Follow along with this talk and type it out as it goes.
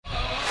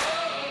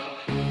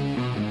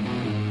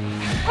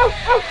Welcome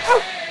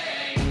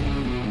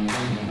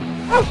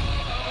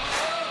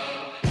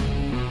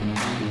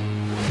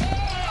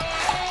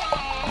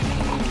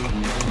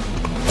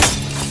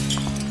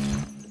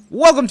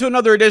to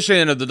another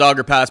edition of the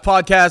Dogger Pass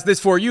podcast. This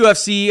for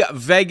UFC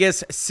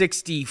Vegas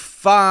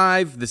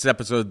 65. This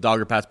episode of the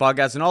Dogger Pass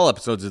podcast and all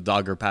episodes of the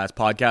Dogger Pass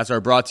podcast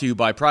are brought to you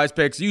by Prize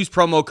Picks. Use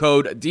promo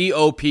code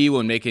DOP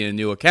when making a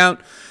new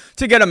account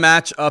to get a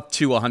match up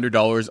to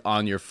 $100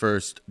 on your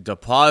first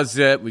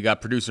deposit. We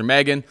got producer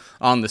Megan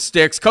on the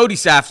sticks. Cody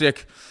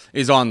Saftik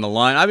is on the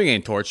line. I've been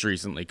getting torched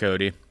recently,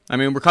 Cody. I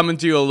mean, we're coming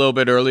to you a little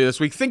bit early this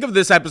week. Think of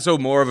this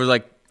episode more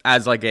of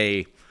as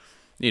a,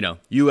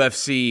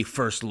 UFC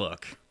first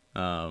look.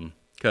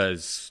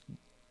 Because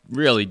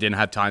really didn't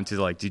have time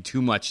to do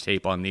too much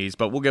tape on these,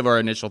 but we'll give our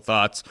initial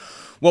thoughts,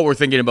 what we're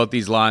thinking about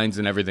these lines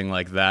and everything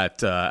like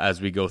that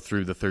as we go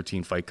through the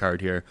 13 fight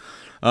card here.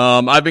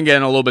 I've been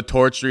getting a little bit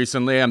torched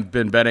recently. I've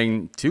been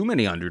betting too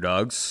many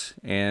underdogs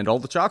and all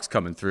the chalks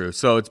coming through.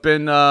 So it's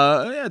been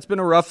a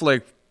rough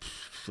for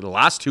the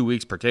last 2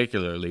 weeks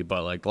particularly,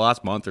 but the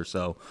last month or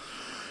so.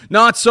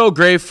 Not so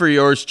great for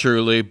yours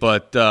truly,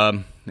 but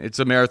it's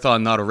a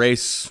marathon, not a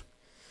race.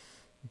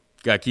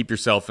 Got to keep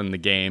yourself in the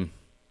game,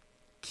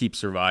 keep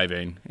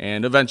surviving,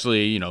 and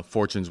eventually,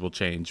 fortunes will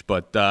change.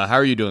 But how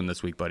are you doing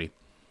this week, buddy?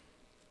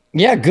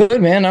 Yeah,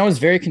 good, man. I was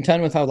very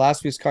content with how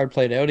last week's card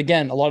played out.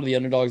 Again, a lot of the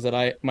underdogs that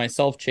I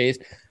myself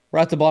chased were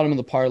at the bottom of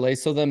the parlay,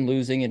 so them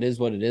losing, it is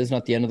what it is,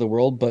 not the end of the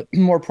world. But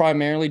more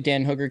primarily,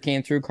 Dan Hooker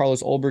came through,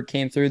 Carlos Ulberg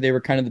came through. They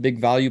were kind of the big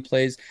value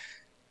plays.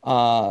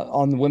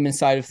 On the women's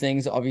side of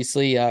things,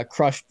 obviously,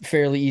 crushed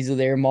fairly easily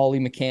there. Molly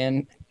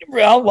McCann.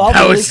 Well,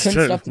 that was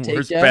the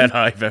worst bet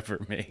I've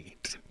ever made.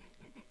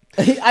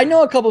 I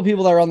know a couple of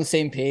people that are on the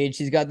same page.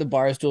 She's got the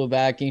Barstool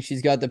backing.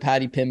 She's got the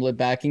Patty Pimblett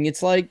backing.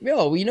 It's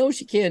we know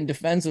she can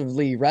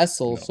defensively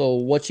wrestle. No. So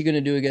what's she going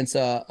to do against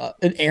an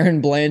Aaron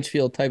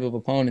Blanchfield type of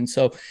opponent?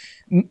 So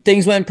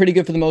things went pretty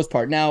good for the most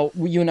part. Now,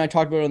 you and I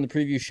talked about it on the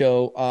preview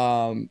show.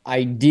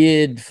 I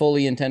did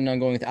fully intend on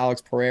going with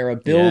Alex Pereira,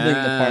 building the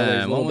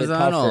parlays a little bit tougher. What was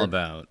that all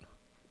about?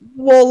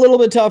 Well, a little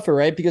bit tougher,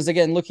 right? Because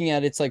again, looking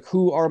at it, it's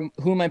who am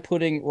I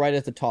putting right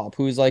at the top?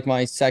 Who's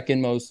my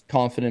second most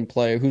confident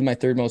player? Who's my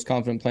third most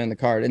confident player in the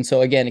card? And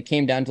so again, it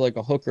came down to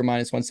a Hooker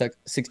minus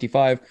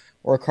 165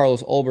 or a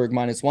Carlos Ulberg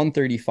minus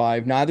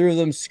 135. Neither of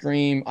them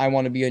scream, I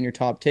want to be on your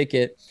top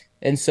ticket.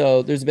 And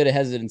so there's a bit of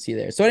hesitancy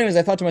there. So anyways,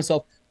 I thought to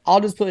myself, I'll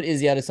just put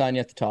Izzy Adesanya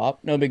at the top.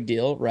 No big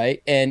deal,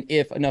 right? And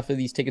if enough of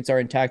these tickets are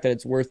intact that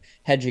it's worth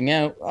hedging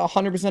out,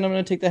 100% I'm going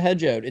to take the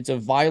hedge out. It's a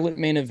violent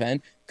main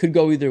event. Could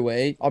go either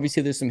way.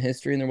 Obviously, there's some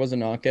history and there was a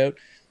knockout.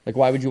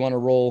 Why would you want to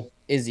roll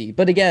Izzy?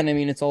 But again, I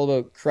mean, it's all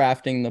about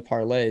crafting the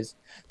parlays.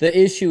 The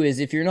issue is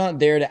if you're not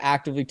there to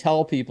actively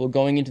tell people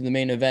going into the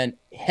main event,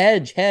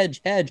 hedge,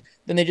 then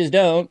they just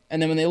don't.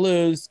 And then when they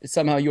lose, it's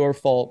somehow your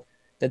fault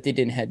that they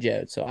didn't hedge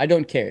out. So I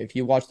don't care. If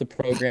you watch the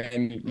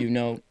program, you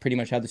know pretty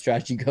much how the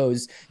strategy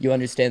goes. You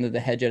understand that the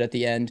hedge out at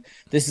the end.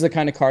 This is the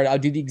kind of card I'll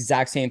do the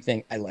exact same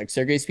thing. I like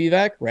Sergey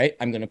Spivak, right?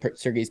 I'm going to put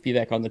Sergey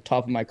Spivak on the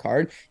top of my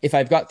card. If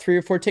I've got 3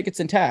 or 4 tickets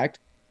intact,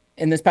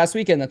 and this past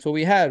weekend, that's what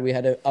we had. We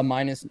had a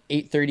minus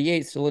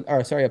 838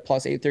 a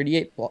plus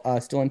 838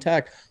 still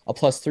intact, a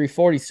plus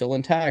 340 still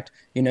intact.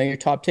 Your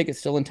top ticket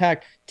still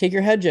intact. Take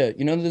your hedge out.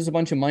 There's a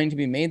bunch of money to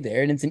be made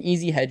there, and it's an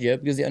easy hedge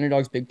out because the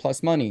underdog's big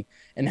plus money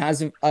and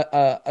has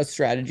a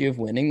strategy of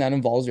winning that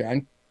involves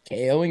around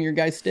KOing your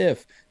guy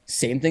stiff.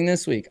 Same thing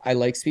this week. I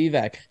like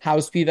Spivak. How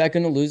is Spivak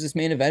going to lose this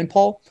main event,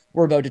 Paul?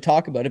 We're about to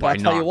talk about it, but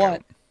I'll tell you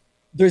what.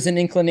 There's an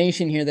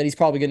inclination here that he's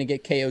probably going to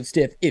get KO'd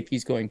stiff if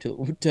he's going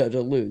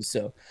to lose.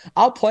 So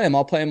I'll play him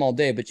all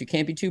day, but you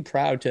can't be too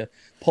proud to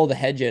pull the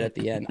hedge out at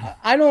the end.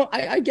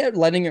 I get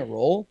letting it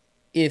roll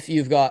if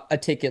you've got a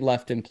ticket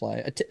left in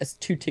play,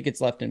 2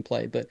 tickets left in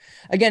play. But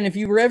again, if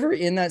you were ever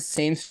in that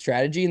same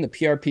strategy and the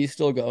PRP is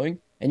still going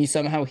and you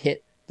somehow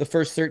hit the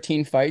first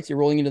 13 fights, you're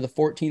rolling into the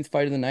 14th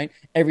fight of the night,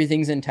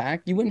 everything's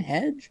intact, you wouldn't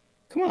hedge.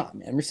 Come on,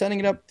 man. We're setting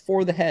it up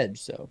for the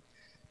hedge. So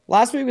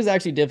last week was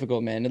actually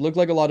difficult, man. It looked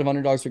like a lot of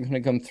underdogs were going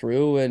to come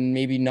through and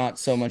maybe not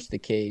so much the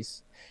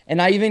case.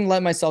 And I even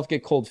let myself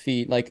get cold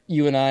feet.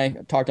 You and I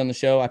talked on the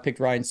show. I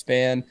picked Ryan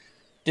Spann,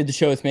 did the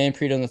show with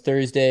Manpreet on the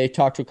Thursday,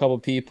 talked to a couple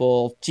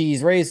people.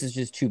 Geez, Reyes is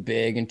just too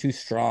big and too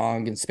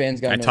strong, and Spann's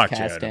got no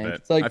cast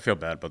tank. I feel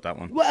bad about that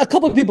one. Well, a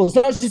couple of people. It's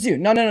not just you.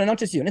 No, not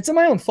just you. And it's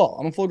my own fault.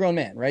 I'm a full-grown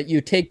man, right? You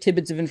take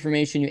tidbits of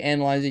information, you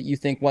analyze it, you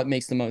think what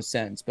makes the most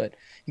sense. But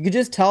you could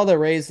just tell that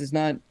Reyes is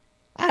not...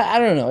 I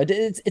don't know.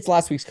 It's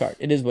last week's card.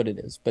 It is what it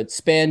is. But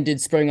Spann did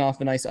spring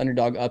off a nice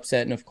underdog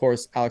upset. And, of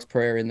course, Alex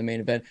Pereira in the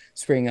main event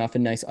springing off a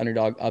nice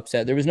underdog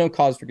upset. There was no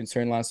cause for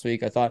concern last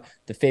week. I thought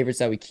the favorites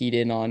that we keyed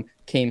in on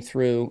came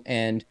through.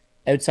 And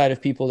outside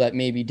of people that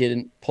maybe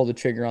didn't pull the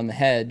trigger on the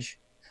hedge,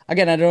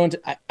 again, I don't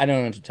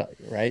know what to tell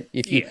you, right?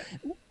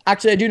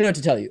 Actually, I do know what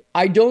to tell you.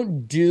 I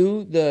don't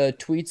do the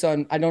tweets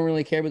on – I don't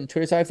really care about the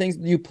Twitter side of things.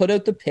 You put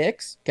out the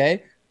picks,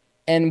 okay?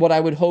 And what I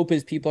would hope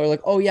is people are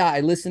like, oh, yeah, I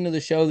listened to the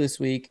show this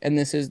week, and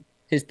this is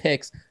his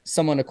picks.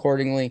 Someone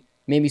accordingly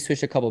maybe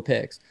switch a couple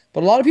picks.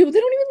 But a lot of people, they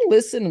don't even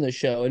listen to the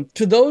show, and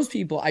to those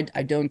people, I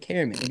don't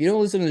care, man. If you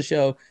don't listen to the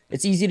show,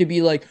 it's easy to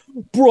be like,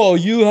 bro,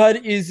 you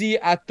had Izzy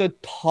at the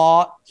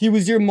top. He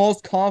was your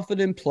most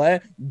confident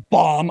player.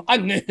 Bomb. I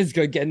knew he was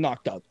going to get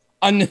knocked out.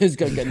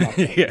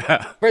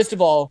 Yeah. First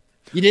of all,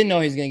 you didn't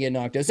know he was going to get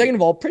knocked out. Second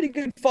of all, pretty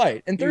good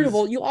fight. And third of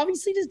all, you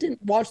obviously just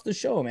didn't watch the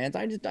show, man.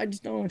 I just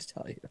don't know what to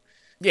tell you.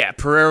 Yeah,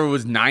 Pereira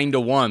was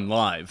 9-1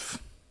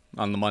 live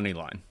on the money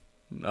line.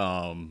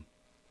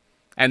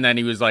 And then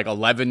he was like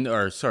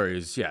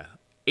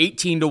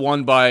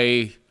 18-1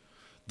 by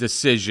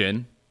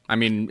decision. I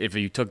mean, if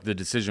you took the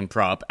decision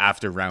prop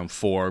after round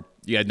 4,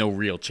 you had no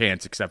real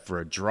chance except for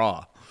a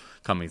draw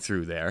coming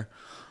through there.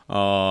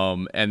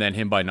 And then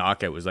him by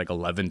knockout was like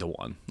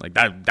 11-1. Like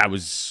that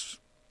was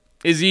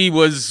Izzy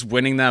was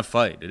winning that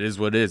fight. It is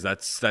what it is.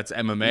 That's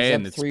MMA,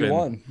 and it's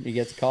 3-1. He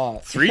gets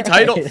caught. Three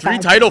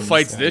title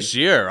fights this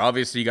year.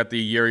 Obviously, you got the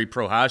Yuri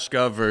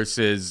Prochazka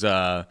versus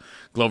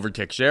Glover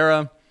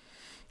Teixeira.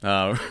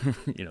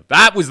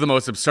 That was the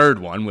most absurd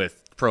one,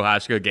 with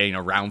Prochazka getting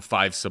a round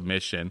 5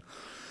 submission.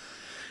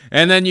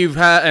 And then you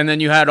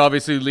had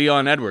obviously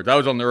Leon Edwards. I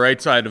was on the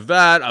right side of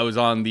that. I was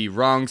on the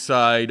wrong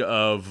side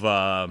of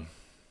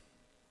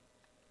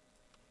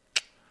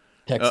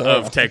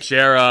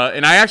Teixeira.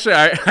 And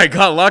I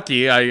got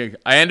lucky. I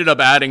ended up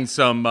adding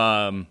some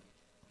under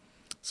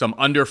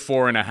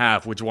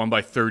 4.5, which won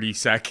by 30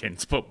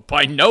 seconds. But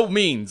by no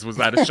means was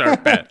that a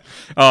sharp bet.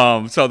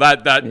 So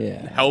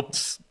that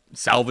helped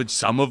salvage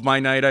some of my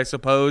night, I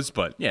suppose.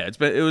 But yeah,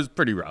 it was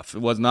pretty rough.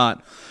 It was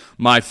not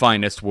my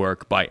finest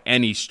work by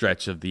any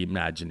stretch of the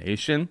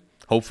imagination.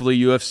 Hopefully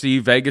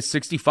UFC Vegas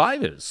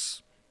 65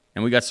 is.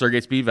 And we got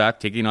Sergey Spivak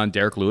taking on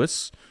Derek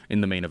Lewis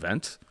in the main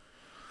event.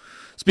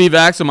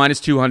 Spivak's a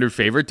 -200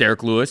 favorite.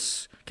 Derek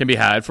Lewis can be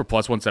had for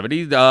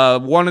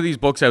 +170. One of these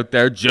books out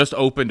there just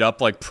opened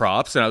up like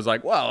props, and I was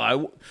like,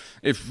 well,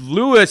 if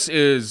Lewis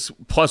is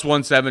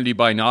 +170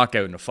 by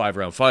knockout in a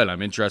 5-round fight,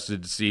 I'm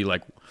interested to see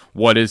like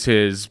what is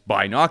his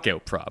by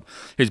knockout prop.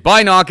 His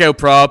by knockout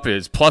prop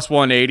is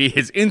 +180.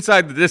 His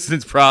inside the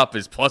distance prop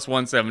is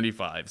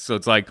 +175. So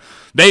it's like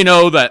they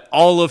know that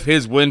all of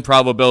his win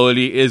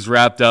probability is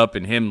wrapped up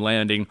in him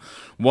landing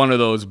one of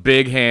those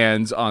big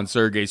hands on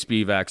Sergey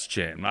Spivak's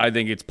chin. I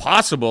think it's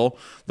possible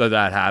that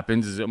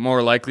happens. Is it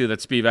more likely that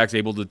Spivak's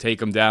able to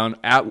take him down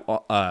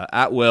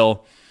at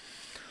will,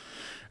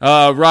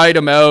 ride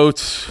him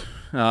out,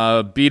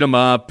 beat him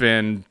up,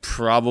 and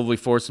probably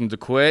force him to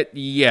quit?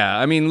 Yeah,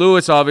 I mean,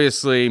 Lewis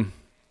obviously,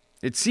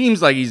 it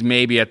seems like he's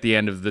maybe at the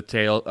end of the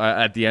tail,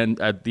 at the end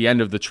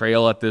of the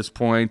trail at this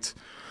point.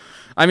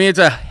 I mean, it's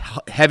a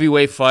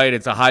heavyweight fight.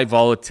 It's a high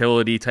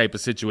volatility type of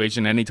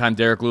situation. Anytime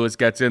Derek Lewis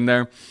gets in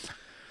there,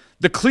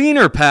 the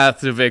cleaner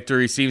path to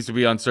victory seems to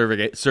be on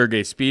Sergey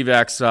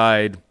Spivak's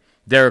side.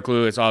 Derek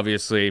Lewis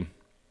obviously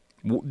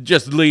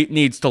just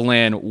needs to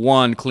land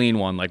one clean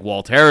one, like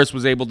Walt Harris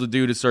was able to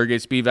do to Sergey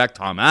Spivak,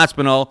 Tom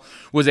Aspinall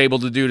was able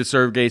to do to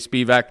Sergey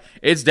Spivak.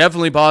 It's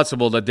definitely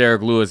possible that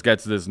Derek Lewis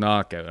gets this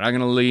knockout. I'm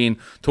going to lean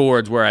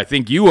towards where I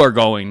think you are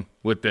going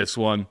with this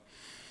one.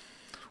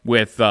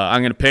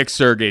 I'm going to pick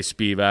Sergey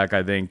Spivak.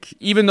 I think,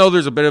 even though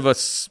there's a bit of a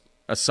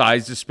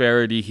size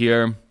disparity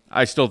here,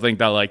 I still think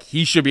that like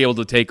he should be able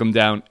to take him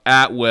down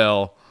at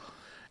will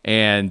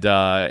and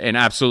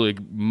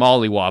absolutely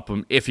mollywop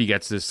him if he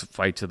gets this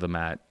fight to the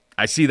mat.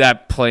 I see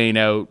that playing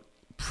out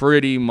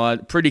pretty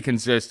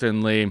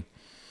consistently,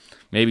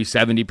 maybe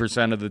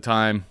 70% of the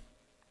time.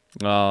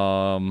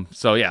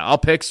 So yeah, I'll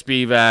pick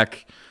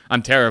Spivak.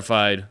 I'm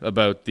terrified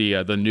about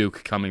the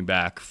nuke coming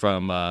back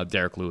from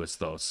Derek Lewis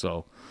though.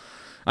 So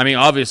I mean,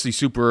 obviously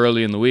super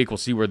early in the week, we'll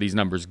see where these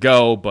numbers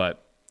go,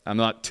 but I'm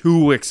not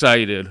too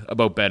excited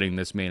about betting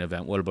this main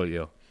event. What about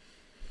you?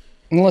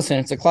 Listen,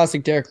 it's a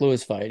classic Derek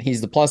Lewis fight.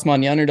 He's the plus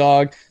money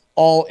underdog.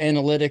 All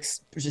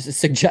analytics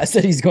suggest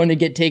that he's going to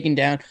get taken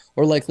down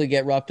or likely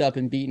get roughed up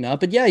and beaten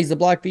up. But yeah, he's a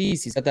black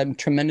beast. He's got that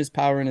tremendous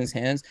power in his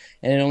hands,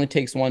 and it only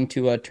takes one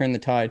to turn the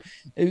tide.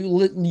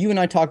 You and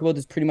I talk about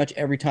this pretty much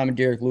every time a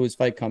Derek Lewis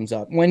fight comes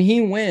up. When he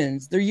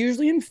wins, they're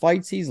usually in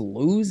fights he's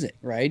losing,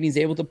 right? He's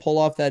able to pull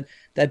off that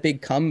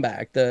big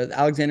comeback. The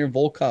Alexander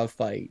Volkov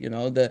fight,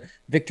 the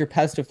Victor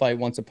Pesta fight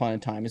once upon a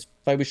time, his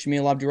fight with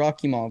Shamil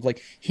Abdurakhimov,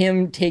 like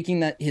him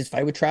taking his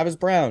fight with Travis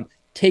Brown,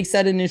 takes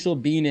that initial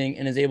beating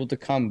and is able to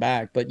come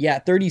back. But yeah,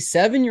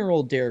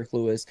 37-year-old Derek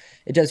Lewis,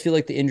 it does feel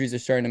like the injuries are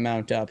starting to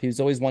mount up. He was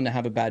always one to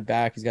have a bad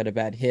back. He's got a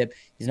bad hip.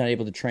 He's not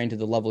able to train to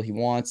the level he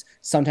wants.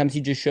 Sometimes he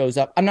just shows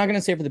up. I'm not going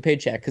to say for the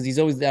paycheck because he's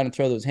always down to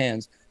throw those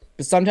hands.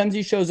 But sometimes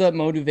he shows up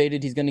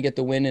motivated. He's going to get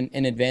the win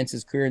and advance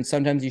his career. And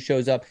sometimes he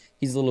shows up,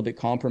 he's a little bit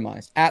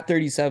compromised. At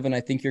 37,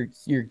 I think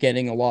you're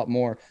getting a lot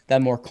more,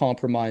 that more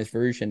compromised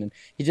version. And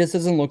he just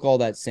doesn't look all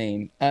that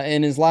same.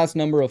 In his last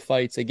number of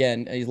fights,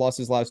 again, he's lost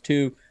his last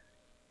 2.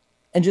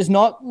 And just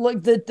not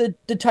like the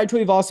Tai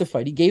Tuivasa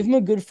fight. He gave him a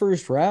good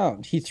first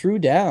round. He threw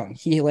down.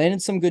 He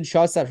landed some good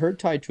shots that hurt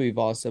Tai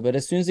Tuivasa. But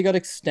as soon as he got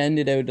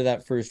extended out of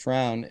that first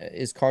round,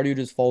 his cardio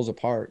just falls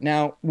apart.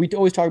 Now, we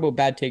always talk about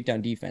bad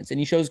takedown defense. And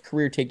he shows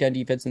career takedown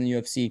defense in the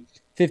UFC.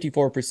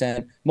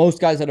 54%. Most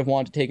guys that have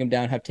wanted to take him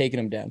down have taken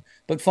him down.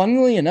 But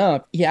funnily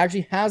enough, he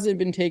actually hasn't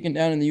been taken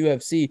down in the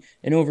UFC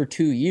in over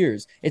 2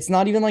 years. It's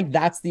not even like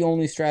that's the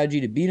only strategy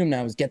to beat him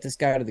now is get this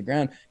guy out of the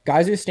ground.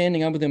 Guys are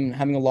standing up with him and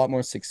having a lot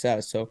more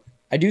success. So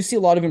I do see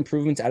a lot of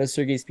improvements out of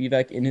Sergey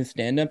Spivak in his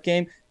stand-up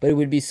game, but it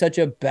would be such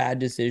a bad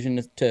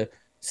decision to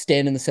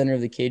stand in the center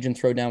of the cage and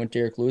throw down with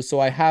Derek Lewis.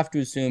 So I have to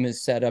assume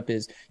his setup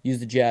is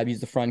use the jab, use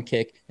the front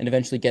kick, and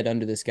eventually get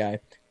under this guy.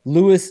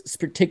 Lewis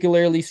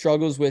particularly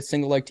struggles with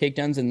single leg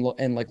takedowns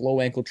and like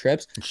low ankle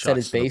trips, set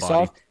his base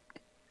off.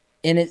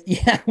 And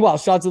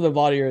shots of the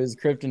body are his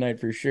kryptonite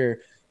for sure.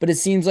 But it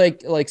seems like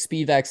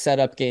Spivak's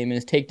setup game and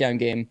his takedown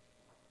game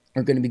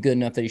are going to be good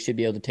enough that he should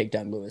be able to take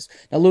down Lewis.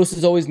 Now, Lewis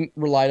has always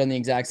relied on the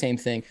exact same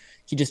thing.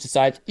 He just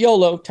decides,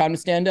 YOLO, time to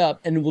stand up,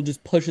 and will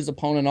just push his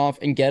opponent off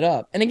and get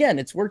up. And again,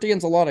 it's worked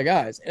against a lot of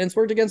guys, and it's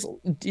worked against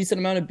a decent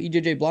amount of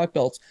BJJ black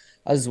belts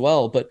as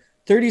well. But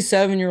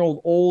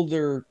 37-year-old,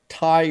 older,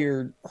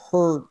 tired,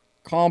 hurt,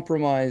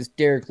 compromised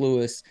Derek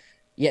Lewis,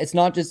 it's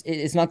not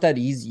that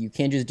easy. You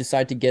can't just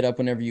decide to get up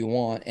whenever you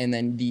want, and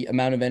then the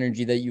amount of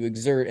energy that you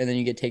exert, and then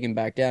you get taken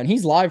back down.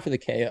 He's live for the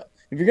KO.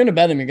 If you're going to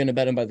bet him, you're going to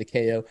bet him by the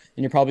KO,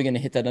 and you're probably going to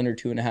hit that under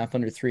 2.5,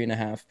 under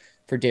 3.5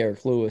 for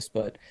Derek Lewis.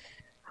 But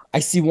I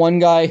see one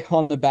guy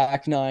on the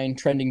back nine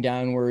trending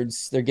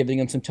downwards. They're giving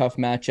him some tough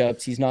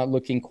matchups. He's not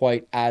looking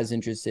quite as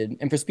interested.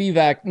 And for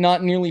Spivak,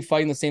 not nearly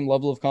fighting the same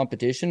level of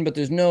competition, but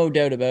there's no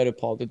doubt about it,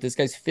 Paul, that this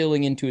guy's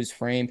filling into his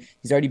frame.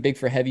 He's already big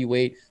for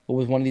heavyweight, but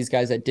was one of these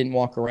guys that didn't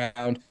walk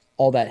around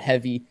all that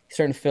heavy. He's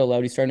starting to fill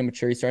out. He's starting to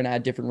mature. He's starting to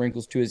add different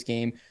wrinkles to his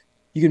game.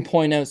 You can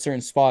point out certain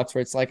spots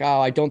where it's like,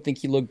 I don't think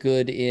he looked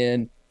good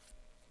in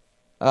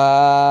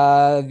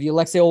the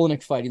Alexei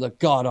Olenek fight. He looked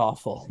god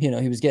awful.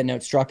 He was getting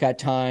outstruck at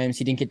times.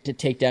 He didn't get to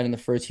take down in the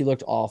first. He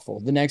looked awful.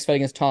 The next fight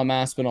against Tom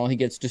Aspinall, he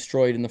gets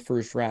destroyed in the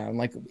first round.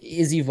 Like,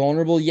 is he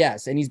vulnerable?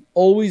 Yes. And he's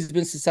always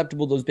been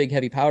susceptible to those big,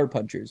 heavy power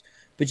punchers.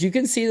 But you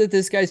can see that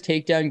this guy's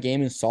takedown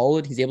game is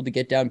solid. He's able to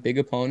get down big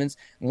opponents.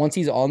 And once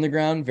he's on the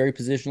ground, very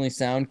positionally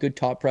sound, good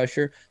top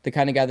pressure, the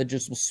kind of guy that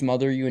just will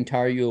smother you and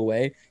tire you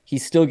away.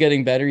 He's still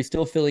getting better. He's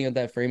still filling out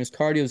that frame. His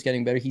cardio is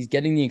getting better. He's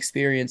getting the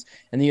experience.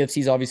 And the UFC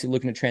is obviously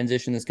looking to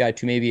transition this guy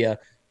to maybe a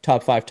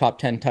top 5, top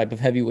 10 type of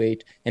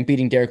heavyweight. And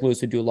beating Derek Lewis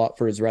would do a lot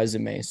for his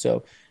resume.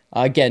 So,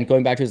 again,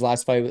 going back to his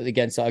last fight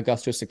against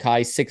Augusto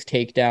Sakai, 6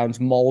 takedowns,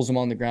 mauls him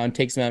on the ground,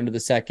 takes him out into the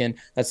second.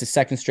 That's his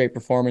second straight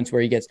performance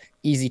where he gets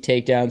easy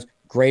takedowns.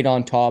 Great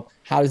on top.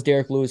 How does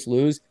Derek Lewis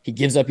lose? He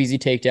gives up easy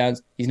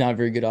takedowns. He's not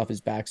very good off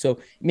his back. So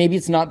maybe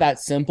it's not that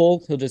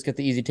simple. He'll just get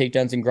the easy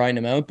takedowns and grind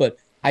him out. But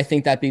I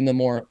think that being the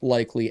more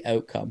likely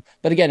outcome.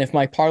 But again, if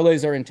my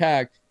parlays are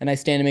intact and I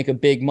stand to make a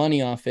big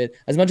money off it,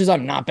 as much as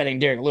I'm not betting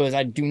Derek Lewis,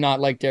 I do not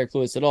like Derek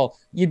Lewis at all.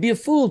 You'd be a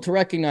fool to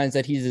recognize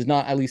that he does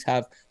not at least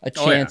have a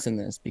chance in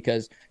this,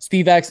 because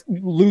Spivak's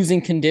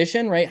losing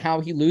condition, right? How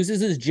he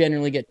loses is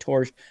generally get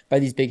torched by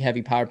these big,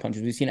 heavy power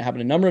punches. We've seen it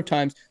happen a number of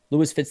times.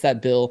 Lewis fits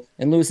that bill,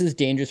 and Lewis is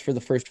dangerous for the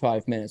first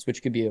 5 minutes,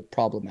 which could be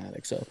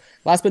problematic. So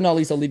last but not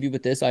least, I'll leave you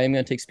with this. I am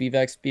going to take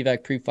Spivak.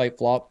 Spivak pre-fight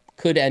flop.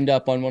 Could end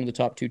up on one of the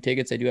top 2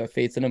 tickets. I do have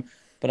faith in him,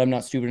 but I'm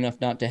not stupid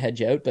enough not to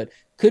hedge out. But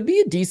could be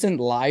a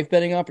decent live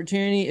betting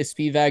opportunity if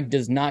Spivak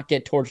does not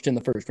get torched in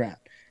the first round.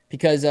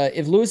 Because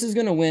if Lewis is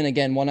going to win,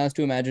 again, one has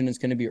to imagine it's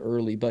going to be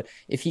early. But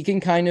if he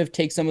can kind of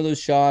take some of those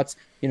shots,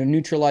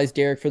 neutralize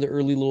Derek for the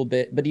early little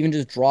bit, but even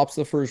just drops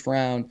the first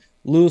round,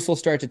 Lewis will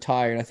start to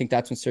tire. And I think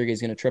that's when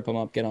Sergey's going to trip him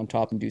up, get on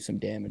top, and do some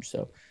damage.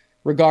 So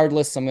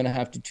regardless, I'm going to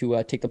have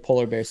to take the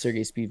polar bear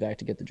Sergey Spivak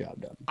to get the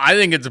job done. I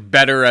think it's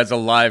better as a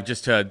live,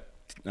 just to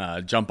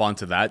jump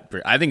onto that.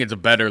 I think it's a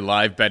better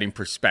live betting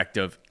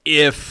perspective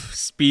if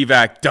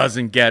Spivak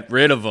doesn't get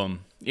rid of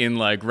him in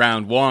like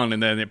round 1,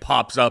 and then it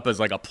pops up as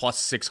like a plus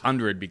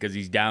 600 because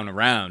he's down a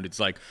round. It's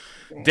like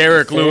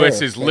Derek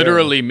Lewis is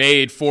literally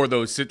made for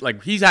those.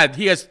 Like he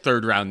has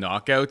third round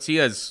knockouts. He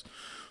has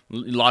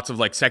lots of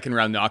like second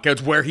round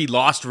knockouts where he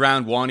lost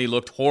round 1. He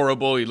looked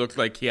horrible. He looked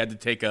like he had to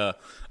take a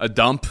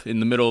dump in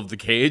the middle of the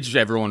cage.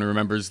 Everyone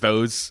remembers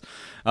those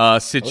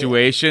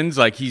situations.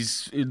 Like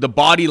the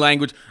body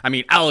language. I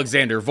mean,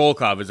 Alexander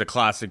Volkov is a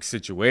classic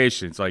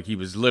situation. It's like he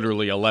was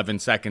literally 11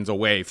 seconds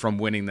away from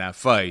winning that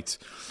fight.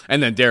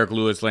 And then Derek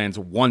Lewis lands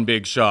one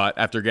big shot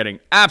after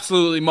getting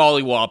absolutely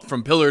mollywopped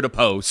from pillar to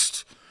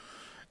post.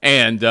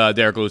 And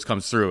Derek Lewis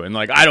comes through. And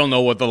like, I don't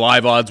know what the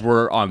live odds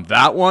were on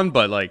that one,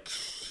 but like,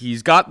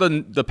 he's got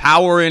the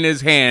power in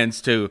his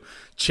hands to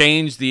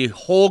change the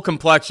whole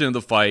complexion of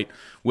the fight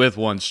with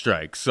one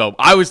strike. So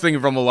I was thinking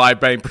from a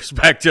live betting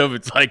perspective,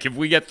 it's like if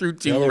we get through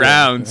 2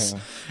 rounds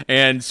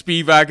and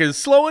Spivak is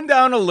slowing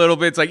down a little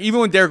bit, it's like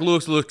even when Derek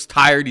Lewis looks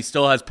tired, he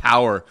still has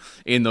power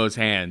in those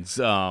hands.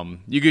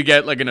 You could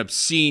get like an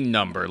obscene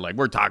number. Like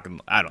we're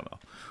talking, I don't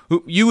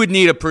know. You would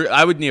need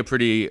I would need a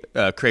pretty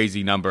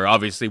crazy number,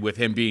 obviously, with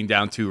him being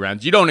down 2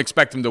 rounds. You don't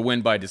expect him to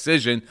win by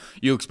decision.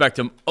 You expect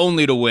him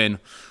only to win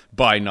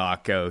by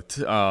knockout.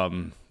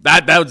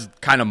 That was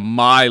kind of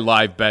my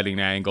live betting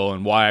angle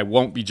and why I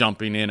won't be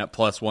jumping in at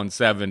plus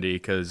 170,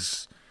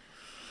 because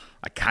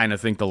I kind of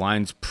think the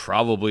line's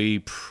probably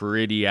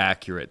pretty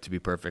accurate, to be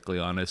perfectly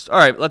honest. All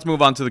right, let's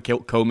move on to the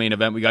co-main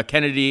event. We got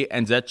Kennedy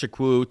and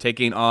Nzechukwu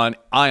taking on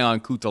Ion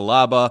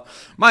Cutelaba.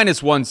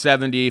 Minus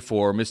 170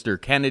 for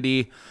Mr.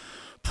 Kennedy.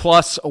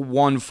 Plus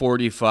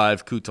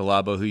 145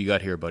 Cutelaba. Who you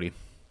got here, buddy?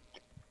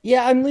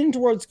 Yeah, I'm leaning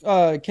towards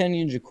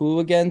Kenny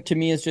Nzechukwu again. To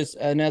me, it's just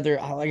another,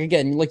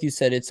 again, like you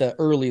said, it's an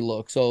early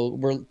look. So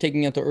we're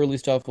taking out the early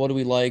stuff. What do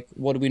we like?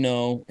 What do we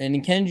know? And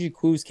in Kenny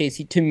Nzechukwu's case,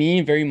 to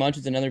me, very much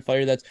is another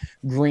fighter that's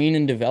green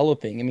and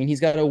developing. I mean, he's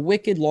got a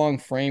wicked long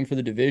frame for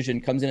the division,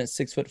 comes in at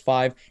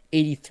 6'5",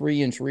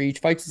 83-inch reach,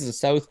 fights as a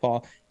southpaw.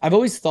 I've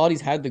always thought he's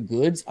had the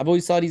goods. I've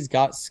always thought he's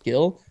got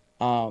skill.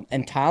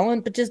 And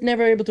talent, but just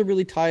never able to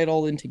really tie it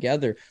all in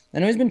together. I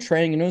know he's been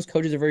training. I know his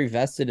coaches are very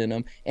vested in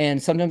him.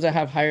 And sometimes I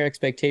have higher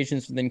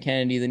expectations than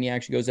Kennedy than he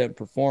actually goes out and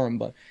perform.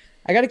 But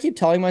I got to keep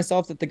telling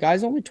myself that the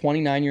guy's only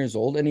 29 years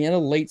old and he had a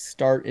late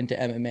start into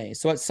MMA.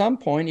 So at some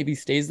point, if he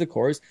stays the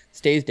course,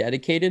 stays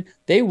dedicated,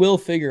 they will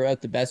figure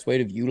out the best way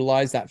to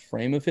utilize that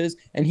frame of his,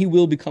 and he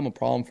will become a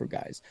problem for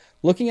guys.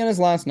 Looking at his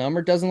last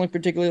number, doesn't look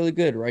particularly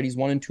good, right? He's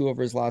 1-2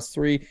 over his last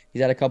 3.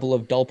 He's had a couple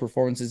of dull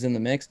performances in the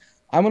mix.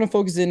 I'm going to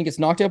focus in. He gets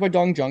knocked out by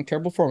Dong Jung.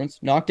 Terrible performance.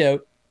 Knocked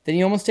out. Then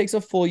he almost takes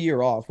a full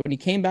year off. When he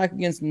came back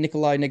against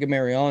Nikolai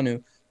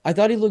Negumereanu, I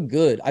thought he looked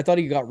good. I thought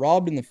he got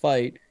robbed in the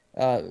fight.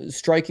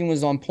 Striking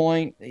was on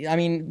point. I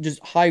mean,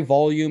 just high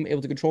volume,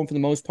 able to control him for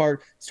the most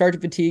part. Started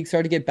to fatigue,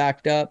 started to get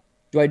backed up.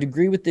 Do I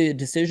agree with the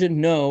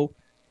decision? No.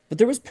 But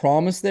there was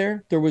promise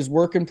there. There was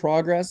work in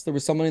progress. There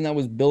was somebody that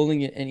was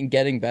building it and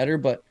getting better.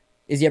 But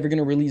is he ever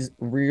going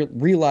to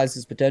realize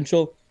his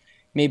potential?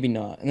 Maybe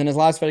not. And then his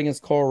last fight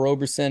against Carl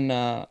Roberson,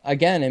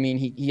 again, I mean,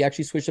 he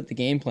actually switched up the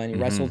game plan. He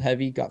wrestled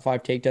heavy, got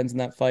 5 takedowns in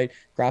that fight.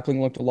 Grappling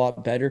looked a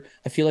lot better.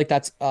 I feel like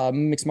that's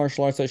mixed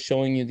martial arts that's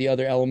showing you the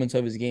other elements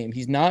of his game.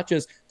 He's not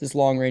just this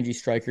long-rangey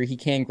striker. He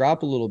can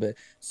grapple a little bit.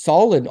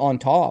 Solid on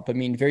top. I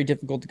mean, very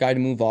difficult guy to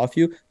move off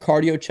you.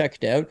 Cardio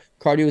checked out.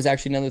 Cardio is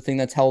actually another thing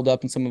that's held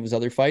up in some of his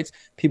other fights.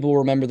 People will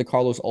remember the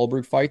Carlos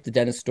Ulberg fight, the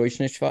Dennis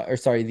Stoichnich fight, or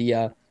sorry,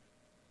 the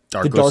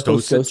Darko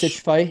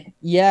Stosic fight.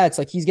 Yeah, it's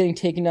like he's getting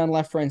taken down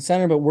left, right, and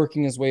center, but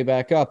working his way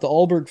back up. The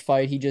Ulberg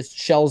fight, he just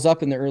shells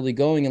up in the early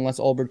going and lets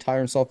Ulberg tire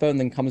himself out and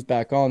then comes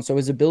back on. So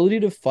his ability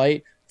to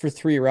fight for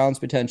 3 rounds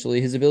potentially,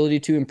 his ability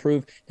to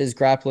improve his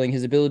grappling,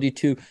 his ability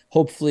to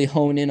hopefully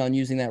hone in on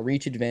using that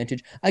reach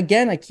advantage.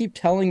 Again, I keep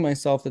telling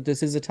myself that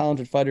this is a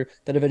talented fighter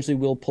that eventually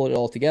will pull it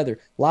all together.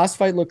 Last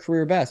fight looked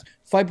career best.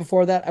 Fight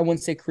before that, I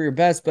wouldn't say career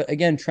best, but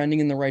again, trending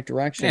in the right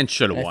direction. And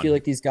should have won. I feel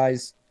like these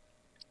guys,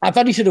 I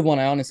thought he should have won.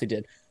 I honestly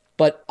did.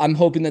 But I'm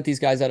hoping that these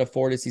guys out of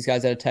Fortis, these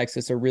guys out of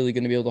Texas are really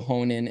going to be able to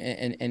hone in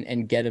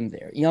and get him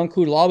there. Ion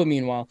Cutelaba,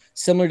 meanwhile,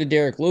 similar to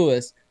Derek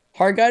Lewis,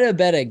 hard guy to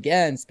bet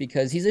against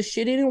because he's a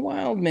shit-eating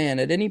wild man.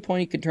 At any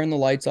point, he can turn the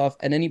lights off.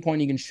 At any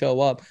point, he can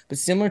show up. But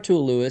similar to a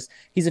Lewis,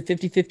 he's a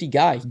 50-50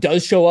 guy. He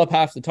does show up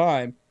half the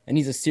time, and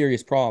he's a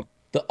serious problem.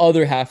 The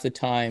other half the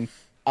time,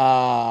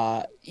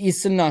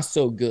 he's not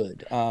so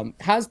good.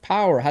 Has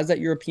power, has that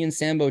European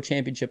Sambo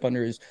championship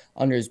under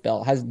his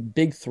belt, has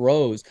big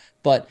throws,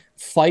 but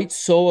fights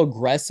so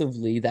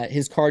aggressively that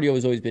his cardio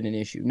has always been an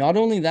issue. Not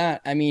only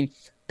that, I mean,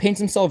 paints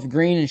himself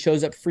green and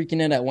shows up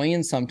freaking out at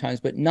weigh-in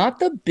sometimes, but not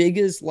the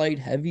biggest light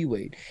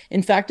heavyweight.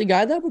 In fact, a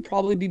guy that would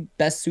probably be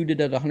best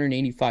suited at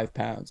 185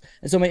 pounds.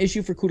 And so my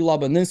issue for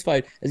Cutelaba in this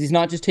fight is he's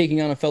not just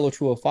taking on a fellow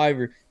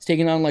 205er, he's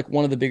taking on like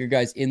one of the bigger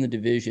guys in the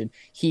division.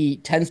 He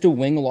tends to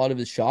wing a lot of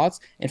his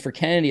shots, and for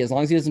Kennedy, as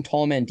long as he doesn't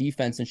tall man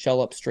defense and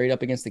shell up straight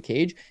up against the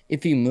cage,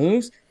 if he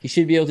moves, he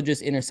should be able to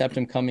just intercept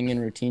him coming in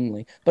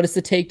routinely. But it's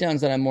the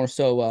takedowns that I'm more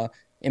so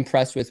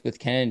impressed with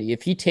Kennedy.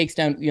 If he takes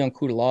down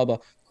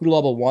Cutelaba,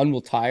 Cutelaba, one,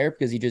 will tire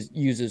because he just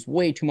uses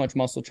way too much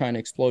muscle trying to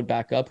explode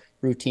back up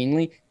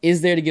routinely,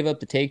 is there to give up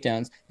the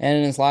takedowns. And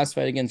in his last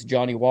fight against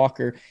Johnny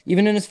Walker,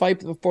 even in his fight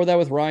before that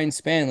with Ryan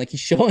Spann, like,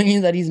 he's showing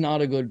you that he's not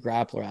a good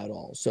grappler at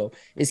all. So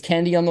is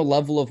Kennedy on the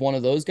level of one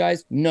of those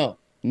guys? No,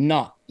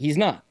 not. He's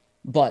not.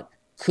 But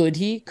could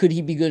he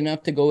be good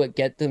enough to go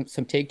get them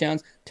some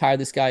takedowns, tire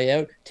this guy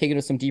out, take him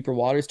to some deeper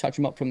waters, touch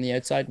him up from the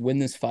outside, win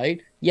this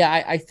fight?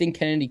 Yeah, I think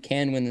Kennedy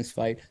can win this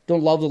fight.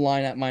 Don't love the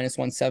line at minus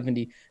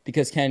 170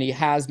 because Kennedy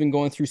has been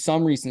going through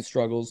some recent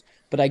struggles.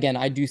 But again,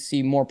 I do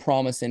see more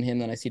promise in him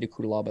than I see to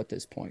Cutelaba at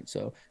this point.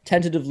 So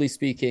tentatively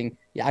speaking,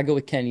 yeah, I go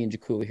with Kennedy and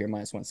Nzechukwu here,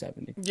 minus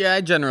 170. Yeah,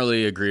 I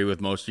generally agree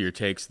with most of your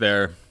takes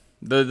there.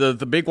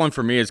 The big one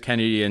for me is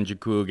Kennedy and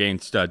Nzechukwu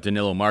against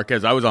Danilo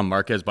Marquez. I was on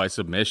Marquez by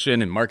submission,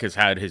 and Marquez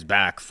had his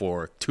back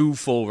for 2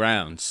 full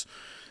rounds.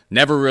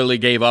 Never really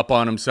gave up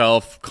on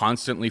himself,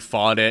 constantly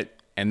fought it,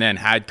 and then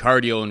had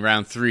cardio in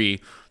round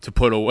 3 to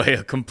put away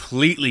a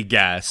completely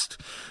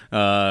gassed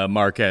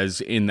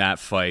Marquez in that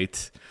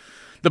fight.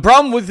 The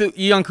problem with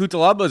Ion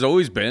Cutelaba has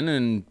always been,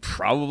 and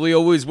probably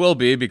always will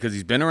be, because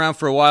he's been around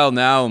for a while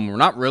now, and we're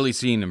not really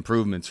seeing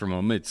improvements from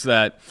him. It's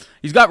that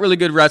he's got really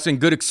good wrestling,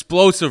 good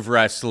explosive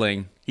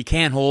wrestling. He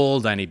can't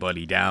hold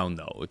anybody down,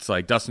 though. It's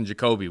like Dustin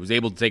Jacoby was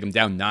able to take him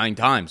down 9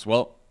 times.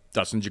 Well,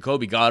 Dustin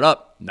Jacoby got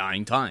up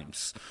 9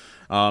 times.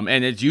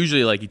 And it's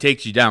usually like he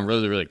takes you down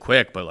really, really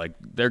quick, but like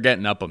they're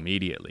getting up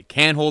immediately.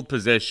 Can't hold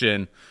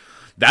position.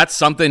 That's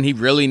something he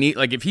really needs.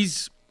 Like if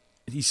he's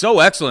so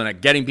excellent at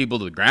getting people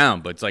to the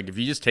ground, but it's like if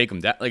you just take him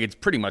down, like it's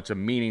pretty much a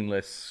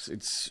meaningless.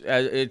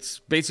 It's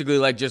basically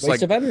like just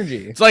waste like of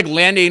energy. It's like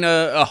landing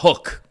a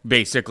hook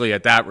basically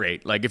at that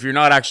rate. Like if you're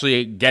not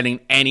actually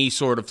getting any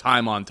sort of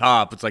time on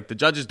top, it's like the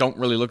judges don't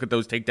really look at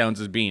those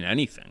takedowns as being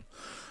anything.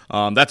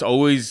 That's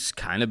always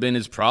kind of been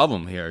his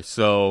problem here.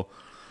 So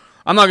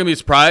I'm not going to be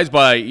surprised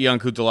by Ion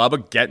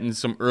Cutelaba getting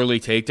some early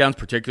takedowns,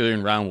 particularly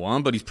in round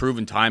one, but he's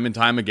proven time and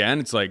time again.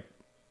 It's like,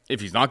 if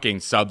he's not getting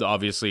subbed,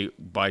 obviously,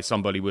 by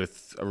somebody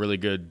with a really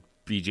good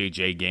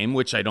BJJ game,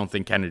 which I don't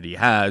think Kennedy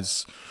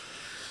has,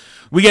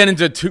 we get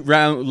into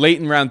late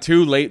in round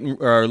two,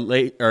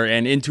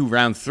 and into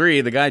round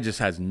three, the guy just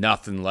has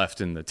nothing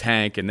left in the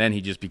tank, and then he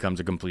just becomes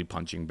a complete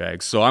punching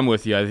bag. So I'm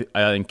with you.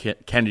 I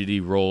think Kennedy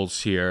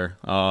rolls here.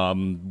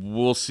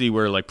 We'll see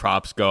where like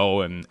props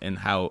go and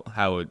how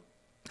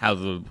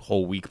the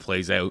whole week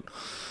plays out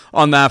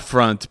on that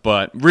front,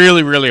 but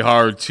really, really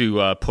hard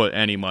to put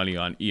any money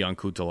on Ion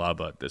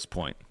Cutelaba at this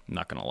point. I'm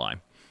not going to lie.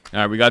 All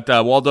right, we got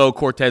Waldo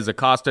Cortez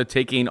Acosta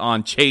taking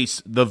on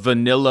Chase, the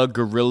Vanilla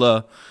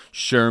Gorilla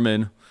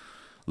Sherman.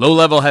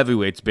 Low-level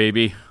heavyweights,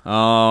 baby.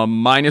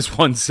 Minus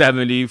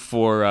 170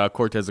 for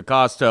Cortez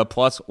Acosta,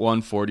 plus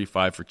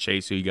 145 for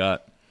Chase. Who you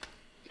got?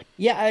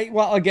 Yeah,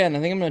 well, again, I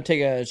think I'm going to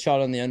take a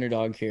shot on the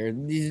underdog here.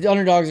 These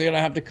underdogs are going to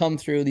have to come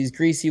through. These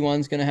greasy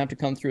ones going to have to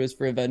come through us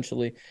for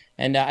eventually.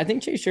 And I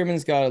think Chase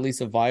Sherman's got at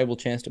least a viable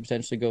chance to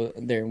potentially go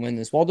there and win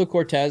this. Waldo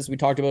Cortez, we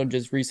talked about him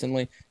just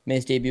recently, made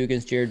his debut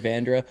against Jared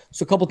Vandera.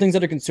 So a couple things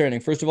that are concerning.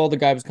 First of all, the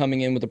guy was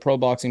coming in with a pro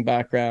boxing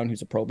background.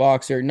 He's a pro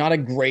boxer. Not a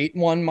great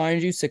one,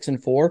 mind you,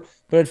 6-4,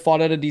 but had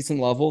fought at a decent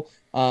level.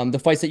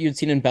 The fights that you'd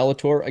seen in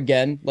Bellator,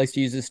 again, likes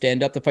to use his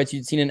stand-up. The fights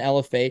you'd seen in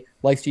LFA,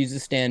 likes to use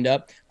his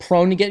stand-up.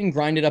 Prone to getting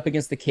grinded up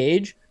against the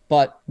cage,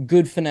 but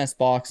good finesse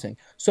boxing.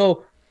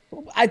 So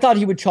I thought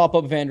he would chop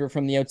up Vandera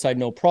from the outside,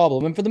 no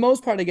problem. And for the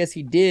most part, I guess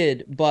he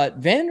did. But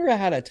Vandera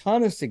had a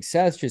ton of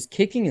success just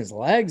kicking his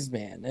legs,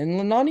 man.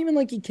 And not even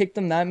like he kicked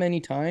them that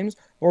many times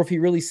or if he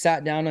really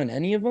sat down on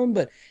any of them.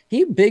 But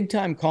he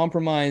big-time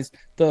compromised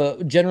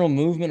the general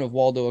movement of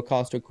Waldo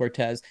Acosta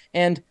Cortez.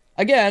 And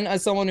again,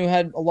 as someone who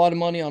had a lot of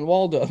money on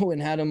Waldo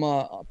and had him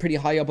pretty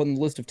high up on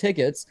the list of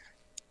tickets,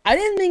 I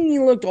didn't think he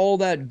looked all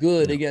that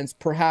good against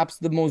perhaps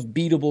the most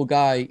beatable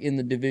guy in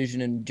the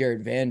division in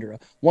Jared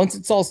Vandera. Once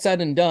it's all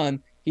said and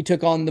done, he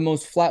took on the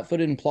most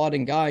flat-footed and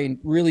plodding guy and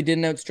really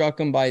didn't outstruck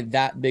him by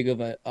that big of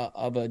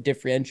a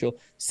differential,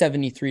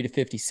 73-56.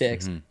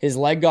 Mm-hmm. His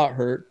leg got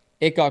hurt,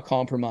 it got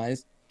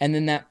compromised, and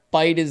then that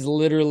fight is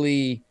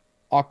literally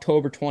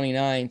October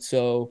 29th,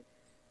 so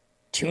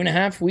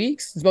 2.5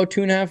 weeks. It's about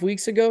 2.5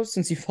 weeks ago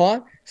since he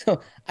fought. So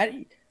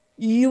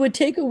you would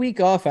take a week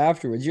off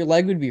afterwards. Your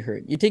leg would be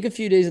hurt. You take a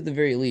few days at the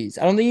very least.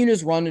 I don't think you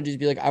just run and just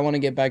be like, I want to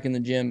get back in the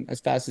gym as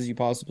fast as you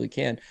possibly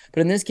can.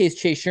 But in this case,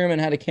 Chase Sherman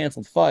had a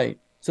canceled fight.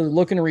 So they're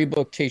looking to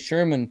rebook Chase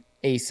Sherman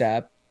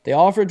ASAP. They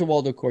offered to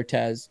Waldo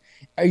Cortez.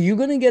 Are you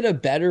going to get a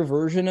better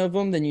version of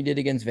him than you did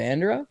against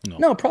Vandera?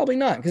 No, probably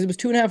not, because it was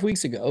 2.5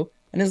 weeks ago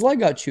and his leg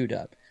got chewed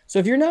up. So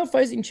if you're not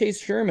fighting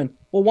Chase Sherman,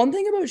 well, one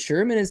thing about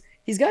Sherman is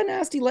he's got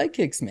nasty leg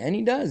kicks, man.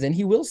 He does, and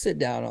he will sit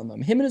down on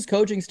them. Him and his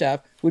coaching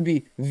staff would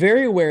be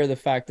very aware of the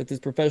fact that this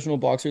professional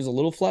boxer is a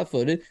little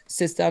flat-footed,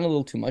 sits down a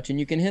little too much, and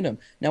you can hit him.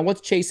 Now,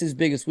 what's Chase's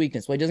biggest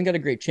weakness? Well, he doesn't got a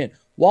great chin.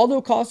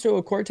 Waldo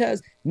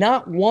Cortez,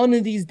 not one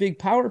of these big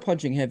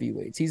power-punching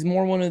heavyweights. He's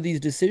more one of these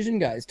decision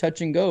guys,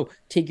 touch and go,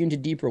 take you into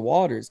deeper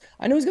waters.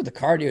 I know he's got the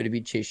cardio to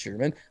beat Chase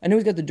Sherman. I know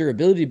he's got the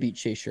durability to beat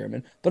Chase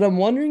Sherman, but I'm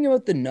wondering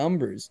about the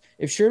numbers.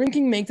 If Sherman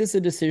can make this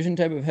a decision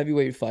type of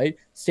heavyweight fight,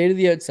 stay to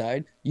the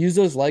outside, use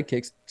those leg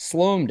kicks,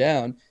 slow him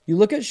down. You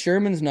look at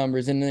Sherman's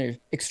numbers and they're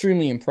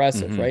extremely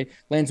impressive, right?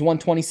 Lands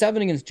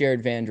 127 against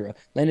Jared Vandera,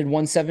 landed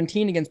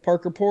 117 against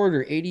Parker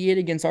Porter, 88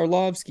 against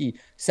Arlovsky,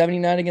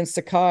 79 against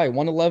Sakai,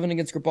 111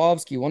 against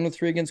Grabowski,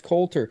 103 against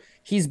Coulter.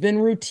 He's been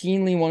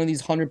routinely one of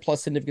these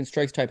 100-plus significant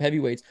strikes type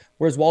heavyweights,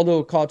 whereas Waldo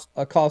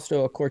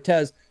Acosta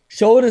Cortez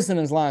showed us in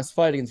his last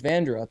fight against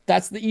Vandera.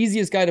 That's the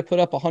easiest guy to put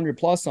up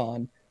 100-plus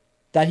on.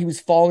 That he was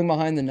falling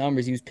behind the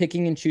numbers. He was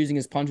picking and choosing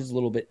his punches a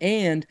little bit,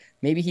 and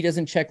maybe he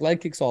doesn't check leg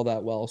kicks all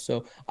that well.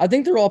 So I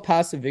think they're all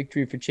passive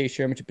victory for Chase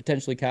Sherman to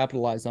potentially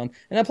capitalize on.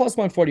 And at plus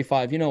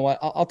 145, you know what?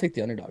 I'll take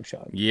the underdog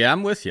shot. Yeah,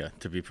 I'm with you,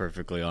 to be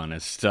perfectly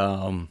honest.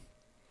 Yeah,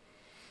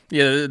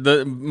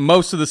 the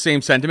most of the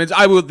same sentiments.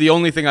 The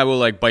only thing I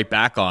will bite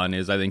back on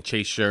is I think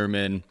Chase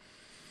Sherman,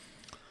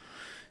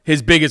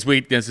 his biggest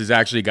weakness is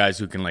actually guys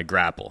who can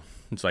grapple.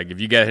 It's like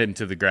if you get hit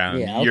into the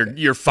ground,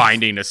 you're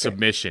finding a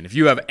submission. If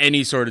you have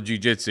any sort of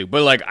jiu-jitsu.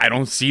 But I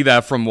don't see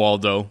that from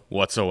Waldo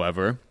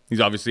whatsoever.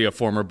 He's obviously a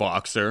former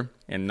boxer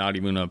and not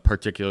even a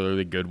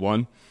particularly good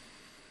one.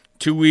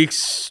 2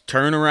 weeks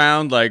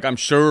turnaround, I'm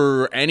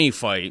sure any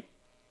fight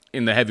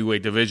in the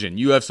heavyweight division,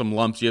 you have some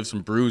lumps, you have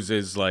some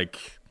bruises.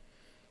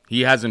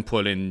 He hasn't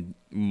put in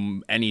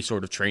any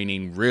sort of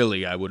training,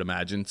 really, I would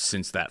imagine,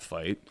 since that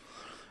fight.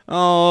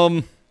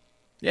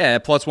 Yeah,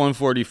 plus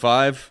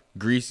 145,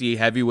 greasy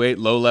heavyweight,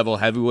 low-level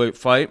heavyweight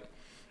fight.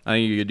 I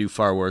think you could do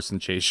far worse than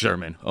Chase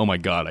Sherman. Oh my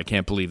God, I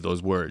can't believe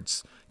those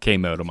words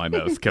came out of my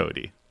mouth,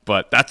 Cody.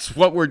 But that's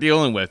what we're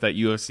dealing with at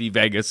UFC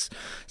Vegas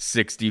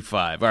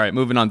 65. All right,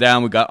 moving on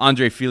down, we got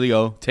Andre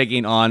Filio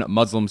taking on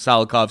Muslim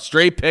Salikov.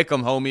 Straight pick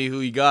 'em, homie.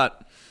 Who you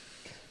got?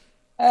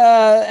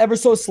 Ever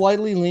so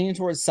slightly leaning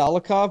towards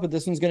Salikov, but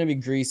this one's going to be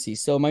greasy.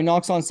 So my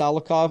knocks on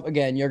Salikov,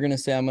 again, you're going to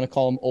say I'm going to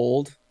call him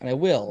old, and I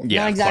will.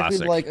 Yeah, not exactly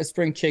classic. like a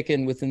spring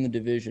chicken within the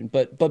division,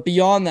 but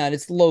beyond that,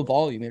 it's low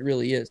volume. It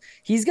really is.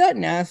 He's got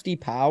nasty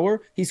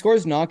power. He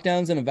scores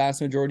knockdowns in a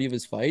vast majority of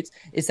his fights.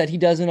 It's that he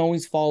doesn't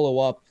always follow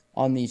up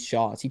on these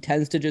shots. He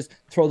tends to just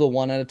throw the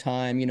one at a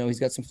time. You know, he's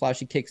got some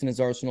flashy kicks in his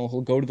arsenal. He'll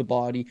go to the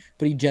body,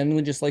 but he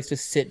generally just likes to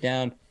sit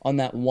down on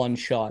that one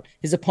shot.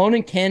 His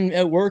opponent can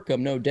outwork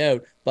him, no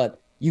doubt, but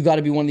you got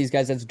to be one of these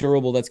guys that's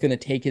durable, that's going to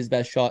take his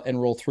best shot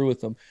and roll through with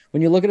them.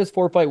 When you look at his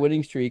 4-fight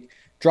winning streak,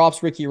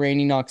 drops Ricky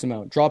Rainey, knocks him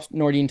out. Drops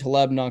Nordine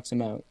Taleb, knocks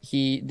him out.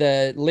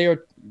 The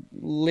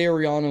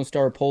Lariano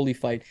Staropoli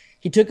fight,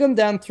 he took him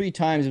down 3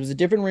 times. It was a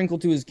different wrinkle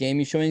to his game.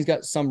 He's showing he's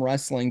got some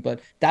wrestling,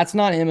 but that's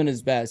not him at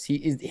his best.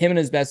 Him at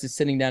his best is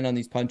sitting down on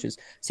these punches.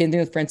 Same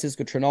thing with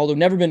Francisco Trinaldo.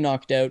 Never been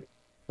knocked out.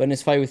 But in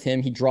his fight with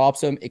him, he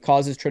drops him. It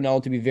causes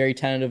Trinaldo to be very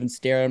tentative and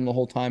stare at him the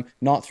whole time,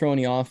 not throw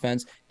any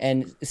offense,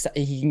 and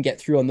he can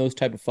get through on those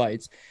type of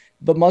fights.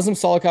 But Muslim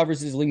Salikov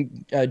versus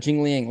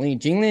Jing Liang Li.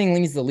 Jing Liang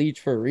Li's the leech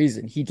for a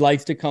reason. He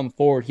likes to come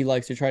forward. He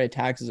likes to try to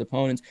attack his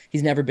opponents.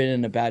 He's never been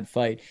in a bad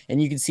fight.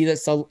 And you can see that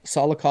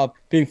Salikov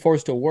being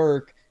forced to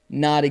work,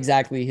 not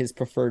exactly his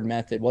preferred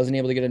method. Wasn't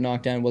able to get a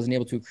knockdown, wasn't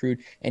able to accrue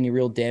any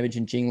real damage,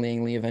 and Jing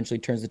Liang Li eventually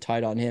turns the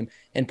tide on him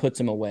and puts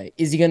him away.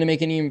 Is he going to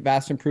make any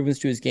vast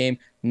improvements to his game?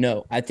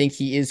 No. I think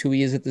he is who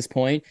he is at this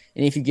point,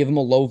 and if you give him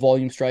a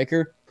low-volume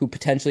striker who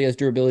potentially has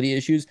durability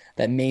issues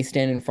that may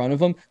stand in front of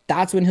him,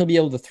 that's when he'll be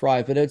able to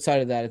thrive. But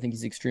outside of that, I think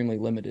he's extremely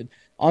limited.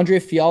 Andre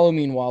Fiallo,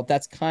 meanwhile,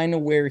 that's kind of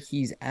where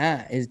he's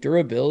at. His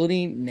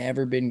durability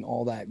never been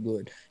all that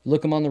good. You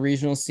look him on the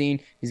regional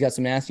scene, he's got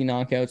some nasty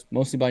knockouts,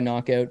 mostly by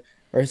knockout,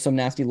 or some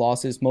nasty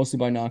losses, mostly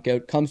by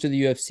knockout. Comes to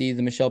the UFC,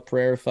 the Michel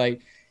Pereira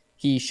fight.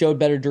 He showed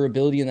better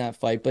durability in that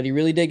fight, but he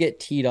really did get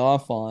teed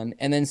off on.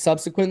 And then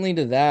subsequently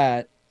to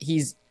that,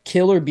 he's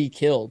kill or be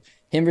killed.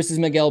 Him versus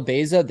Miguel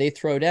Beza, they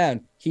throw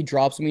down. He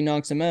drops him, he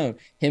knocks him out.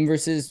 Him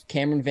versus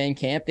Cameron Van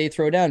Camp, they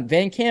throw down.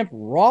 Van Camp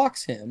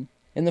rocks him.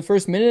 In the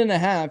first minute and a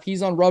half,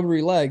 he's on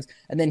rubbery legs,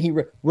 and then he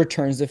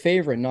returns the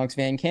favor and knocks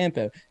Van Camp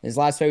out. His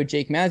last fight with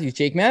Jake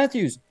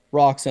Matthews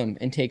rocks him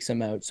and takes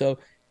him out. So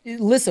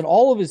listen,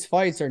 all of his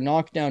fights are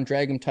knockdown,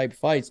 drag him type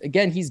fights.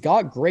 Again, he's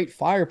got great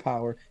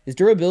firepower. His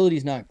durability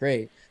is not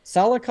great.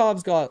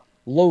 Salikov's got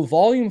low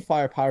volume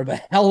firepower,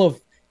 but hell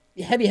of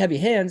heavy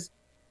hands.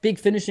 Big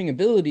finishing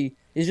ability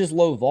is just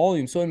low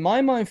volume. So in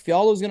my mind,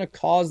 Fiallo's going to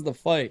cause the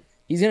fight.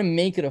 He's going to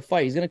make it a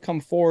fight. He's going to come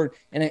forward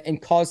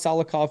and cause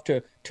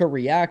Salikov to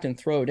react and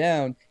throw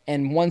down.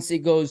 And once it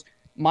goes,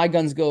 my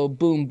guns go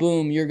boom,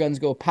 boom, your guns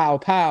go pow,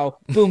 pow,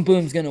 boom,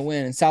 boom's going to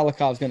win. And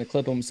Salikov's going to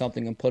clip him with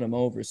something and put him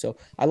over. So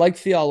I like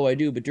Fiallo, I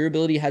do, but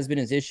durability has been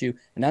his issue.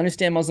 And I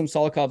understand Muslim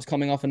Salikov's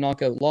coming off a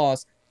knockout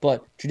loss,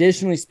 but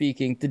traditionally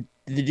speaking,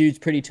 the dude's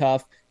pretty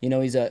tough. You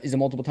know, he's a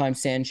multiple-time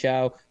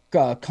Sanshao,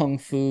 Kung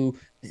Fu,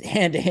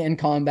 hand-to-hand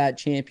combat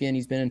champion.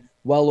 He's been in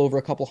well over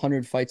a couple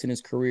hundred fights in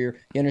his career.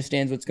 He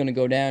understands what's going to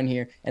go down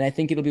here. And I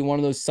think it'll be one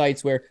of those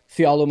sites where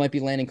Fiallo might be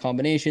landing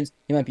combinations.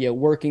 He might be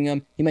outworking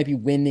him. He might be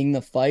winning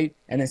the fight.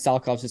 And then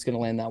Salikov's just going to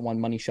land that one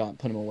money shot and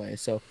put him away.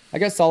 So I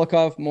guess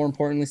Salikov, more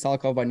importantly,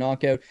 Salikov by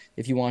knockout.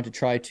 If you want to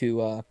try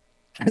to,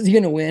 how's he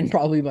going to win?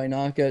 Probably by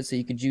knockout. So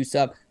you could juice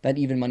up that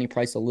even money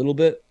price a little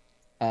bit.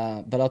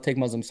 But I'll take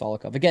Muslim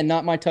Salikov. Again,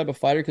 not my type of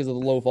fighter because of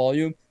the low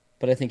volume,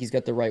 but I think he's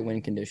got the right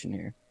win condition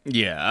here.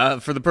 Yeah,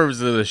 for the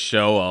purposes of the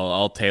show,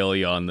 I'll tail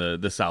you on the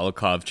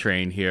Salikov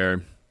train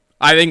here.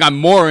 I think I'm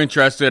more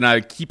interested, and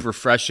I keep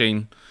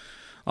refreshing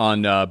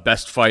on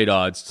best fight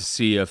odds to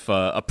see if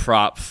a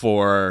prop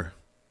for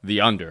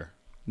the under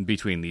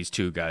between these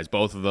two guys,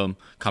 both of them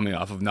coming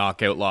off of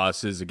knockout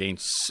losses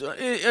against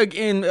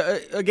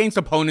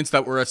opponents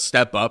that were a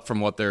step up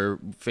from what they're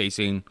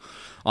facing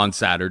on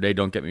Saturday.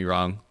 Don't get me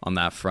wrong on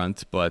that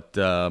front, but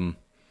yeah,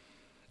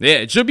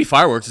 it should be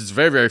fireworks. It's a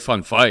very, very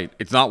fun fight.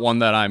 It's not one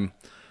that I'm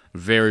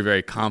very,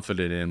 very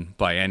confident in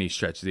by any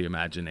stretch of the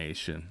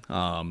imagination.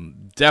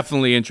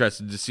 Definitely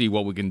interested to see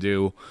what we can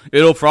do.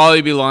 It'll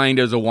probably be lined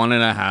as a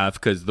 1.5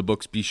 because the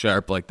books be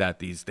sharp like that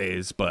these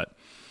days, but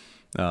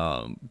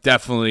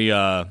definitely,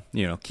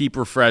 keep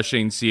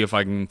refreshing, see if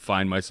I can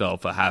find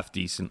myself a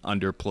half-decent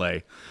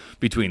underplay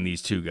between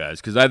these two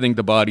guys, because I think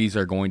the bodies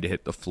are going to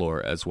hit the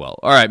floor as well.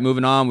 All right,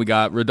 moving on, we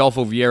got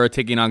Rodolfo Vieira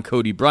taking on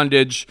Cody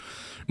Brundage.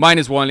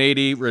 Minus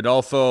 180,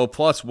 Rodolfo,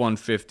 plus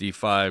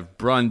 155,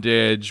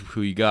 Brundage.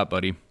 Who you got,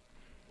 buddy?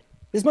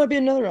 This might be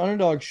another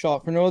underdog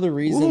shot for no other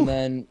reason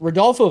than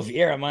Rodolfo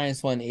Vieira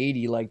minus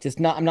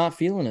 180. I'm not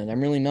feeling it. I'm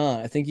really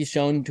not. I think he's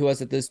shown to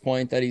us at this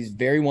point that he's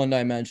very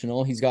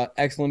one-dimensional. He's got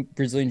excellent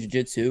Brazilian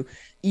jiu-jitsu.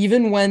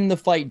 Even when the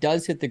fight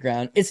does hit the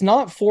ground, it's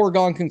not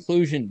foregone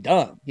conclusion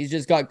done. He's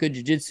just got good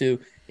jiu-jitsu.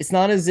 It's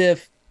not as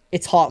if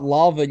it's hot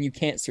lava and you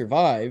can't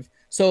survive.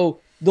 So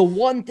the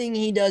one thing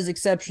he does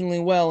exceptionally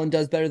well and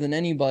does better than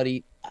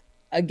anybody,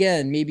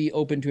 again, maybe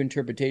open to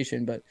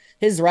interpretation, but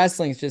his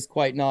wrestling is just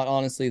quite not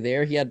honestly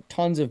there. He had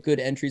tons of good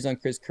entries on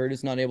Chris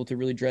Curtis, not able to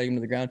really drag him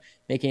to the ground,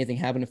 make anything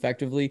happen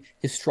effectively.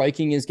 His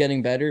striking is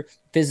getting better.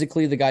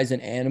 Physically, the guy's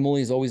an animal.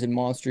 He's always in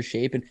monster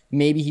shape, and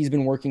maybe he's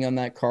been working on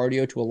that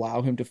cardio to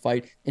allow him to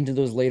fight into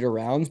those later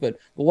rounds. But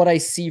what I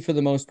see for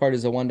the most part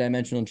is a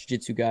one-dimensional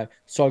jiu-jitsu guy,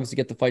 struggles to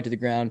get the fight to the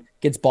ground,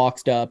 gets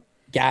boxed up,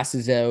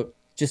 gasses out.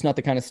 Just not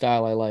the kind of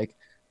style I like.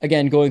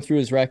 Again, going through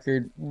his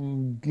record,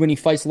 when he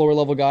fights lower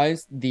level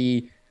guys,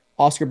 the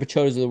Oscar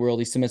Pachotas of the world,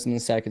 he submits them in the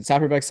second.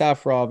 Saparbek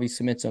Safarov, he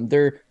submits them.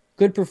 They're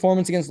good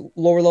performance against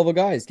lower level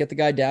guys. Get the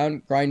guy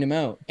down, grind him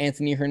out.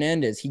 Anthony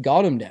Hernandez, he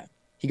got him down.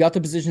 He got the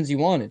positions he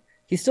wanted.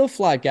 He still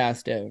flat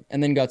gassed out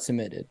and then got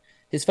submitted.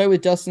 His fight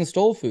with Dustin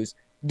Stolfus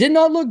did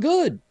not look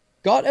good.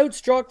 Got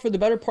outstruck for the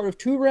better part of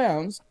 2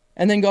 rounds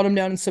and then got him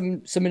down and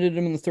submitted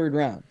him in the 3rd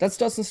round. That's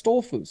Dustin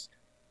Stolfus.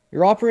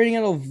 You're operating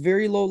at a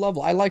very low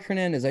level. I like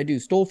Hernandez. I do.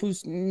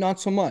 Stolfus, not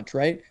so much,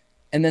 right?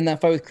 And then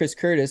that fight with Chris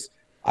Curtis.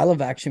 I love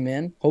Action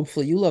Man.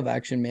 Hopefully you love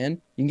Action Man.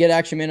 You can get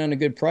Action Man on a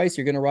good price.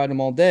 You're going to ride him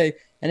all day.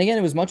 And again,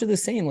 it was much of the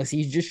same. Like,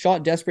 he just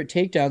shot desperate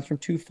takedowns from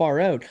too far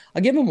out.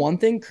 I'll give him one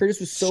thing. Curtis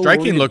was so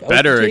striking looked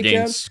better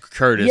against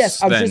Curtis. Yes,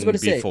 I was just about to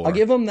say. I'll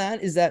give him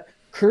that. Is that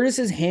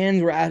Curtis's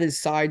hands were at his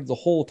side the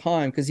whole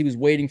time because he was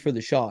waiting for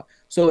the shot.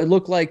 So it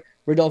looked like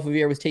Rodolfo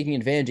Vieira was taking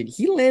advantage.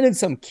 He landed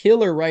some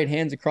killer right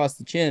hands across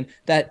the chin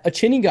that a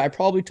chinny guy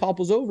probably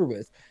topples over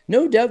with.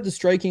 No doubt the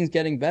striking is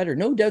getting better.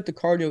 No doubt the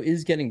cardio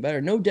is getting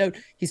better. No doubt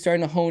he's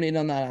starting to hone in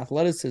on that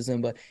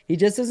athleticism, but he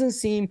just doesn't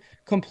seem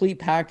complete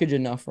package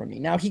enough for me.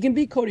 Now, he can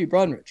beat Cody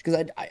Brunridge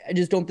because I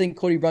just don't think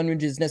Cody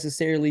Brunridge is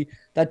necessarily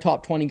that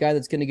top 20 guy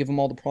that's going to give him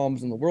all the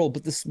problems in the world.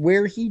 But this,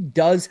 where he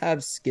does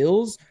have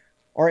skills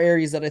are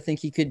areas that I think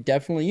he could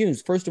definitely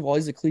use. First of all,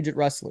 he's a collegiate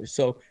wrestler.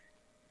 So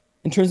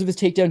in terms of his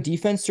takedown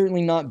defense,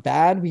 certainly not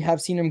bad. We have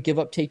seen him give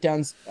up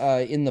takedowns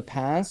in the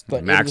past,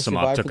 but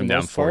Maximov took him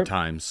down 4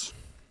 times.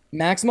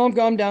 Maximov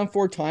got him down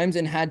 4 times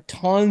and had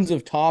tons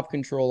of top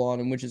control on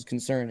him, which is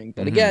concerning.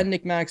 But again,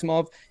 Nick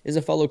Maximov is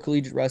a fellow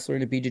collegiate wrestler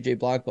and a BJJ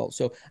black belt.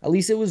 So at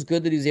least it was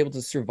good that he was able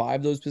to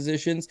survive those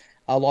positions.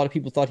 A lot of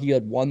people thought he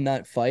had won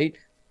that fight.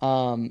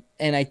 And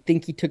I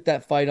think he took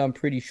that fight on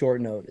pretty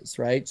short notice,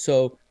 right?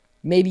 So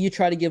maybe you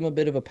try to give him a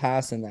bit of a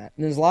pass in that.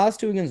 And his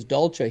last 2 against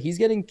Dolce, he's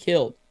getting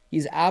killed.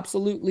 He's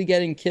absolutely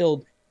getting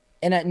killed.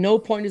 And at no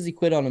point does he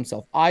quit on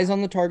himself. Eyes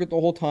on the target the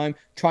whole time,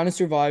 trying to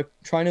survive,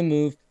 trying to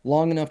move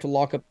long enough to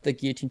lock up the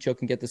guillotine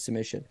choke and get the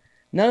submission.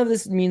 None of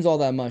this means all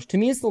that much. To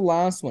me, it's the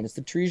last one. It's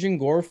the Trijan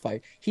Gore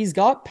fight. He's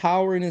got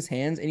power in his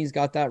hands, and he's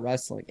got that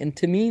wrestling. And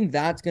to me,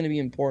 that's going to be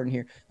important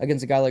here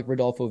against a guy like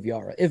Rodolfo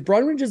Vieira. If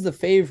Brunridge is the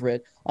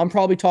favorite, I'm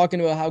probably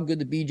talking about how good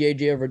the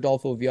BJJ of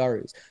Rodolfo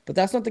Vieira is. But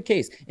that's not the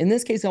case. In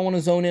this case, I want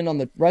to zone in on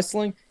the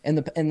wrestling and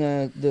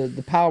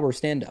the power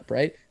stand-up,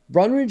 right?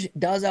 Brunridge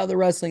does have the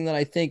wrestling that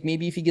I think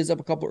maybe if he gives up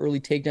a couple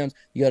early takedowns,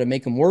 you got to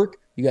make him work.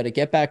 You got to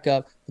get back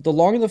up. But the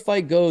longer the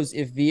fight goes,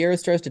 if Vieira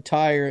starts to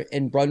tire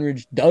and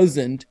Brunridge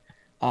doesn't,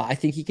 I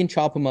think he can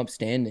chop him up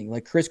standing.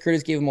 Like, Chris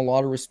Curtis gave him a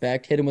lot of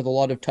respect, hit him with a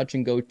lot of touch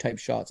and go type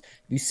shots.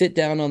 If you sit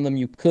down on them,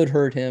 you could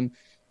hurt him.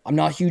 I'm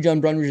not huge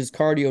on Brunridge's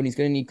cardio, and he's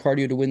going to need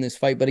cardio to win this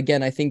fight. But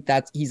again, I think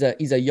he's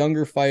a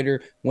younger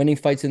fighter, winning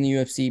fights in the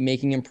UFC,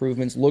 making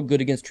improvements, looked good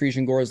against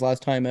Trijan Gore his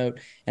last time out.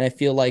 And I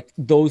feel like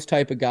those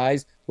type of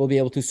guys will be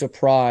able to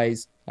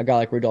surprise a guy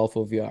like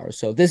Rodolfo Vieira.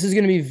 So this is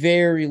going to be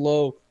very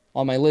low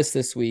on my list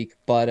this week.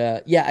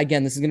 But yeah,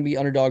 again, this is going to be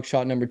underdog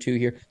shot number 2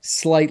 here.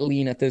 Slight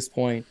lean at this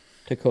point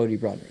to Cody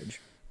Brunridge.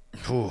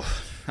 Ooh,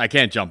 I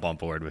can't jump on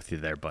board with you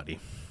there, buddy.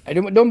 I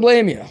don't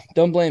blame you.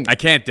 Don't blame me. I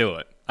can't do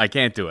it.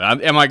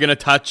 Am I going to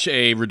touch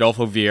a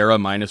Rodolfo Vieira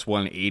minus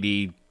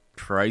 180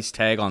 price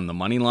tag on the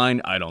money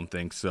line? I don't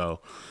think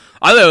so.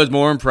 I thought it was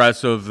more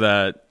impressive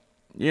that,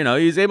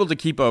 he's able to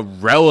keep a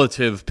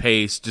relative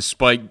pace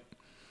despite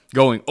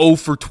going 0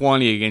 for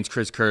 20 against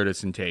Chris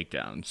Curtis in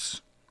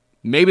takedowns.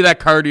 Maybe that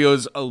cardio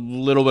is a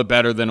little bit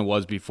better than it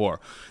was before.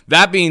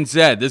 That being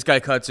said, this guy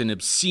cuts an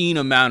obscene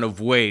amount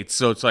of weight,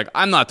 so it's like,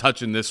 I'm not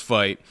touching this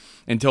fight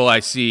until I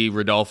see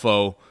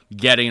Rodolfo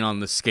getting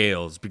on the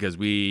scales, because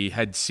we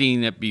had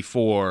seen it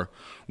before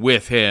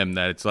with him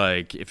that it's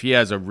like, if he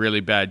has a really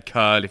bad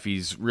cut, if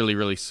he's really,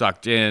 really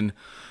sucked in,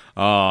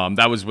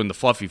 that was when the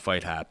Fluffy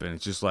fight happened.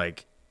 It's just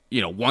like,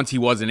 once he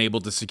wasn't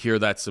able to secure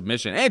that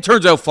submission, and it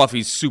turns out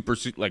Fluffy's super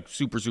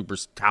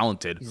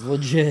talented. He's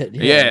legit.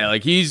 Yeah,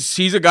 like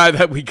he's a guy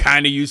that we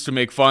kind of used to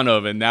make fun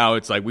of, and now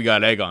it's like we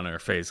got egg on our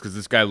face because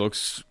this guy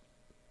looks,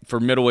 for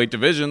middleweight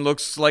division,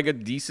 looks like a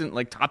decent,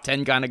 like top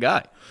 10 kind of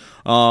guy.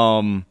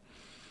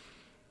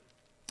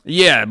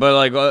 Yeah, but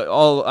like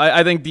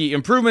I think the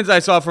improvements I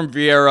saw from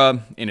Vieira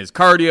in his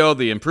cardio,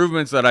 the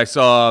improvements that I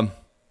saw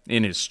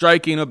in his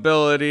striking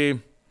ability,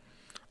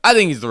 I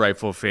think he's the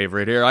rightful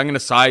favorite here. I'm going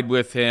to side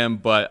with him,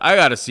 but I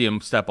got to see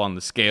him step on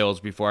the scales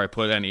before I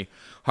put any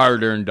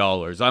hard-earned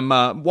dollars. I'm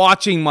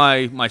watching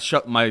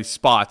my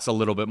spots a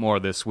little bit more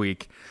this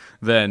week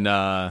then,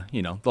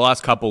 the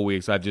last couple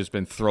weeks I've just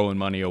been throwing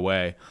money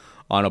away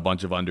on a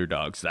bunch of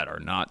underdogs that are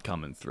not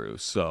coming through.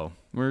 So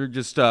we're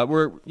just,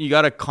 you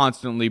got to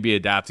constantly be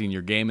adapting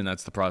your game, and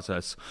that's the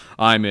process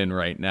I'm in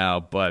right now.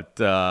 But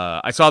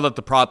I saw that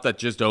the prop that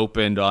just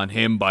opened on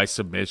him by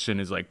submission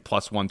is like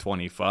plus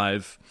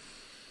 125.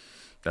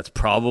 That's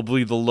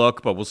probably the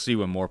look, but we'll see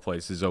when more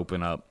places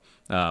open up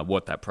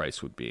what that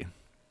price would be.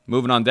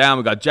 Moving on down,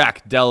 we got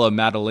Jack Della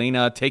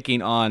Maddalena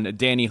taking on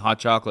Danny Hot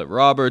Chocolate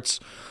Roberts.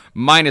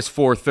 Minus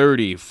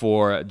 430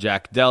 for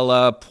Jack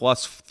Della,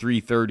 plus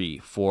 330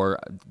 for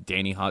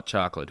Danny Hot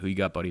Chocolate. Who you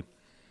got, buddy?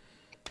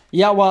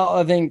 Yeah, well,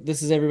 I think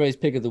this is everybody's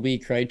pick of the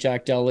week, right?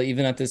 Jack Della,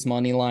 even at this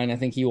money line, I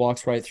think he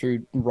walks right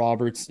through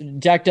Roberts.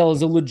 Jack Della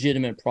is a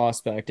legitimate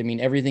prospect. I mean,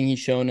 everything he's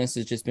shown us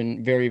has just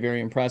been very, very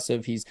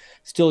impressive. He's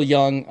still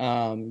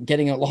young,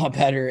 getting a lot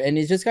better, and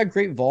he's just got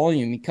great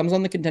volume. He comes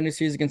on the Contender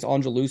Series against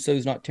Angeluso,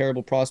 who's not a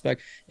terrible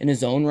prospect in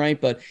his own right,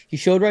 but he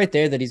showed right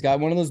there that he's got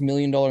one of those $1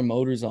 million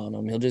motors on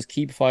him. He'll just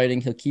keep fighting.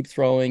 He'll keep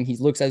throwing. He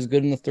looks as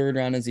good in the third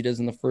round as he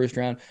does in the first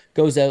round.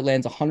 Goes out,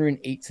 lands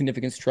 108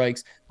 significant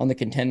strikes on the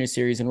Contender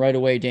Series, and right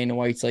away, Dana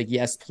White's like,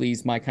 yes,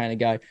 please, my kind of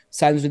guy.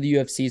 Signs with the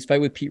UFC,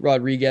 fight with Pete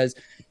Rodriguez.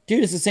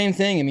 Dude, it's the same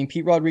thing. I mean,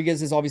 Pete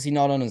Rodriguez is obviously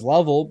not on his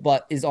level,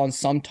 but is on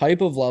some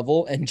type of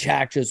level, and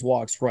Jack just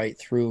walks right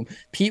through him.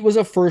 Pete was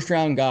a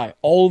first-round guy.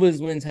 All of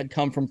his wins had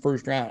come from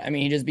first round. I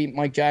mean, he just beat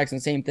Mike Jackson,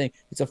 same thing.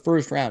 It's a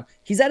first round.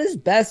 He's at his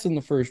best in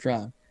the first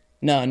round.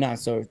 No.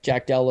 So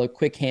Jack Della,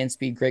 quick hand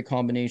speed, great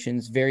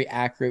combinations, very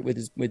accurate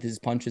with his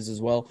punches as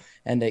well,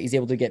 and he's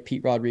able to get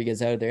Pete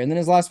Rodriguez out of there. And then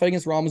his last fight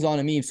against Ramazan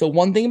Emeev. So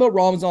one thing about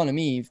Ramazan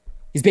Emeev,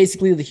 he's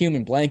basically the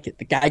human blanket.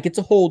 The guy gets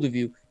a hold of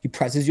you. He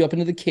presses you up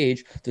into the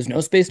cage. There's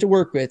no space to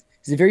work with.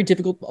 He's a very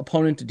difficult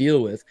opponent to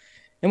deal with.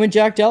 And with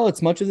Jack Della,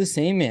 it's much of the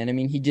same, man. I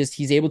mean,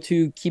 he's able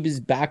to keep his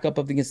back up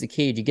against the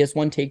cage. He gets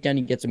one takedown.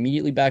 He gets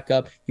immediately back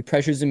up. He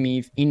pressures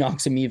Emeev. He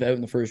knocks Emeev out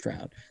in the first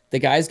round. The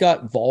guy's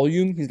got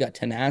volume. He's got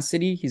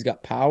tenacity. He's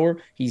got power.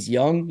 He's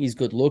young. He's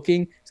good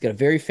looking. He's got a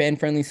very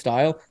fan-friendly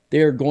style.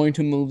 They're going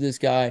to move this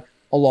guy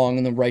along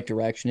in the right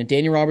direction. And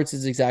Danny Roberts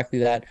is exactly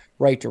that,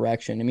 right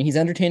direction. I mean, he's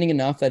entertaining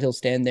enough that he'll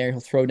stand there, he'll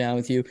throw down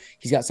with you.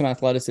 He's got some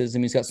athleticism,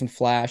 he's got some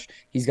flash,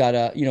 he's got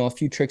a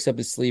few tricks up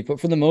his sleeve, but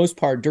for the most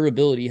part,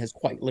 durability has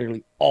quite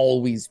literally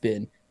always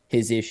been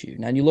his issue.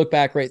 Now, you look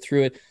back right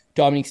through it,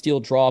 Dominic Steele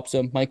drops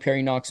him, Mike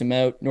Perry knocks him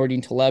out,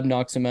 Nordine Taleb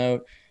knocks him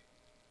out,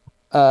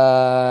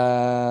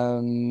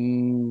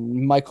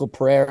 Michael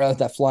Pereira,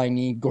 that flying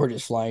knee,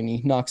 gorgeous flying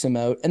knee, knocks him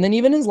out. And then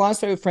even his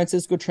last fight with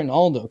Francisco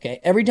Trinaldo,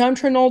 okay? Every time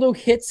Trinaldo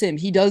hits him,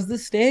 he does the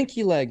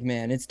stanky leg,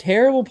 man. It's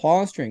terrible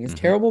posturing. It's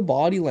terrible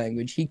body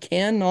language. He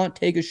cannot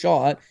take a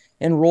shot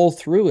and roll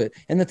through it.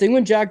 And the thing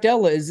with Jack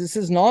Della is this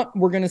is not,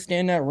 we're going to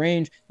stand at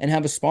range and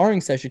have a sparring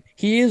session.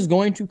 He is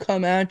going to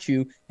come at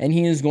you and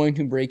he is going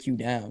to break you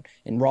down.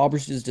 And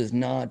Roberts just does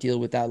not deal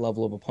with that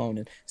level of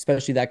opponent,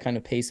 especially that kind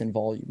of pace and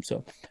volume.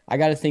 So I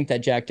got to think that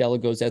Jack Della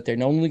goes out there,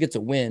 not only gets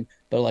a win,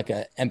 but like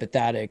a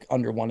empathetic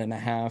under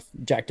 1.5,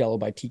 Jack Della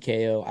by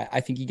TKO. I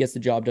think he gets the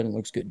job done and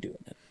looks good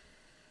doing it.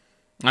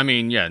 I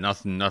mean, yeah,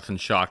 nothing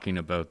shocking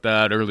about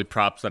that. Early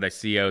props that I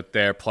see out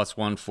there, plus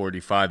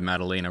 145,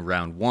 Maddalena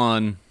round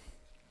 1.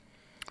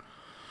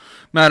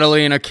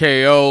 Maddalena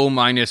KO,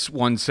 minus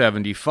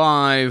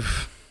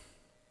 175.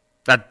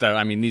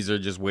 I mean, these are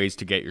just ways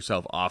to get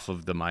yourself off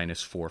of the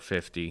minus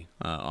 450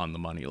 on the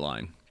money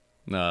line.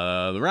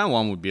 The round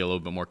 1 would be a little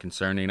bit more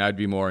concerning. I'd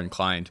be more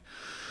inclined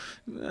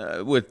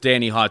with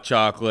Danny Hot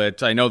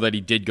Chocolate. I know that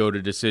he did go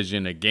to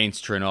decision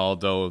against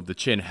Trinaldo. The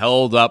chin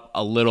held up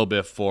a little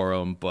bit for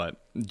him, but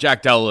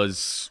Jack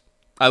Della's...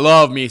 I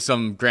love me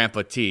some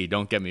Grandpa T,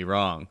 don't get me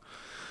wrong.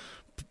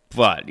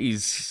 But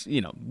he's,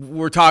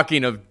 we're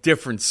talking of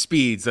different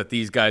speeds that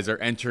these guys are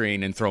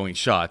entering and throwing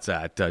shots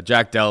at.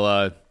 Jack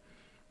Della,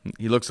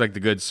 he looks like the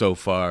goods so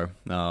far.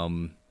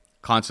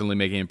 Constantly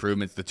making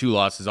improvements. The 2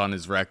 losses on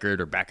his record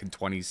are back in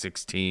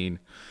 2016.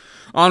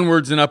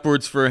 Onwards and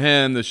upwards for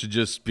him. This should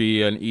just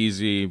be an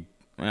easy...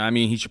 I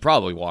mean, he should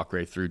probably walk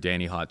right through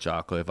Danny Hot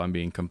Chocolate, if I'm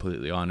being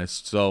completely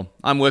honest. So,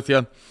 I'm with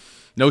you.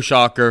 No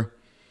shocker.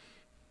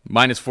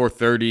 Minus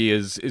 430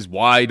 is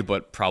wide,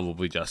 but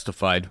probably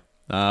justified.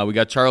 We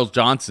got Charles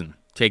Johnson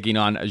taking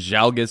on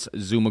Zhalgas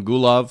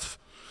Zumagulov.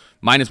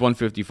 Minus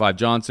 155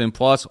 Johnson,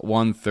 plus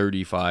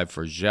 135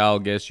 for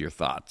Zhalgas. Your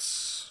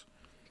thoughts?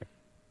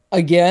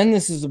 Again,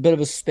 this is a bit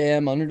of a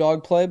spam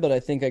underdog play, but I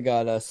think I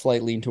got a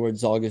slight lean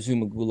towards Zhalgas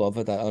Zumagulov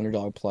at that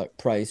underdog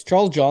price.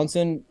 Charles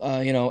Johnson,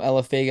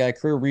 LFA guy,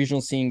 career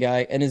regional scene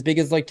guy, and his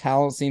biggest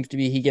talent seems to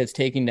be he gets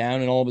taken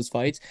down in all of his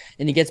fights,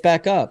 and he gets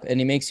back up, and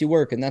he makes you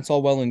work, and that's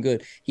all well and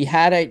good. He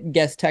had, I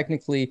guess,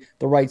 technically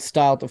the right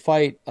style to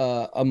fight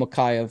a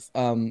Makayev,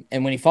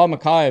 and when he fought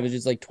Makayev, it was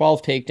just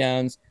 12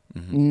 takedowns.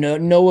 He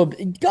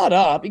got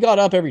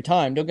up every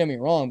time, don't get me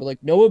wrong, but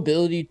no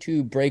ability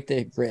to break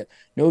the grip,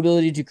 no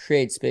ability to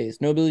create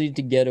space, no ability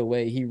to get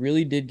away. He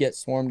really did get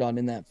swarmed on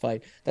in that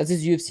fight. That's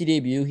his UFC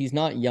debut. He's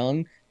not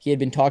young. He had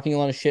been talking a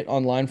lot of shit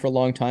online for a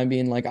long time,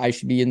 being like, I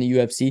should be in the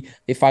UFC.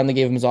 They finally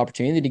gave him his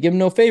opportunity. To give him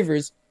no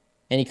favors,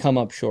 and he come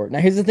up short. Now,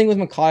 here's the thing with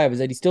Mikhaev is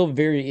that he still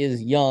very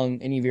is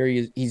young and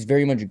he's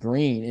very much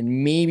green,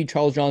 and maybe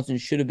Charles Johnson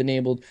should have been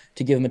able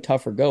to give him a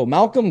tougher go.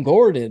 Malcolm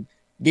Gordon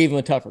gave him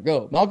a tougher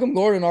go. Malcolm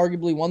Gordon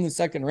arguably won the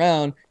second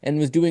round and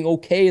was doing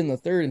okay in the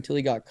third until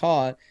he got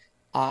caught.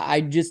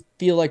 I just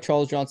feel like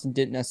Charles Johnson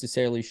didn't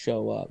necessarily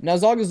show up. Now,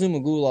 Zaga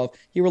Zumagulov,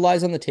 he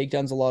relies on the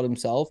takedowns a lot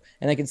himself,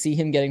 and I can see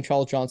him getting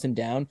Charles Johnson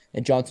down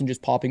and Johnson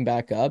just popping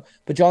back up.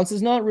 But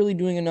Johnson's not really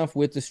doing enough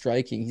with the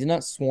striking. He's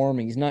not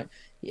swarming.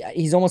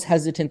 He's almost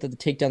hesitant that the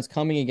takedown's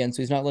coming again,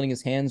 so he's not letting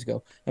his hands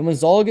go. And with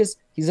Zalgas,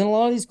 he's in a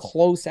lot of these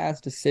close-ass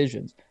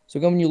decisions. So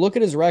when you look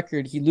at his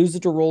record, he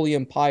loses to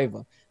Rolian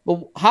Paiva.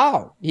 But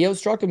how? He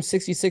outstruck him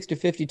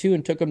 66-52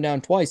 and took him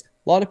down twice.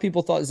 A lot of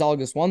people thought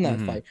Zalgas won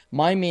that fight.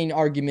 My main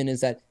argument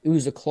is that it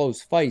was a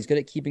close fight. He's good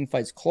at keeping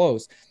fights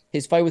close.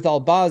 His fight with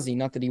Albazi,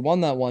 not that he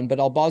won that one, but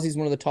Albazi's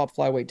one of the top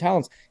flyweight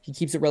talents. He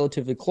keeps it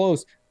relatively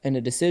close in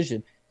a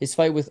decision. His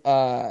fight with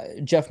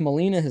Jeff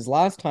Molina, his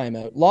last time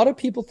out, a lot of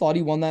people thought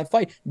he won that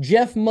fight.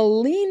 Jeff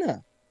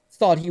Molina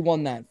thought he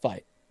won that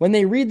fight. When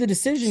they read the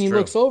decision, he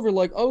looks over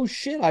like, oh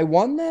shit, I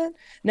won that?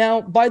 Now,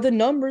 by the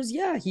numbers,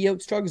 yeah, he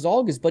outstruck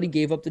Zalgas, but he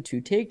gave up the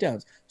 2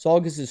 takedowns.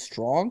 Zalgas is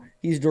strong,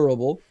 he's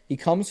durable, he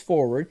comes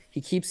forward,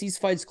 he keeps these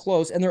fights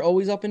close, and they're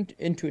always up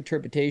into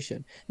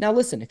interpretation. Now,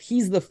 listen, if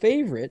he's the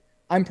favorite,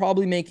 I'm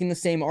probably making the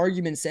same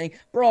argument saying,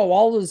 bro,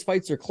 all of his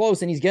fights are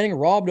close, and he's getting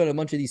robbed on a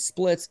bunch of these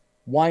splits.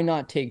 Why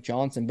not take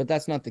Johnson? But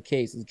that's not the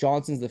case.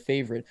 Johnson's the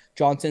favorite.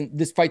 Johnson,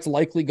 this fight's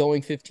likely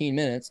going 15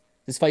 minutes.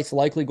 This fight's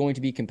likely going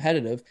to be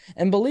competitive.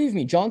 And believe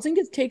me, Johnson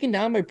gets taken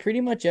down by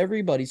pretty much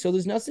everybody. So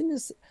there's nothing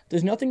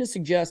to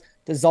suggest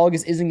that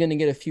Zalgas isn't going to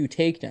get a few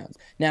takedowns.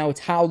 Now,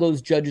 it's how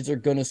those judges are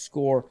going to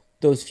score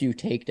those few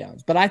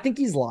takedowns. But I think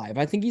he's live.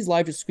 I think he's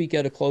live to squeak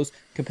out a close,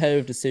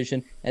 competitive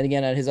decision. And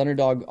again, at his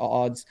underdog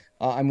odds,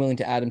 I'm willing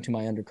to add him to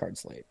my undercard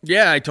slate.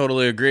 Yeah, I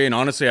totally agree. And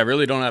honestly, I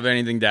really don't have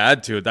anything to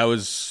add to it. That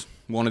was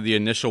one of the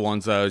initial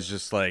ones that I was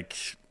just like,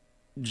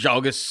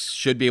 Zalgas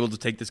should be able to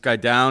take this guy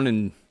down,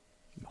 and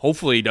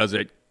hopefully he does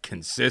it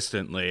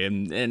consistently,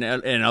 and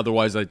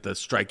otherwise, like, the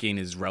striking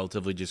is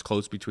relatively just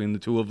close between the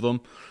two of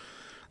them.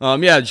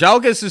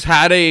 Zalgas has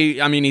had he's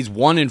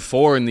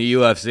 1-4 in the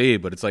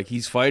UFC, but it's like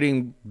he's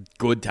fighting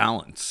good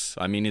talents.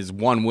 I mean, his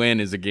one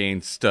win is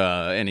against,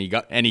 and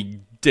he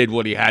did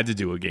what he had to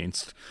do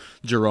against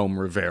Jerome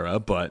Rivera,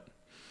 but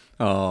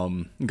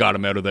got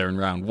him out of there in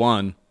round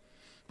 1.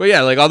 But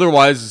yeah, like,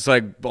 otherwise, it's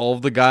like all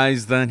of the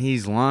guys that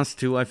he's lost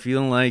to, I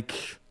feel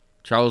like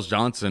Charles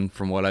Johnson,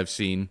 from what I've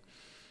seen,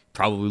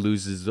 probably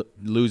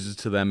loses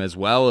to them as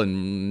well,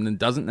 and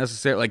doesn't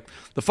necessarily, like,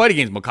 the fight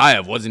against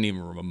Mikhaev wasn't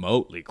even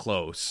remotely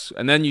close.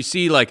 And then you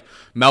see, like,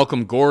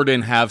 Malcolm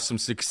Gordon have some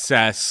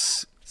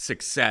success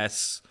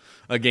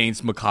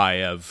against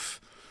Mikhaev,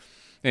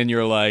 and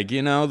you're like,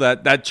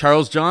 that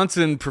Charles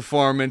Johnson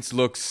performance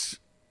looks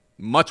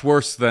much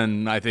worse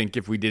than I think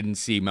if we didn't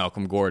see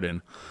Malcolm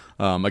Gordon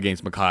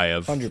against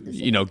Mikhaev,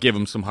 100%. Give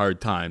him some hard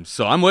times.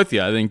 So I'm with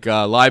you. I think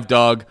live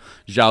dog,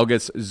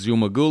 Zhalgas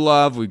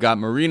Zumagulov. We've got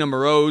Marina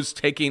Moroz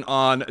taking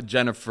on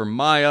Jennifer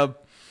Maia.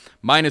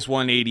 Minus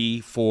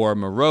 180 for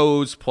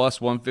Moroz, plus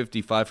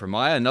 155 for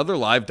Maia. Another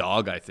live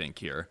dog, I think,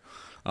 here.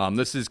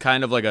 This is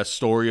kind of like a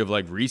story of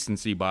like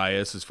recency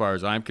bias as far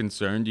as I'm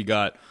concerned. You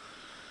got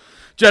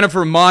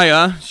Jennifer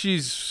Maia.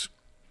 She's,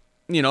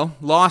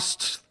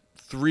 lost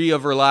 3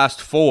 of her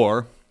last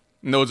 4.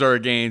 And those are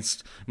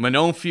against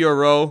Manon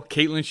Fiorot,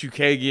 Caitlin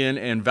Chookagian,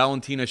 and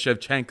Valentina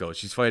Shevchenko.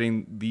 She's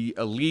fighting the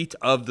elite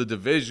of the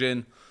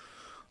division.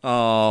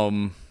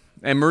 And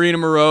Marina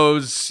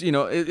Moroz,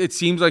 it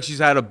seems like she's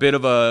had a bit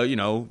of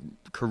a,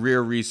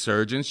 career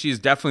resurgence. She's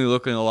definitely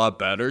looking a lot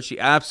better. She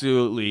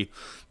absolutely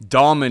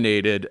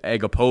dominated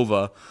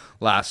Agapova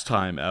last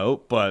time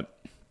out. But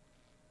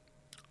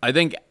I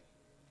think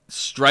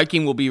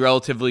striking will be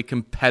relatively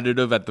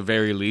competitive at the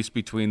very least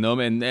between them.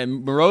 And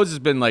Moroz has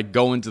been like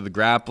going to the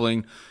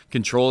grappling,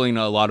 controlling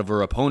a lot of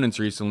her opponents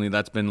recently.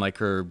 That's been like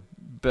her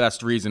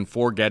best reason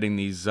for getting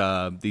these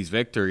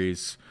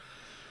victories.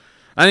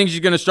 I think she's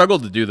going to struggle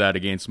to do that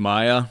against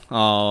Maia.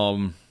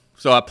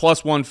 So at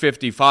plus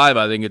 155,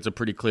 I think it's a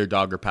pretty clear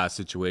dog or pass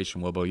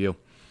situation. What about you?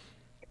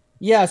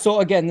 Yeah, so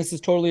again, this is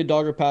totally a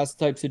dog or pass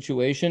type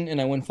situation, and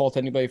I wouldn't fault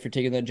anybody for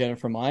taking that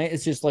Jennifer Maia.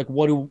 It's just like,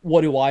 what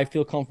do I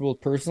feel comfortable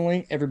with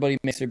personally? Everybody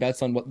makes their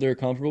bets on what they're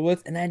comfortable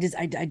with, and I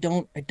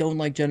don't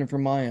like Jennifer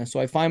Maia. So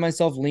I find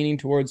myself leaning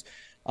towards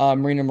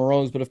Marina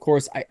Moroz, but of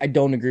course I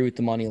don't agree with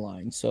the money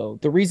line. So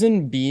the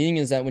reason being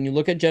is that when you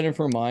look at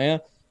Jennifer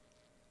Maia,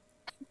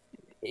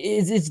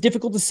 it's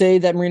difficult to say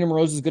that Marina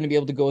Moroz is going to be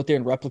able to go out there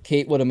and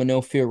replicate what a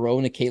Manon Fiorot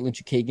and a Caitlin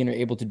Chookagian are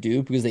able to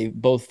do because they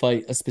both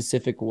fight a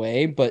specific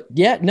way. But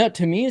yeah, no,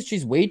 to me,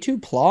 she's way too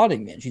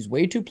plodding, man. She's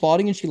way too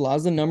plodding, and she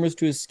allows the numbers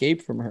to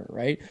escape from her,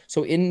 right?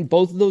 So in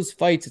both of those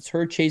fights, it's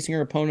her chasing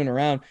her opponent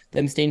around,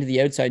 them staying to the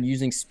outside,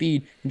 using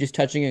speed, and just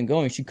touching and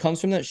going. She comes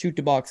from that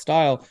shoot-to-box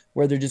style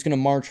where they're just going to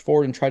march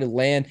forward and try to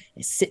land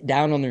and sit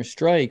down on their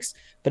strikes.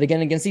 But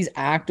again, against these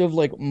active,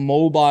 like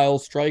mobile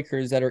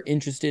strikers that are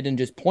interested in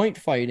just point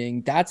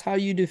fighting, that's how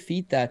you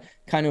defeat that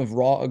kind of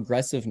raw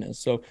aggressiveness.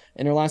 So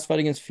in her last fight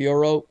against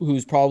Fiorot,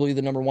 who's probably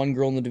the number one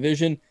girl in the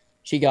division,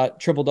 she got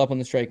tripled up on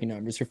the striking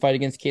numbers. Her fight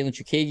against Caitlin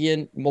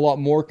Chukagian, a lot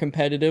more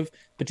competitive,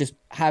 but just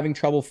having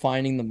trouble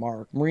finding the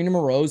mark. Marina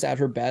Moroz, at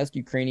her best,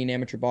 Ukrainian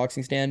amateur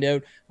boxing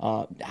standout,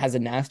 has a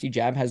nasty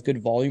jab, has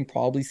good volume,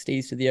 probably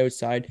stays to the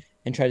outside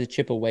and tries to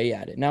chip away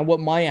at it. Now, what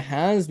Maya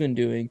has been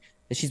doing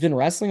is she's been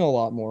wrestling a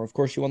lot more. Of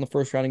course, she won the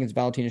first round against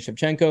Valentina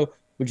Shevchenko,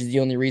 which is the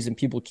only reason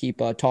people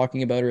keep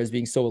talking about her as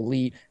being so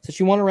elite. So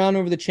she won a round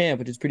over the champ,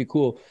 which is pretty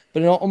cool.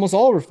 But in almost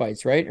all of her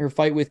fights, right? Her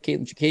fight with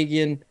Caitlin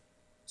Chukagian,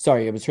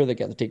 sorry, it was her that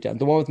got the takedown.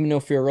 The one with Mino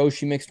Fiorot,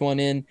 she mixed one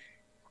in.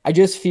 I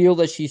just feel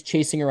that she's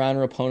chasing around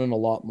her opponent a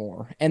lot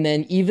more. And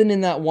then even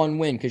in that one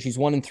win, because she's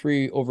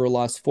 1-3 over her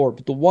last four,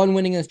 but the one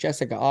winning against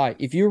Jessica Ai,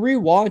 if you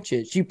rewatch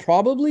it, she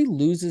probably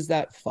loses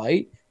that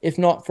fight, if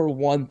not for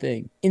one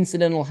thing.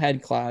 Incidental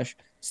head clash,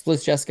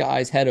 splits Jessica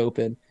Ai's head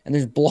open, and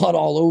there's blood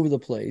all over the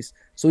place.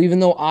 So even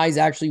though Ai's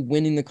actually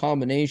winning the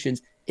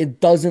combinations,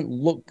 it doesn't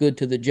look good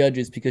to the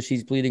judges because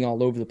she's bleeding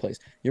all over the place.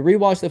 You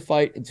rewatch the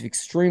fight, it's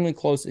extremely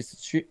close,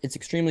 it's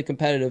extremely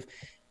competitive.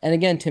 And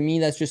again, to me,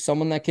 that's just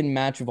someone that can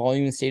match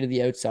volume and stay to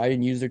the outside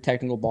and use their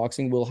technical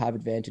boxing will have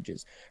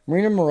advantages.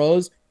 Marina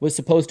Moroz was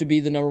supposed to be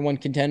the number one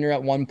contender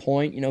at one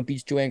point,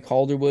 beats Joanne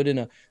Calderwood in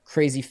a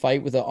crazy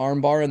fight with an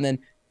armbar, and then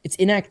it's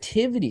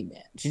inactivity,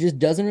 man. She just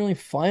doesn't really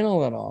fight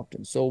all that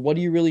often. So what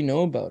do you really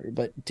know about her?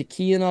 But to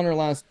key in on her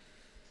last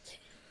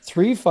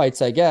three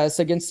fights, I guess,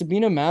 against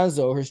Sabina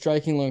Mazo, her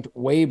striking looked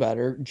way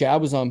better.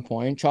 Jab was on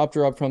point, chopped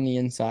her up from the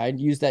inside,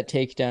 used that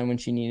takedown when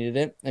she needed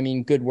it. I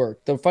mean, good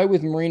work. The fight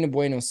with Marina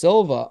Bueno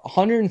Silva,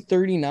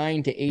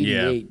 139 to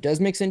 88, does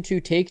mix in two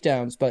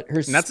takedowns, but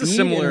her speed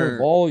and her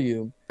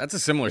volume. That's a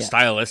similar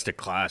stylistic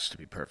clash, to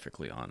be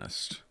perfectly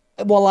honest.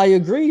 Well, I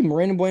agree.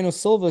 Marina Bueno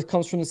Silva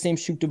comes from the same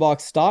shoot to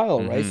box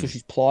style, right? So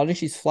she's plodding,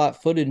 she's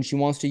flat-footed, and she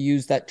wants to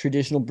use that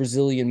traditional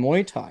Brazilian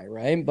Muay Thai,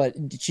 right? But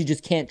she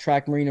just can't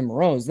track Marina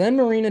Moroz. Then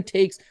Marina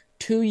takes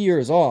 2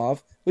 years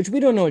off, which we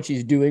don't know what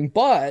she's doing,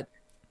 but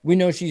we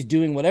know she's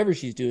doing whatever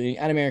she's doing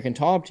at American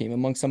Top Team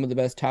among some of the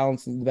best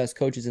talents and the best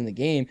coaches in the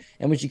game.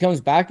 And when she comes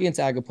back against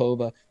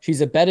Agapova,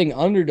 she's a betting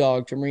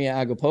underdog to Maria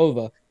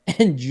Agapova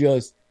and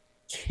just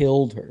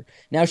killed her.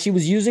 Now, she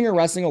was using her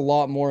wrestling a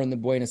lot more in the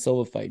Buena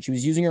Silva fight. She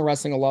was using her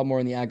wrestling a lot more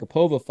in the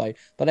Agapova fight,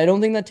 but I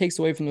don't think that takes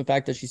away from the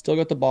fact that she's still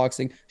got the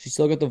boxing, she's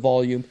still got the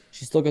volume,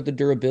 she's still got the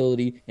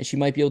durability, and she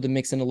might be able to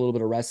mix in a little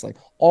bit of wrestling.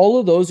 All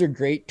of those are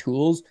great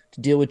tools to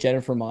deal with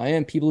Jennifer Maia,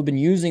 and people have been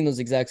using those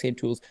exact same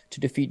tools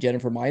to defeat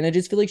Jennifer Maia, and I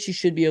just feel like she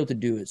should be able to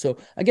do it. So,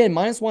 again,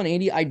 minus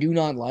 180, I do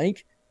not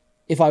like.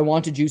 If I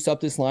want to juice up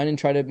this line and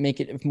try to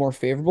make it more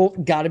favorable,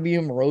 got to be a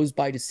Moroz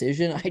by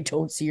decision. I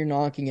don't see her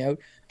knocking out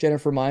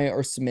Jennifer Maia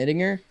or submitting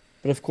her.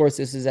 But of course,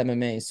 this is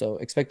MMA, so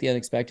expect the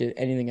unexpected.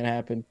 Anything can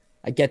happen.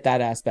 I get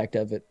that aspect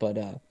of it, but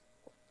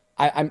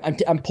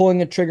I'm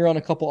pulling a trigger on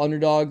a couple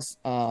underdogs.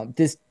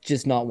 This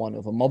just not one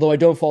of them. Although I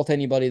don't fault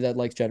anybody that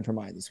likes Jennifer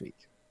Maia this week.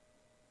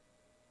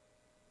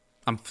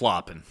 I'm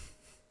flopping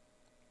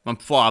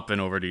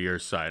over to your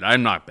side.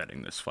 I'm not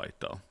betting this fight,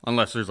 though.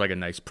 Unless there's like a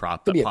nice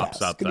prop that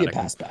pops up. Could be a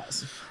pass.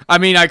 I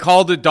mean, I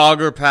called it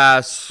dog or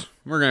pass.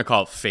 We're going to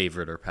call it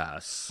favorite or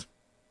pass.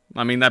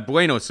 I mean, that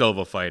Bueno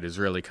Silva fight is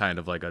really kind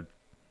of like a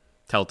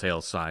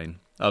telltale sign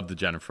of the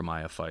Jennifer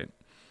Maia fight,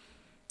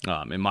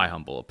 in my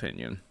humble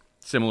opinion.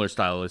 Similar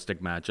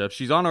stylistic matchup.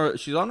 She's on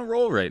a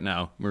roll right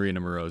now,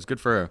 Marina Moroz.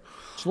 Good for her.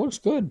 She looks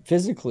good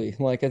physically.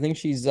 Like, I think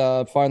she's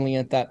finally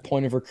at that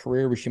point of her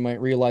career where she might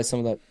realize some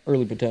of that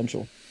early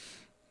potential.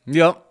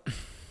 Yep.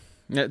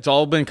 It's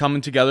all been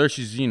coming together.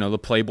 She's, the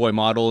Playboy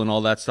model and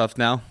all that stuff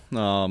now.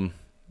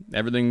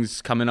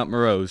 Everything's coming up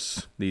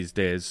Moroz these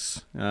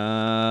days. Yeah,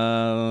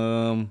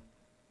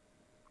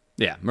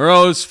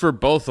 Moroz for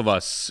both of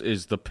us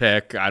is the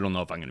pick. I don't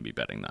know if I'm going to be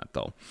betting that,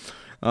 though.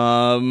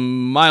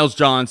 Miles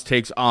Johns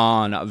takes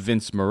on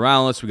Vince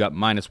Morales. We got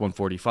minus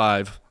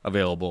 145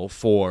 available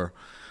for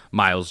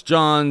Miles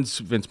Johns.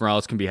 Vince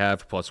Morales can be had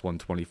for plus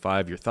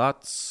 125. Your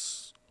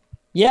thoughts?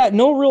 Yeah,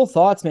 no real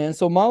thoughts, man.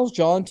 So Miles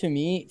John, to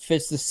me,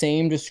 fits the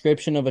same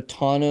description of a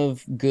ton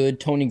of good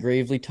Tony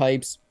Gravely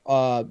types.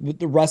 With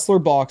the wrestler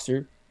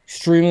boxer,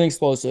 extremely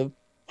explosive,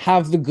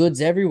 have the goods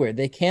everywhere.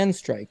 They can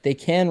strike, they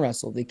can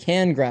wrestle, they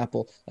can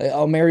grapple.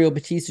 Mario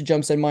Batista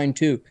jumps in mind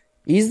too.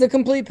 He's the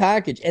complete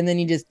package, and then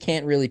he just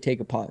can't really take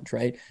a punch,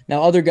 right?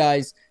 Now, other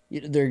guys,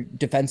 they're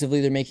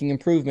defensively, they're making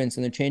improvements,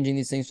 and they're changing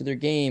these things to their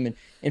game.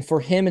 And for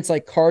him, it's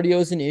like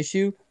cardio is an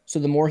issue. So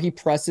the more he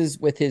presses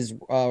with his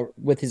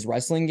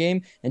wrestling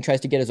game and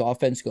tries to get his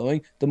offense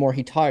going, the more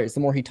he tires. The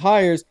more he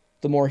tires,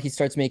 the more he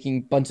starts making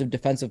a bunch of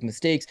defensive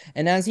mistakes.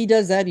 And as he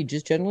does that, he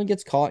just generally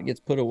gets caught and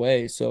gets put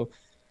away. So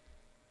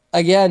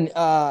Again,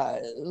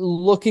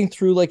 looking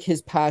through like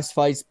his past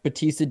fights,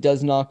 Batista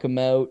does knock him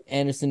out.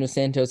 Anderson dos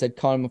Santos had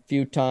caught him a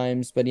few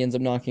times, but he ends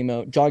up knocking him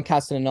out. John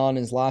Castellan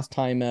his last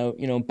time out,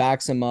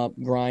 backs him up,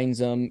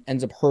 grinds him,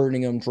 ends up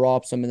hurting him,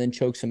 drops him, and then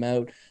chokes him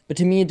out. But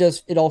to me,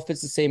 it all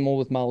fits the same mold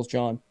with Miles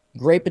John.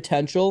 Great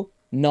potential,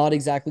 not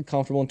exactly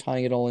comfortable in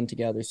tying it all in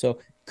together. So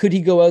could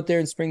he go out there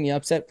and spring the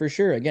upset? For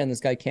sure. Again, this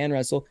guy can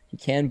wrestle, he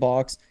can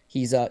box.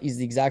 He's the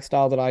exact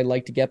style that I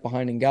like to get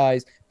behind in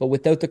guys, but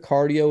without the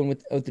cardio and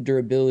without the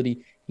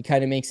durability, he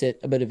kind of makes it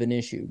a bit of an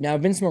issue. Now,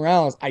 Vince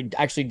Morales, I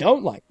actually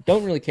don't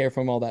really care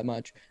for him all that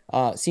much.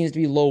 Seems to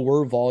be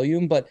lower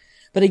volume, but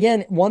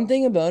again, one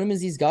thing about him is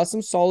he's got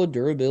some solid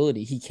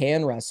durability. He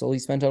can wrestle. He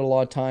spent out a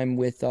lot of time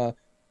with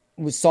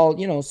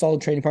solid,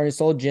 solid training partners,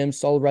 solid gym,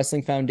 solid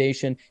wrestling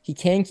foundation. He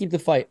can keep the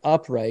fight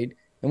upright.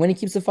 And when he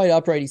keeps the fight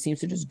upright, he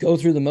seems to just go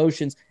through the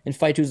motions and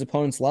fight to his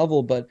opponent's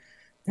level. But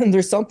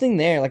there's something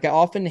there. Like I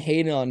often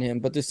hate on him,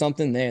 but there's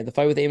something there. The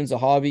fight with Amin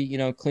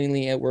Zahabi,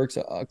 cleanly outworks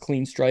a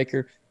clean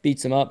striker,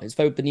 beats him up. His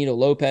fight with Benito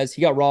Lopez,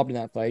 he got robbed in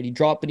that fight. He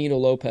dropped Benito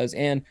Lopez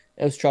and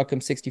outstruck him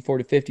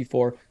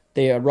 64-54.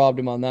 They robbed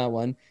him on that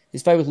one.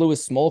 His fight with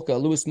Louis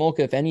Smolka,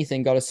 if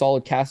anything, got a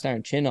solid cast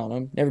iron chin on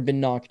him. Never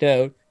been knocked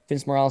out.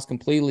 Vince Morales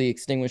completely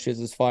extinguishes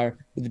his fire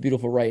with a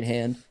beautiful right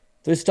hand.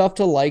 There's stuff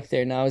to like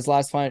there. Now, his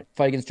last fight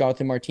against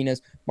Jonathan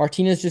Martinez.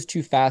 Martinez just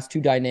too fast, too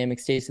dynamic,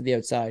 stays to the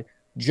outside.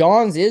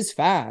 Johns is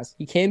fast.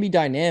 He can be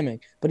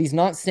dynamic, but he's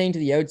not staying to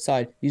the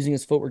outside using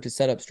his footwork to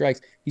set up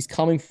strikes. He's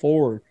coming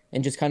forward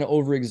and just kind of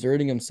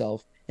overexerting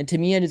himself. And to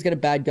me, I just get a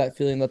bad gut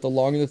feeling that the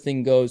longer the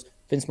thing goes,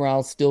 Vince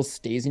Morales still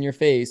stays in your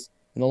face.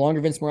 And the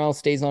longer Vince Morales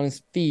stays on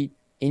his feet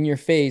in your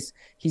face,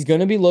 he's going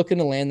to be looking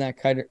to land that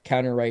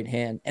counter right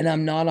hand. And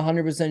I'm not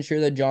 100% sure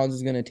that Johns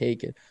is going to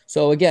take it.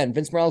 So again,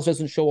 Vince Morales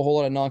doesn't show a whole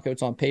lot of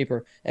knockouts on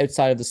paper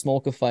outside of the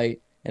Smolka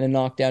fight and a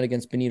knockdown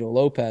against Benito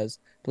Lopez.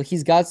 But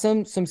he's got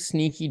some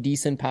sneaky,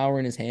 decent power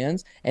in his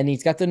hands, and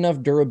he's got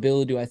enough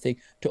durability, I think,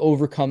 to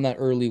overcome that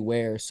early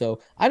wear.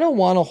 So I don't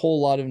want a whole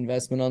lot of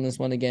investment on this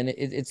one. Again,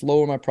 it's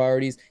lower my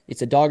priorities.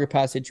 It's a dogger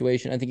pass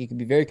situation. I think it could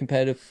be very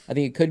competitive. I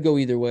think it could go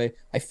either way.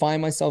 I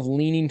find myself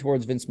leaning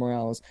towards Vince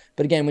Morales.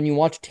 But again, when you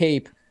watch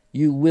tape,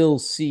 you will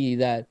see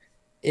that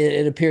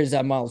it appears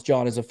that Miles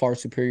John is a far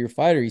superior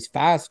fighter. He's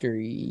faster.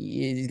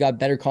 He's got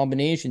better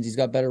combinations. He's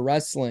got better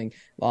wrestling.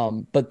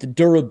 But the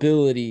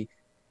durability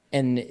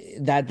and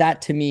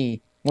that to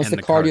me, once the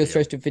cardio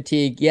starts to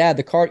fatigue,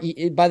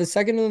 by the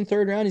second and the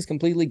third round, he's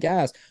completely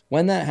gassed.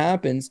 When that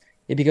happens,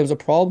 it becomes a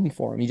problem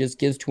for him. He just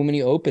gives too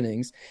many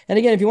openings. And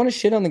again, if you want to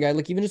shit on the guy,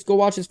 like even just go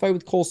watch his fight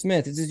with Cole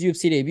Smith. It's his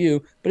UFC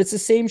debut, but it's the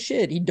same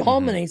shit. He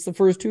dominates the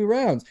first two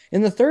rounds.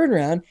 In the third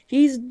round,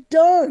 he's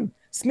done.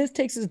 Smith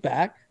takes his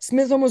back.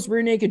 Smith almost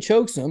rear naked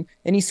chokes him,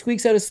 and he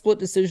squeaks out a split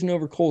decision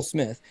over Cole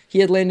Smith. He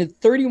had landed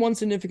 31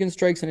 significant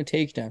strikes and a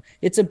takedown.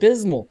 It's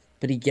abysmal,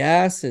 but he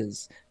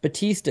gasses.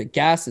 Batista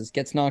gasses,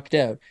 gets knocked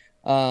out.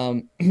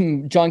 John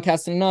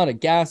Castellaneta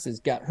gasses,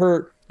 got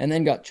hurt, and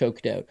then got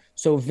choked out.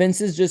 So Vince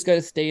has just got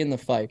to stay in the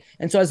fight.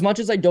 And so as much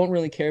as I don't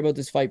really care about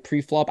this fight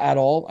pre-flop at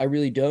all, I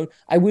really don't,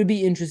 I would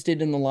be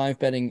interested in the live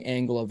betting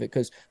angle of it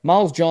because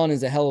Miles John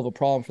is a hell of a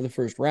problem for the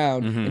first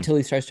round until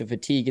he starts to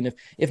fatigue. And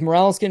if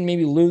Morales can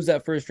maybe lose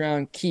that first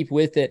round, keep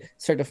with it,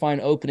 start to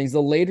find openings,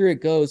 the later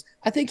it goes,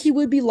 I think he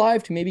would be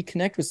live to maybe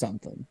connect with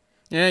something.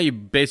 Yeah, you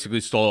basically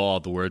stole all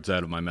the words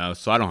out of my mouth,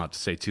 so I don't have to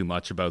say too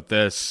much about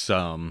this.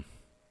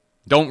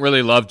 Don't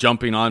really love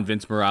jumping on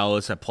Vince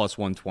Morales at plus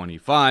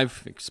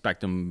 125.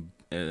 Expect him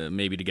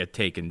maybe to get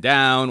taken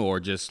down or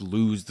just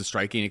lose the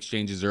striking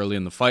exchanges early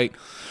in the fight.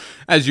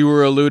 As you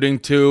were alluding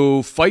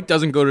to, fight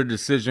doesn't go to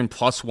decision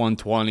plus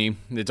 120.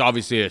 It's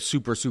obviously a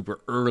super,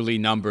 super early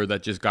number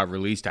that just got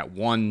released at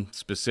one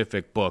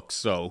specific book,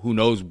 so who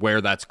knows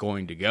where that's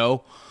going to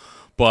go.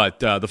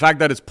 But the fact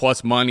that it's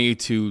plus money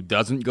to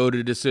doesn't go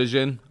to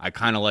decision, I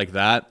kind of like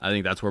that. I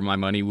think that's where my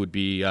money would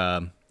be,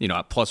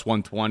 at plus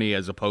 120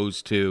 as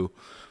opposed to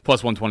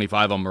plus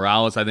 125 on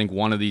Morales. I think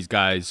one of these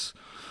guys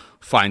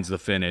finds the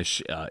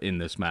finish in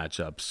this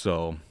matchup.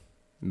 So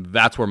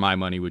that's where my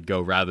money would go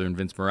rather than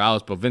Vince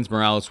Morales. But Vince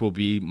Morales will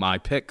be my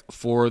pick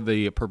for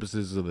the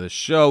purposes of the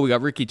show. We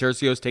got Ricky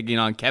Turcios taking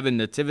on Kevin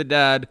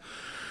Natividad.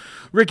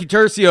 Ricky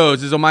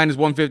Turcios is a minus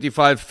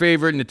 155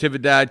 favorite.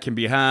 Natividad can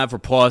be had for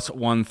plus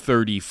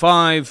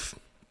 135.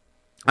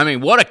 I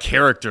mean, what a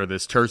character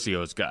this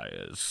Turcios guy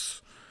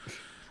is.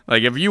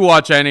 Like, if you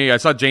watch I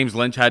saw James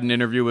Lynch had an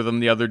interview with him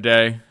the other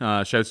day.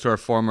 Shouts to our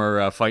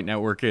former Fight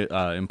Network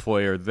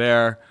employer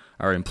there,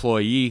 our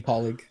employee.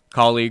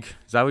 Colleague.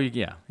 Is that what you,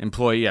 yeah,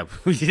 employee. Yeah,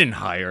 we didn't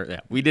hire. Yeah,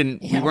 we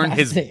weren't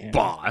his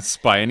boss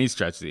by any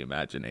stretch of the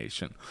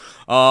imagination.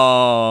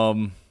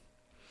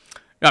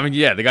 I mean,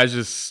 yeah, the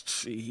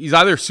guy's he's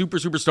either super,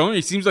 super stoned.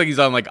 He seems like he's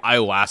on, like,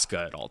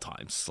 ayahuasca at all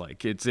times.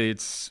 Like,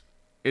 it's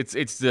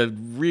the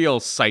real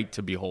sight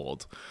to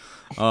behold.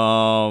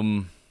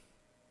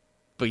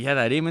 But, yeah,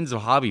 that Amin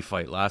Zahabi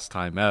fight last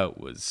time out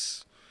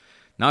was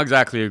not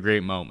exactly a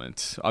great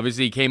moment.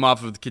 Obviously, he came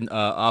off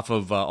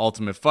of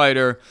Ultimate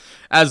Fighter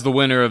as the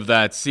winner of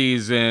that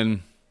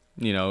season.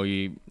 You know,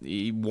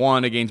 he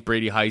won against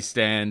Brady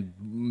Heistand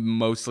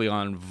mostly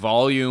on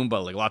volume,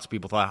 but like lots of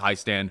people thought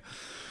Heistand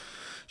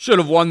should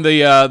have won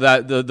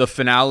the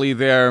finale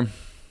there.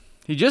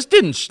 He just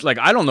didn't, like,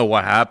 I don't know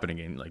what happened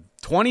again. Like,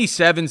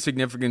 27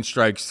 significant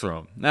strikes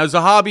thrown. Now,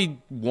 Zahabi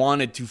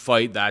wanted to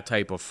fight that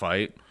type of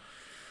fight.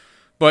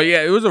 But,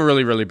 yeah, it was a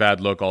really, really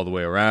bad look all the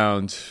way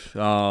around.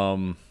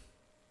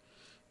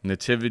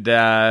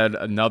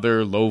 Natividad,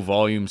 another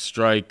low-volume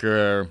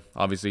striker,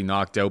 obviously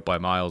knocked out by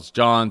Miles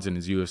Johns in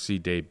his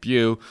UFC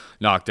debut.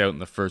 Knocked out in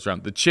the first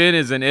round. The chin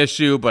is an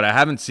issue, but I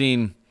haven't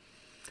seen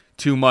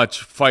too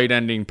much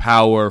fight-ending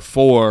power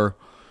for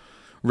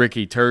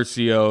Ricky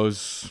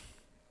Turcios.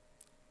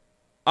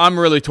 I'm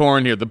really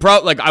torn here.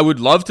 I would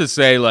love to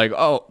say, like,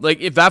 oh, like,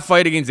 if that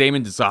fight against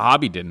Amin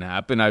Zahabi didn't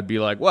happen, I'd be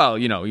like, well,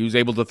 you know, he was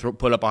able to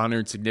put up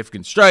 100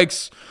 significant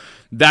strikes.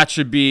 That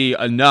should be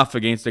enough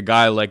against a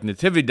guy like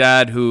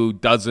Natividad, who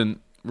doesn't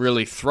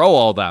really throw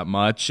all that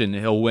much, and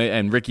he'll win,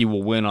 and Ricky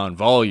will win on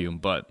volume.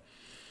 But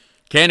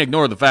can't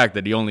ignore the fact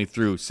that he only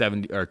threw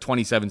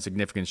 27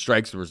 significant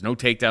strikes. There was no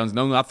takedowns,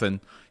 no nothing.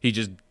 He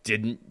just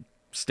didn't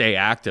stay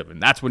active, and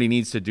that's what he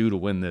needs to do to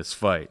win this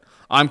fight.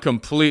 I'm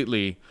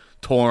completely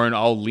torn.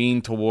 I'll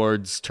lean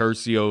towards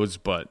Turcios,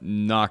 but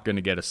not going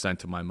to get a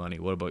cent of my money.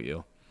 What about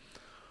you?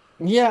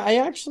 Yeah, I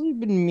actually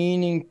been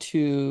meaning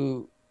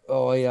to.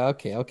 Oh yeah,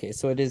 okay.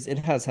 So it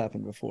has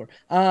happened before.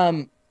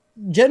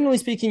 Generally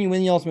speaking, you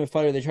win the Ultimate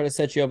Fighter, they try to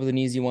set you up with an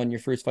easy one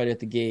your first fight at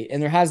the gate,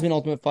 and there has been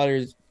Ultimate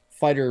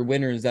Fighter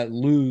winners that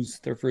lose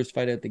their first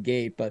fight at the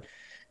gate, but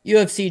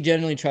UFC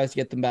generally tries to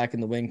get them back in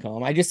the win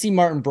column. I just see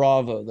Martin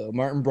Bravo, though.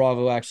 Martin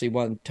Bravo actually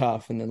won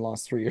tough and then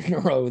lost 3 years in a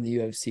row in the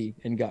UFC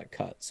and got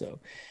cut. So,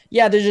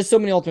 yeah, there's just so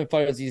many Ultimate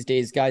Fighters these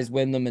days. Guys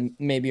win them and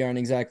maybe aren't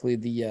exactly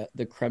the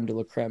creme de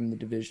la creme in the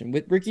division.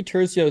 With Ricky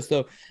Turcios,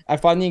 though, I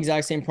find the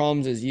exact same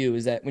problems as you,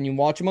 is that when you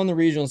watch him on the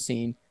regional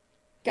scene,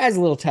 guy's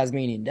a little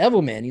Tasmanian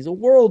devil, man. He's a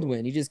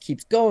whirlwind. He just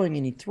keeps going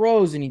and he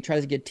throws and he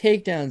tries to get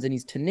takedowns and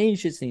he's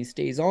tenacious and he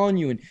stays on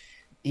you, and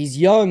he's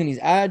young and he's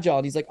agile.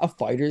 And he's like a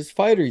fighter's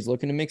fighter. He's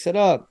looking to mix it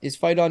up. His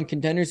fight on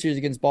Contender Series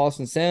against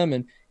Boston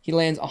Salmon, he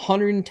lands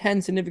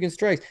 110 significant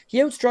strikes. He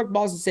outstruck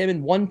Boston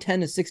Salmon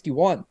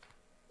 110-61.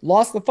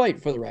 Lost the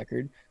fight, for the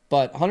record,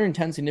 but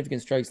 110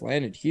 significant strikes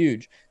landed.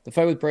 Huge. The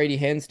fight with Brady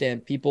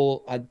Handstand,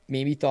 people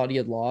maybe thought he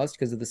had lost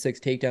because of the 6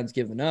 takedowns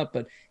given up.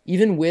 But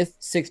even with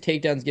 6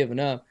 takedowns given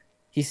up,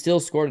 he still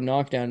scored a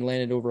knockdown and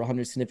landed over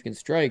 100 significant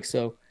strikes.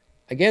 So,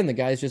 again, the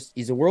guy's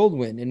he's a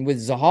whirlwind. And with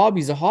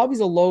Zahabi's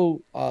a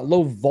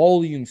low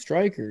volume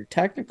striker,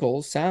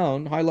 technical,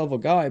 sound, high level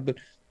guy, but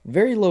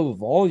very low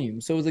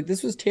volume. So it was like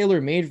this was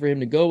tailor made for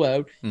him to go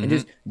out and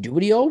just do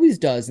what he always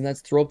does, and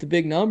that's throw up the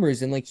big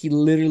numbers. And like he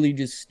literally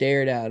just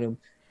stared at him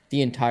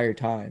the entire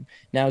time.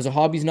 Now,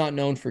 Zahabi's not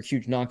known for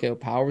huge knockout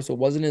power, so it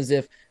wasn't as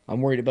if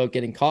I'm worried about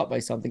getting caught by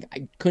something.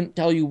 I couldn't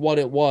tell you what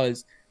it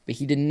was, but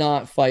he did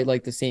not fight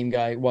like the same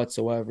guy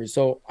whatsoever.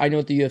 So I know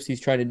what the UFC is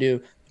trying to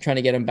do, trying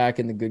to get him back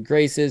in the good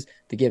graces,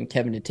 to give him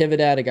Kevin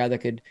Natividad, a guy that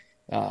could,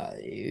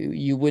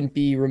 you wouldn't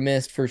be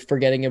remiss for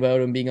forgetting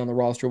about him being on the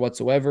roster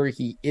whatsoever.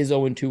 He is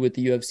 0-2 with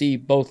the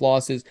UFC, both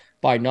losses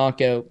by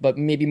knockout, but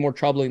maybe more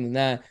troubling than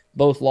that,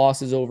 both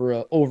losses over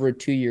a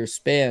 2-year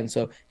span.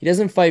 So he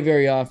doesn't fight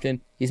very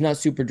often. He's not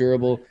super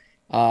durable.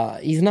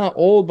 He's not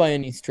old by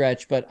any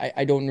stretch, but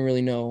I don't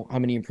really know how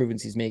many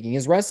improvements he's making.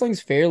 His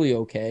wrestling's fairly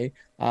okay.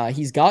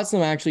 He's got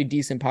some actually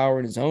decent power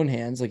in his own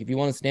hands. Like if you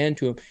want to stand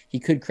to him, he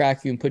could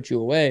crack you and put you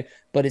away.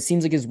 But it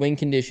seems like his win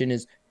condition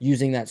is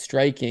using that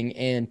striking,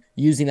 and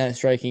using that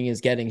striking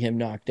is getting him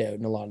knocked out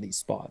in a lot of these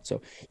spots.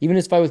 So even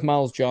his fight with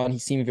Miles John, he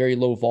seemed very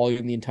low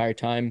volume the entire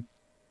time.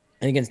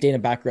 And against Dana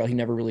Baccarel, he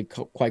never really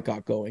quite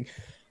got going.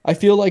 I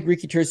feel like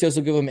Ricky Turcios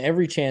will give him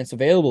every chance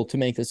available to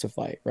make this a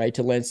fight, right?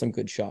 To land some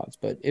good shots.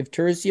 But if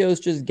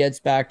Turcios just gets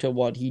back to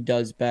what he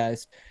does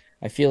best,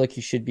 I feel like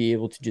he should be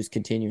able to just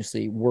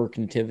continuously work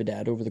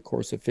Natividad over the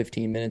course of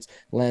 15 minutes,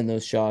 land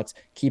those shots,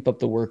 keep up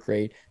the work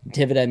rate.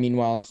 Natividad,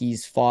 meanwhile,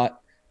 he's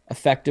fought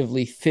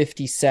effectively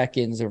 50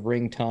 seconds of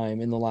ring time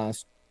in the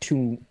last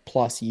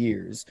 2+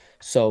 years.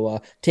 So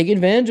take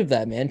advantage of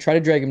that, man. Try to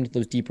drag him to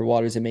those deeper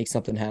waters and make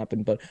something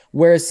happen. But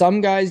whereas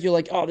some guys, you're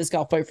like, oh, this guy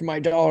will fight for my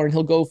dollar and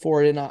he'll go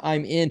for it and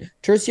I'm in.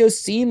 Turcios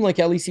seemed like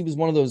at least he was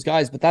one of those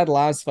guys, but that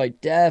last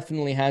fight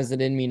definitely has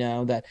it in me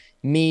now that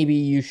maybe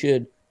you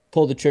should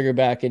pull the trigger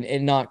back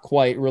and not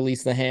quite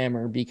release the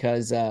hammer,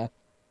 because I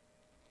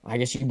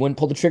guess you wouldn't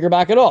pull the trigger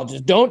back at all.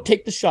 Just don't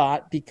take the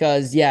shot,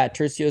 because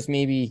Turcios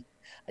maybe,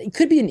 it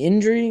could be an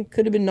injury,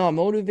 could have been not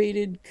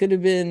motivated, could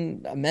have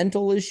been a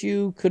mental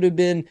issue, could have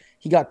been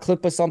he got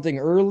clipped by something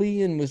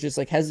early and was just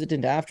like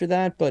hesitant after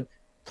that, but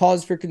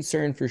cause for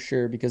concern for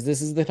sure, because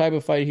this is the type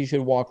of fight he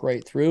should walk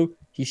right through.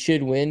 He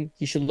should win.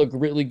 He should look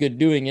really good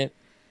doing it.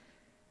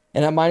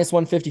 And at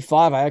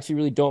 -155, I actually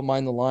really don't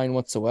mind the line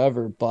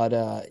whatsoever.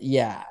 But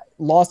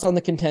lost on the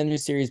Contender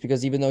Series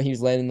because even though he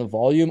was landing the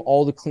volume,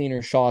 all the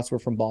cleaner shots were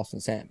from Boston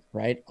Salmon,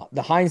 right?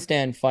 The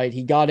Hindstand fight,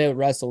 he got out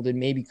wrestled and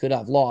maybe could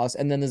have lost.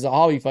 And then the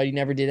Zahabi fight, he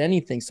never did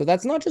anything. So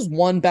that's not just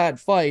one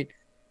bad fight.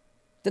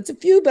 That's a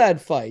few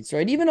bad fights,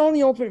 right? Even on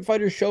the Ultimate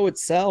Fighter show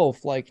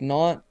itself, like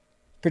not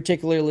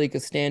particularly like a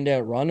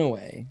standout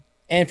runaway.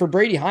 And for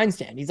Brady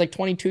Hindstand, he's like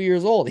 22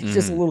 years old. He's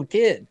just a little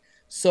kid.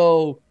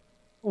 So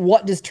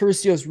what does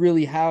Tercios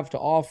really have to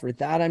offer?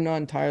 That I'm not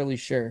entirely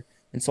sure.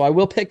 And so I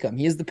will pick him.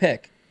 He is the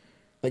pick.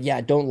 But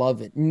yeah, don't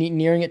love it.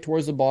 Nearing it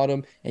towards the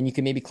bottom, and you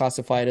can maybe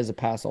classify it as a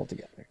pass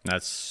altogether.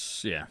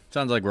 That's, yeah.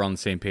 Sounds like we're on the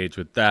same page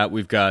with that.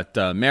 We've got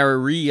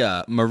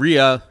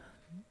Maria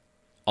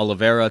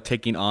Oliveira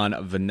taking on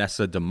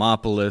Vanessa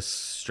Demopoulos.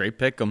 Straight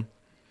pick 'em.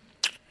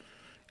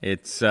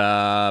 It's,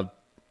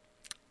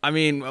 I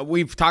mean,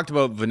 we've talked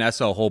about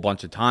Vanessa a whole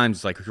bunch of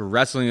times. Like, her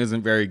wrestling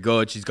isn't very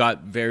good. She's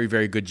got very,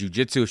 very good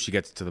jiu-jitsu. If she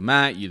gets to the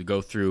mat, you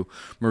go through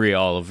Maria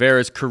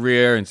Oliveira's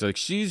career. And so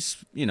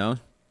she's, you know,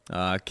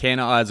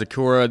 Kana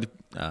Azakura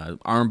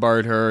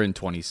armbarred her in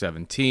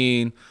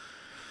 2017.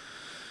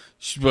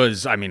 She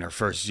was, I mean, her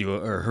first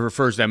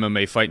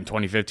MMA fight in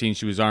 2015,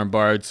 she was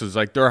armbarred. So it's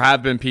like there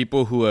have been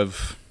people who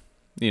have,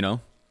 you know,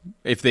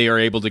 if they are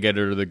able to get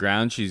her to the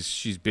ground,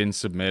 she's been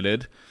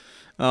submitted.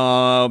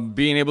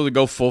 Being able to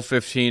go full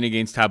 15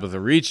 against Tabitha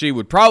Ricci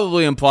would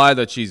probably imply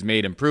that she's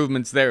made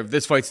improvements there. If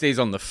this fight stays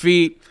on the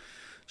feet,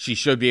 she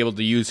should be able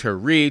to use her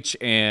reach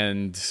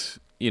and,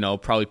 you know,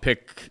 probably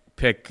pick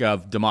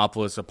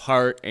Demopoulos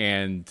apart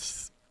and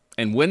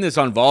win this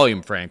on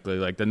volume, frankly.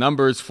 Like, the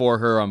numbers for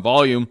her on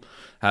volume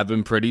have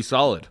been pretty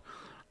solid.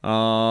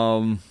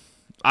 I'm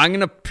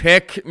going to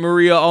pick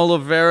Maria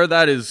Oliveira.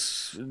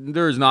 There's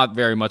not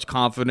very much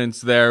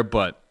confidence there,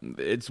 but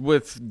it's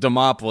with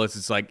Demopoulos.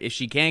 It's like, if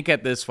she can't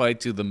get this fight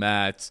to the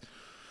mat,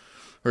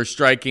 her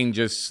striking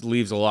just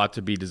leaves a lot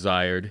to be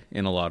desired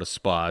in a lot of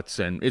spots,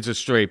 and it's a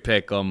straight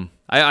pick.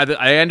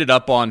 I ended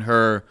up on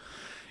her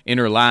in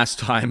her last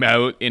time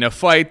out in a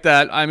fight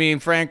that, I mean,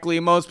 frankly,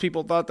 most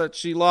people thought that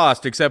she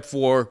lost, except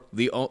for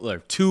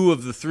two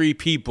of the three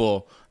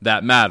people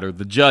that matter.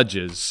 The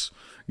judges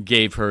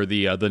gave her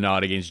the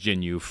nod against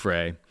Jinyu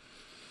Frey.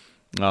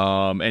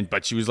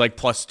 But she was like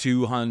plus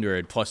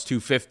 200, plus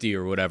 250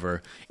 or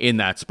whatever in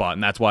that spot,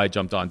 and that's why I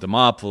jumped on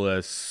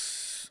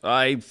Demopoulos.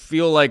 I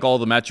feel like all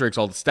the metrics,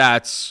 all the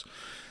stats,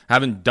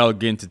 haven't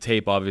dug into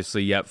tape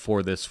obviously yet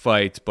for this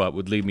fight, but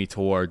would lead me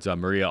towards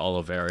Maria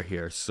Oliveira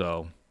here.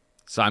 So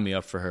sign me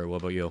up for her.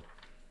 What about you?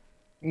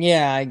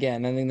 Yeah,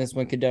 again, I think this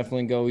one could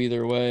definitely go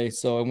either way,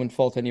 so I wouldn't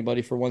fault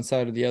anybody for one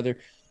side or the other.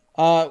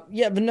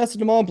 Yeah, Vanessa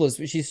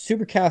Demopoulos, she's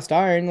super cast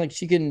iron. Like,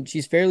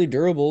 she's fairly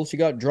durable. She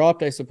got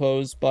dropped, I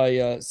suppose, by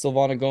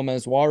Silvana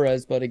Gomez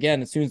Juarez, but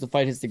again, as soon as the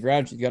fight hits the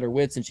ground, she's got her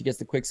wits and she gets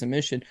the quick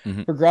submission.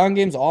 Her ground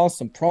game's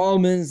awesome.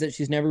 Problem is that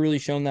she's never really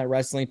shown that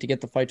wrestling to get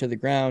the fight to the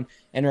ground,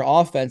 and her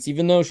offense,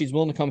 even though she's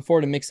willing to come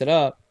forward and mix it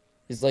up,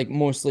 is like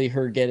mostly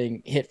her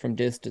getting hit from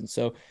distance.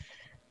 So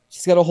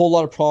she's got a whole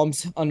lot of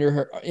problems in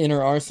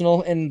her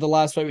arsenal. And the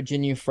last fight with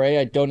Jinyu Frey,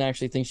 I don't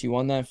actually think she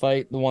won that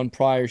fight. The one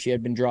prior, she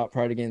had been dropped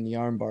prior to getting the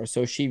armbar.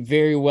 So she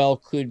very well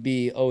could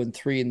be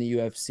 0-3 in the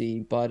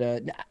UFC. But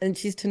and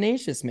she's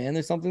tenacious, man.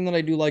 There's something that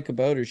I do like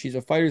about her. She's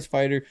a fighter's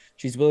fighter.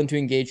 She's willing to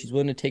engage. She's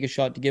willing to take a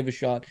shot to give a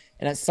shot.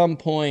 And at some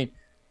point,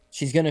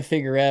 she's going to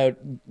figure out,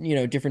 you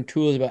know, different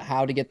tools about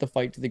how to get the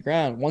fight to the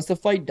ground. Once the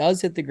fight does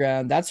hit the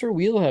ground, that's her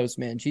wheelhouse,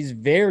 man. She's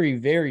very,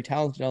 very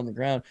talented on the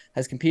ground,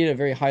 has competed at a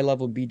very high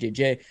level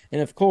BJJ. And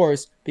of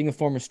course, being a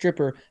former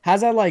stripper,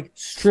 has that like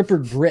stripper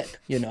grip,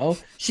 you know?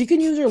 She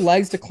can use her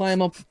legs to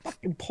climb up a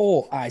fucking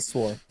pole, I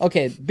swore.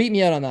 Okay, beat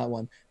me out on that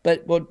one.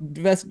 But what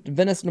Vanessa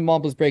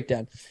Demopoulos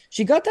breakdown,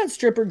 she got that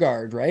stripper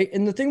guard, right?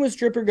 And the thing with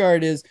stripper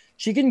guard is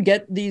she can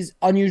get these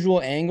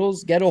unusual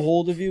angles, get a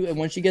hold of you, and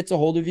when she gets a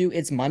hold of you,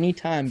 it's money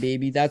time,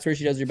 baby. That's where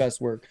she does her best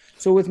work.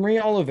 So with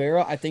Maria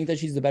Oliveira, I think that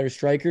she's the better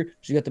striker.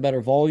 She's got the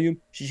better volume.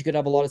 She could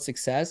have a lot of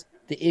success.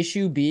 The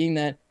issue being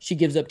that she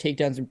gives up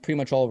takedowns in pretty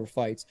much all of her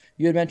fights.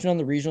 You had mentioned on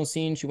the regional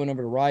scene, she went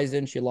over to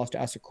Ryzen. She lost to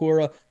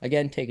Asakura.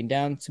 Again, taken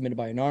down, submitted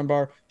by an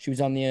armbar. She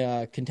was on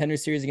the contender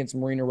series against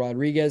Marina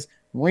Rodriguez.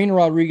 Marina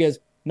Rodriguez,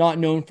 not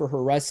known for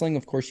her wrestling.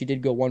 Of course, she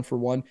did go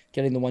 1-for-1,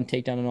 getting the one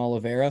takedown on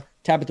Oliveira.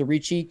 Tabitha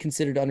Ricci,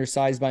 considered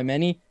undersized by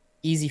many.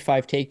 Easy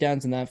 5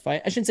 takedowns in that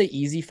fight. I shouldn't say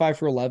easy, 5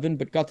 for 11,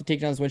 but got the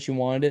takedowns when she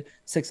wanted it.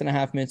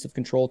 6.5 minutes of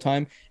control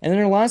time. And then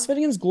her last fight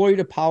against Gloria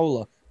De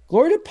Paula.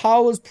 Gloria De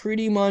Paula's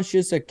pretty much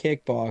just a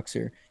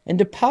kickboxer. And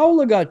De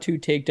Paula got 2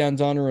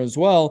 takedowns on her as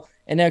well.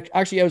 And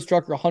actually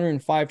outstruck her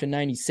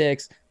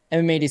 105-96.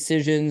 MMA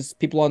decisions,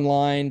 people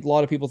online, a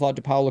lot of people thought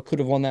De Paula could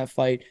have won that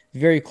fight.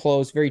 Very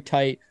close, very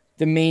tight.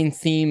 The main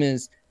theme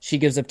is she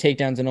gives up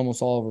takedowns in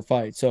almost all of her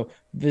fights. So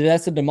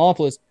Vanessa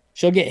Demopoulos,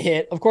 she'll get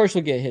hit. Of course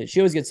she'll get hit. She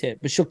always gets hit.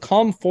 But she'll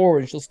come forward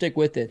and she'll stick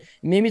with it.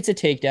 Maybe it's a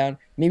takedown.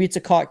 Maybe it's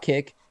a caught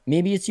kick.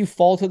 Maybe it's you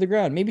fall to the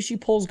ground. Maybe she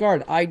pulls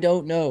guard. I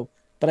don't know.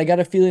 But I got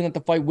a feeling that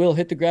the fight will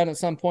hit the ground at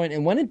some point.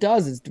 And when it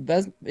does,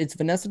 it's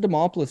Vanessa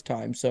Demopoulos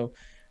time. So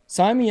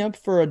sign me up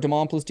for a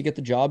Demopoulos to get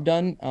the job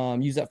done.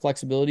 Use that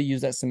flexibility.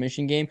 Use that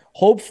submission game.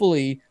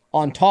 Hopefully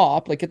on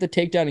top, like get the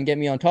takedown and get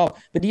me on top.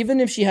 But even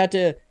if she had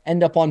to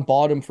end up on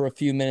bottom for a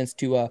few minutes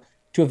to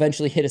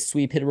eventually hit a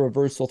sweep, hit a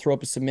reversal, throw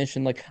up a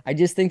submission, like I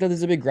just think that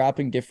there's a big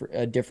grappling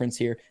difference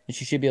here, and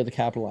she should be able to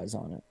capitalize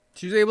on it.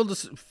 She was able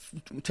to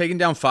taken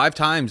down 5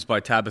 times by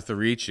Tabitha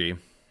Ricci.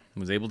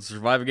 Was able to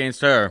survive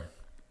against her.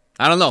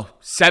 I don't know.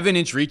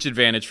 7-inch reach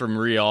advantage for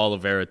Maria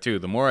Oliveira, too.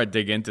 The more I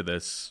dig into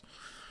this,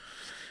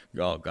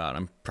 oh, God,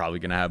 I'm probably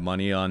going to have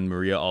money on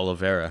Maria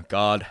Oliveira.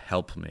 God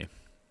help me.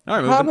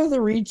 All right, Tabitha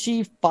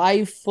Ricci,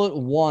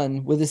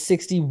 5'1" with a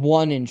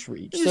 61-inch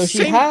reach. So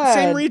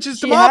same reach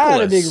as Demopoulos. She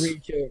had a big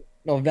reach.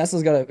 No,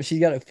 she's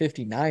got a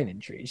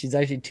 59-inch reach. She's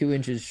actually 2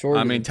 inches shorter.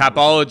 I mean,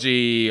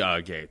 Tapology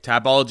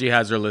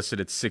has her listed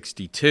at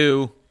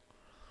 62.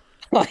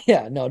 Oh,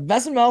 yeah, no,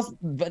 Vanessa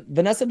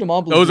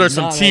Demopoulos. Those are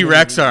some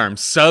T-Rex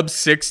arms. Sub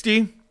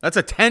 60? That's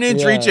a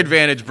 10-inch reach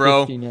advantage,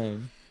 bro.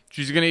 59.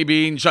 She's going to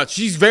be eating shots.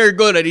 She's very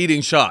good at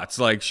eating shots.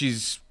 Like,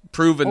 she's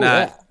proven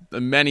that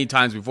many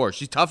times before.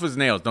 She's tough as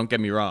nails, don't get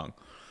me wrong.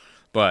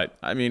 But,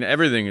 I mean,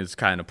 everything is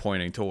kind of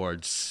pointing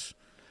towards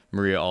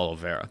Maria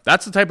Oliveira.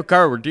 That's the type of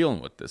card we're dealing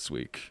with this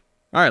week.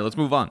 All right, let's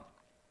move on.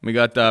 We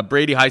got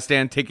Brady high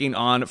stand taking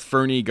on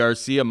Fernie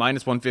Garcia,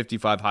 minus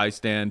 155 high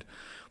stand,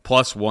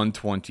 plus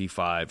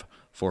 125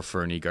 for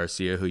Fernie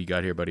Garcia. Who you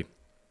got here, buddy?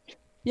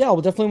 Yeah,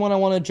 well, definitely one I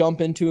want to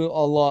jump into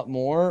a lot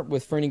more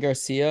with Fernie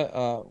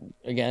Garcia.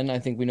 Again, I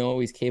think we know what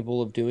he's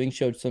capable of doing.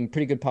 Showed some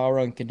pretty good power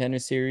on Contender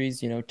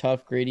Series.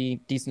 Tough,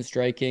 gritty, decent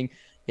striking.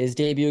 His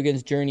debut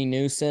against Journey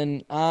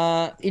Newson,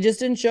 he just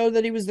didn't show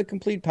that he was the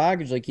complete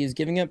package. Like, he was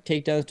giving up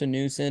takedowns to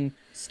Newson,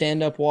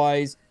 stand-up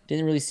wise,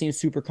 didn't really seem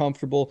super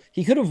comfortable.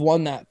 He could have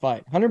won that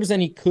fight.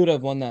 100% he could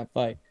have won that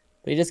fight.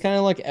 But he just kind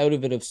of like out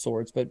of it of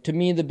sorts. But to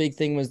me, the big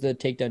thing was the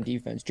takedown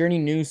defense. Journey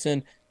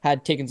Newson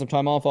had taken some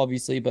time off,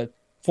 obviously, but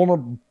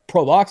former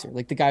pro boxer.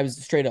 Like, the guy was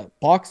a straight-up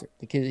boxer.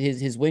 Like,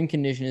 his win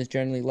condition is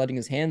generally letting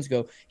his hands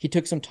go. He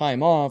took some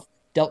time off,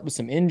 dealt with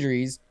some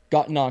injuries,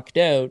 got knocked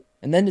out,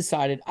 and then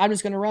decided, I'm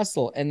just going to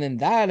wrestle. And then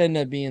that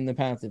ended up being the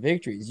path to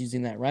victory, is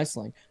using that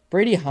wrestling.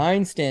 Brady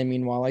Hindstand,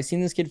 meanwhile, I seen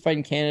this kid fight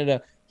in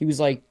Canada. He was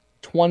like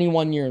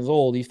 21 years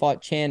old. He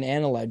fought Chan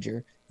and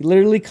Ledger. He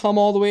literally come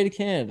all the way to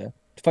Canada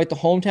to fight the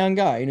hometown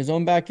guy in his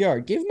own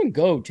backyard. Gave him a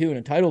go, too, in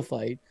a title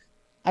fight.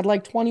 I'd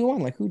like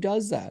 21. Like, who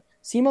does that?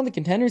 See him on the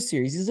Contender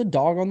Series. He's a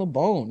dog on the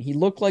bone. He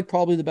looked like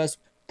probably the best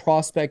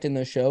prospect in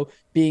the show,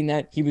 being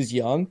that he was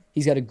young,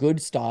 he's got a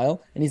good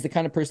style, and he's the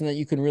kind of person that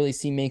you can really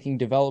see making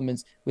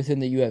developments within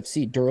the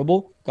UFC.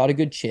 Durable, got a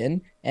good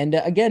chin, and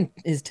again,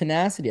 his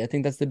tenacity. I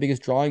think that's the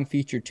biggest drawing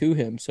feature to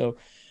him. So,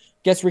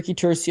 gets Ricky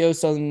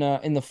Turcios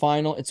in the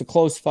final. It's a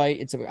close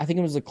fight. I think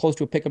it was close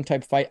to a pick'em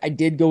type fight. I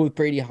did go with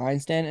Brady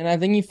Hindstand, and I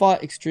think he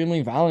fought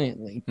extremely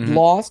valiantly.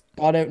 Lost,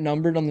 got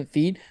outnumbered on the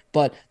feet,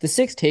 but the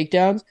 6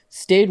 takedowns,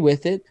 stayed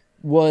with it,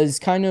 was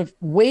kind of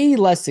way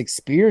less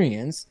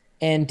experience,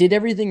 and did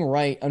everything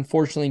right.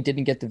 Unfortunately,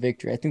 didn't get the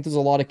victory. I think there's a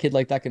lot of kid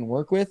like that can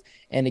work with.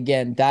 And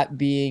again, that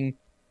being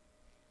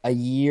a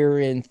year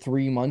and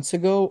 3 months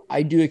ago,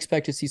 I do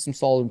expect to see some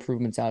solid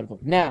improvements out of him.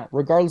 Now,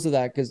 regardless of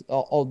that, because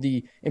all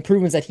the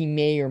improvements that he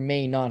may or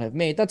may not have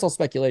made, that's all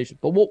speculation.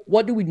 But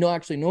what do we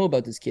actually know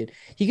about this kid?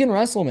 He can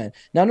wrestle, man.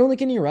 Not only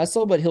can he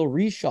wrestle, but he'll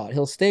reshot.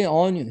 He'll stay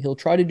on you. He'll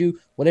try to do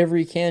whatever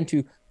he can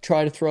to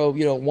try to throw,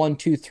 1,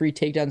 2, 3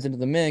 takedowns into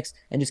the mix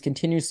and just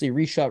continuously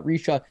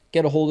reshot,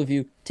 get a hold of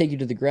you, take you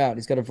to the ground.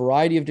 He's got a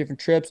variety of different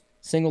trips,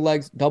 single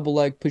legs, double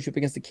leg, push you up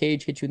against the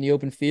cage, hit you in the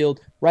open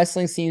field.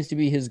 Wrestling seems to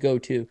be his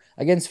go-to.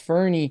 Against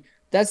Fernie,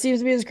 that seems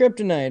to be his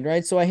kryptonite,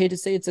 right? So I hate to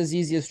say it's as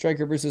easy as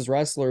striker versus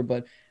wrestler,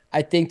 but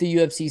I think the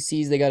UFC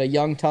sees they got a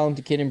young,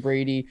 talented kid in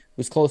Brady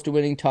who's close to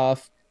winning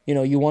tough.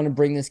 You want to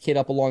bring this kid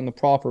up along the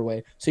proper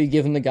way. So you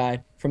give him the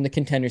guy from the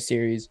Contender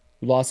Series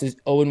who lost his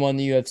 0-1 in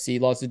the UFC,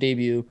 lost his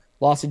debut,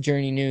 lost to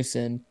Journey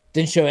Newson,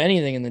 didn't show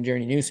anything in the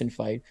Journey Newson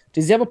fight.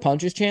 Does he have a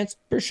puncher's chance?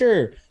 For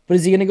sure. But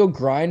is he going to go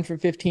grind for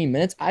 15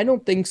 minutes? I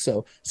don't think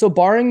so. So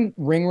barring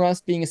ring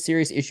rust being a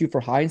serious issue for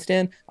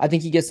Hindstand, I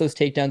think he gets those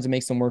takedowns and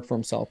makes them work for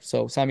himself.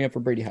 So sign me up for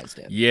Brady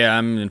Hindstand. Yeah,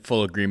 I'm in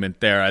full agreement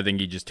there. I think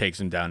he just takes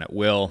him down at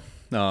will.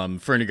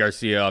 Fernie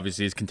Garcia,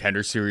 obviously, his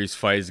Contender Series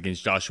fights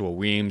against Joshua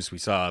Weems. We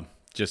saw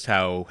just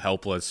how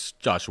helpless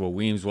Joshua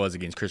Weems was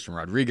against Christian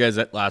Rodriguez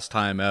at last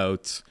time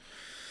out.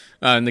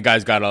 And the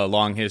guy's got a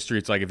long history.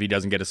 It's like if he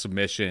doesn't get a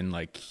submission,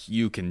 like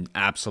you can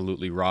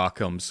absolutely rock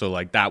him. So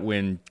like that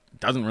win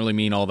doesn't really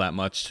mean all that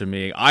much to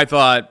me. I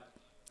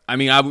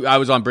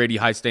was on Brady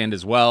Hindstand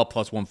as well,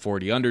 plus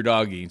 140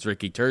 underdog against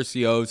Ricky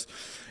Turcios.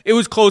 It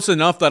was close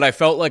enough that I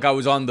felt like I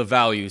was on the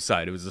value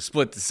side. It was a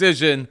split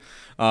decision.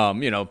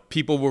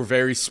 People were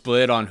very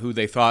split on who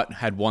they thought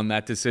had won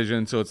that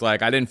decision. So it's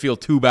like I didn't feel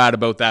too bad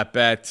about that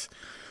bet.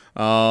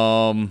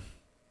 And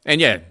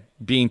yeah,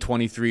 being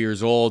 23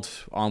 years old,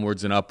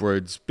 onwards and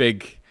upwards,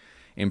 big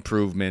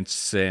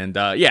improvements. And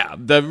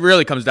that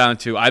really comes down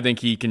to I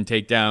think he can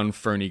take down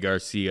Fernie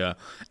Garcia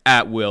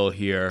at will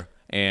here.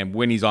 And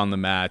when he's on the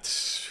mat,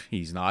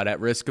 he's not at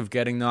risk of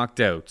getting knocked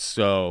out.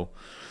 So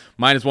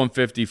minus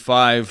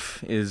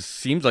 155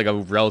 seems like a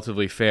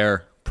relatively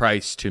fair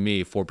price to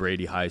me for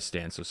Brady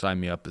Hindstand. So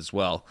sign me up as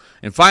well.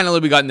 And finally,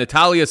 we got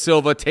Natalia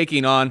Silva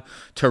taking on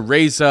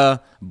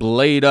Teresa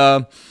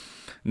Bleda.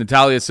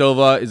 Natalia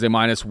Silva is a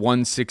minus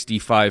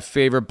 165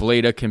 favorite.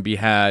 Bleda can be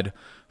had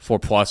for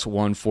plus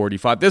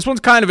 145. This one's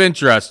kind of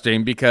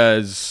interesting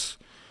because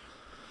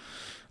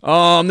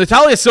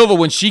Natalia Silva,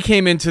 when she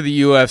came into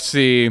the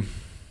UFC,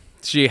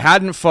 she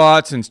hadn't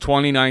fought since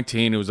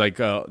 2019. It was like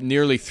a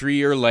nearly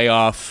 3-year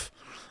layoff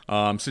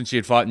since she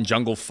had fought in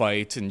Jungle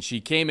Fight. And she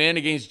came in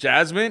against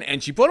Jasmine,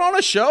 and she put on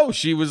a show.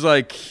 She was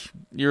like,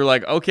 you're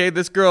like, okay,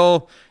 this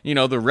girl,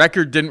 the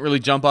record didn't really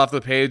jump off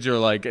the page, or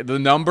like the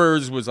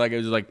numbers was like, it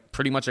was like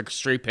pretty much a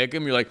straight pick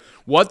 'em. You're like,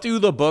 what do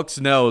the books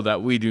know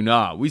that we do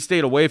not? We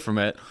stayed away from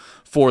it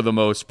for the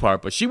most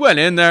part. But she went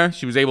in there.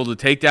 She was able to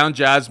take down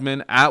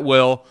Jasmine at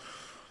will.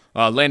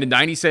 Landed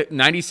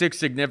 96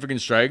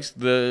 significant strikes.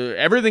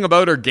 Everything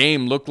about her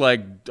game looked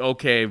like,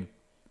 okay,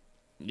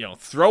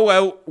 throw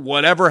out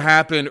whatever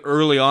happened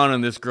early on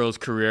in this girl's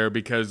career,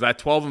 because that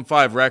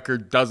 12-5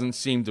 record doesn't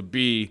seem to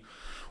be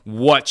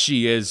what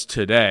she is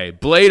today.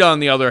 Blade, on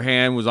the other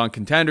hand, was on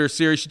Contender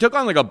Series. She took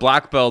on like a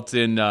black belt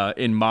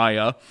in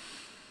Maya,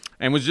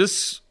 and was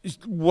just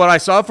what I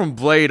saw from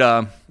Blade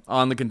on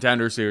the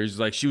Contender Series.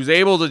 Like, she was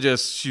able to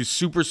she's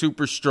super,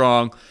 super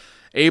strong,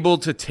 able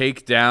to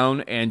take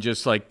down and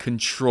just like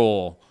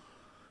control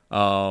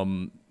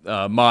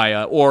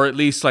Maya, or at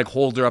least like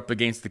hold her up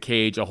against the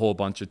cage a whole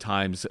bunch of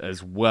times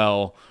as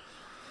well.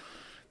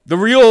 The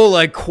real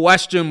like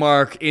question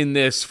mark in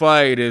this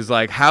fight is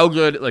like how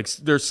good, like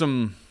there's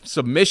some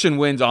submission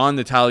wins on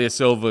Natalia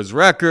Silva's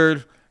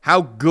record.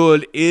 How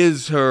good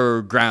is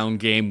her ground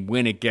game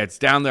when it gets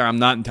down there? I'm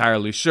not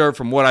entirely sure.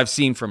 From what I've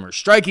seen from her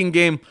striking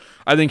game,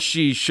 I think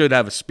she should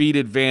have a speed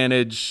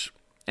advantage,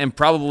 and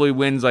probably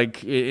wins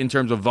like in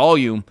terms of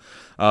volume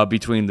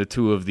between the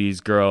two of these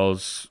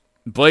girls.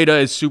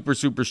 Bleda is super,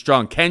 super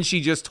strong. Can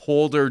she just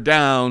hold her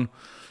down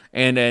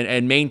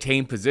and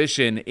maintain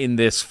position in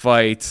this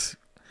fight?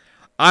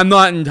 I'm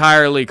not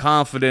entirely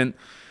confident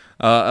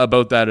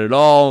about that at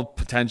all.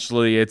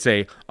 Potentially it's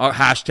a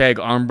hashtag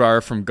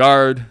armbar from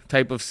guard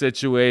type of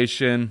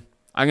situation.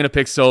 I'm going to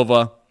pick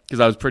Silva because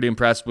I was pretty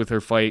impressed with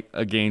her fight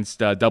against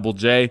Double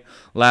J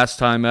last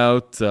time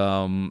out.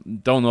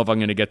 Don't know if I'm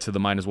going to get to the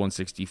minus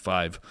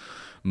 165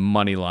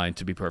 money line,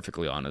 to be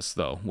perfectly honest,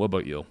 though. What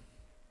about you?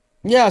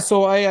 Yeah,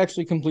 so I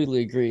actually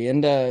completely agree.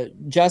 And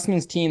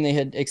Jasmine's team, they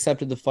had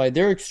accepted the fight.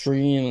 They're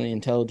extremely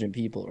intelligent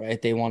people,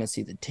 right? They want to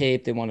see the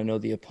tape. They want to know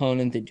the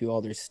opponent. They do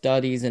all their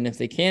studies. And if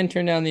they can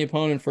turn down the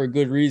opponent for a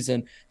good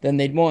reason, then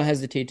they won't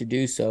hesitate to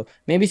do so.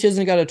 Maybe she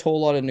hasn't got a whole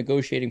lot of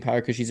negotiating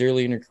power because she's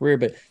early in her career,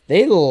 but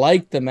they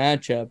like the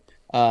matchup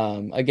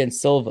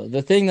against Silva.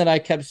 The thing that I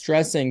kept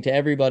stressing to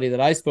everybody that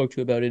I spoke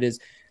to about it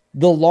is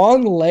the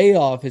long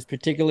layoff is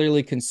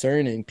particularly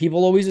concerning.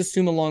 People always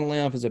assume a long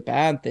layoff is a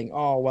bad thing.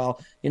 Oh,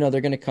 well, they're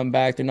going to come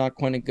back. They're not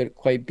going to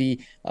quite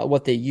be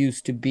what they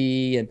used to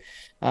be, and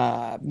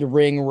the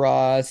ring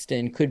rust,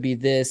 and could be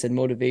this, and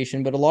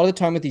motivation. But a lot of the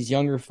time with these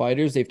younger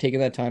fighters, they've taken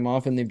that time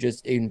off and they've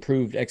just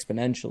improved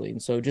exponentially.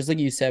 And so just like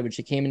you said, when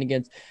she came in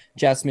against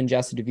Jasmine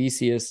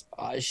Jasudavicius,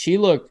 she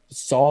looked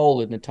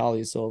solid.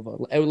 Natalia Silva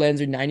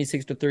outlands her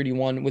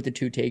 96-31 with the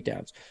 2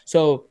 takedowns.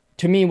 So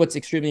to me, what's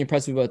extremely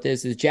impressive about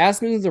this is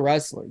Jasmine is a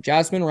wrestler.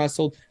 Jasmine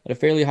wrestled at a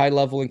fairly high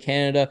level in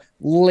Canada,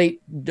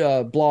 late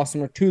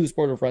blossomer to the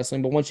sport of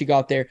wrestling, but once she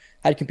got there,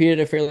 had competed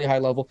at a fairly high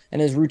level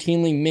and has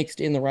routinely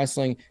mixed in the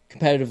wrestling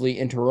competitively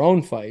into her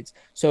own fights.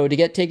 So to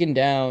get taken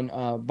down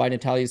by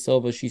Natalia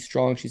Silva, she's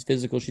strong, she's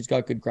physical, she's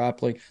got good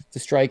grappling. The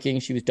striking,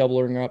 she was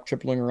doubling her up,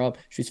 tripling her up.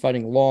 She was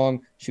fighting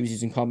long. She was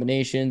using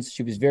combinations.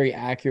 She was very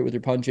accurate with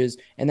her punches.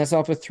 And that's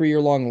off a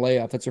 3-year-long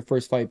layoff. That's her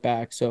first fight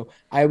back. So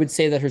I would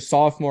say that her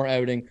sophomore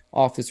outing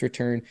off this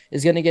return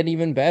is going to get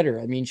even better.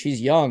 I mean,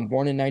 she's young,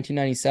 born in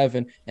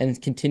 1997,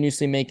 and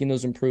continuously making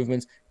those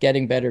improvements,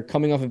 getting better,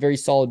 coming off a very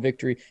solid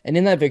victory. And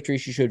in that victory,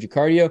 she showed you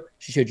cardio,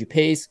 she showed you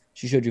pace,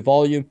 she showed you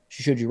volume,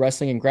 she showed you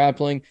wrestling and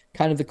grappling,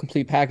 kind of the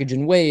complete package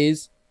in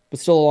ways, but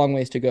still a long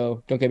ways to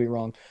go. Don't get me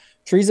wrong.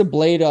 Teresa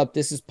Blade up,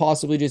 this is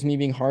possibly just me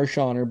being harsh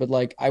on her, but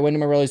like I went to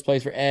Morelli's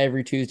place for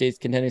every Tuesday's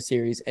Contender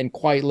Series, and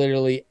quite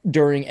literally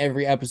during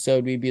every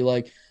episode, we'd be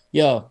like,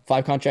 yo,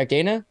 5 contract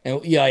Dana?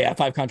 And yeah,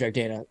 5 contract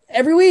Dana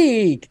every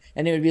week.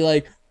 And it would be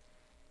like,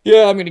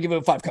 yeah, I'm going to give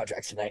it 5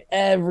 contracts tonight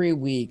every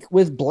week.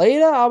 With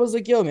Bleda, I was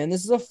like, yo, man,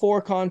 this is a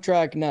 4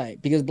 contract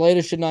night because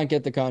Bleda should not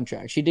get the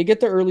contract. She did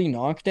get the early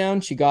knockdown.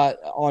 She got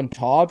on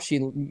top.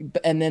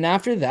 And then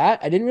after that,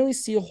 I didn't really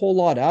see a whole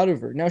lot out of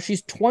her. Now,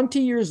 she's 20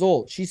 years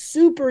old. She's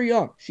super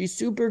young. She's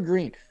super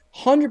green.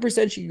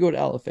 100% she could go to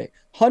LFA.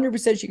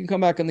 100% she can come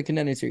back on the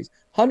Contender Series.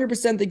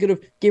 100% they could have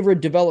gave her a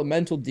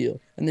developmental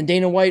deal. And then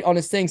Dana White on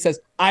his thing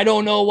says, I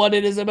don't know what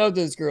it is about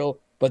this girl,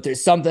 but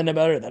there's something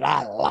about her that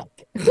I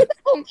like. Who the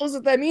hell knows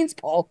what that means,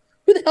 Paul?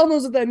 Who the hell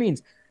knows what that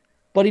means?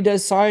 But he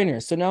does sign her.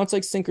 So now it's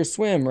like sink or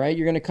swim, right?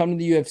 You're going to come to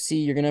the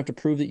UFC. You're going to have to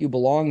prove that you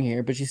belong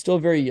here. But she's still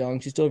very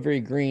young. She's still very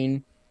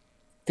green.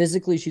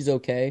 Physically, she's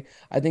okay.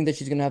 I think that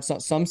she's going to have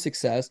some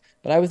success.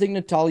 But I would think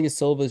Natalia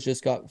Silva's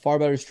just got far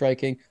better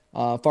striking,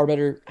 far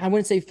better. I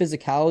wouldn't say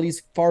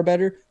physicality's far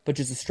better, but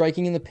just the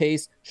striking and the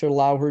pace should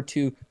allow her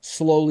to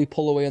slowly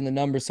pull away on the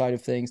number side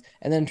of things.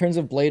 And then in terms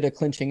of Bleda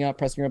clinching up,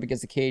 pressing her up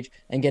against the cage,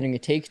 and getting a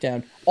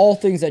takedown, all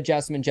things that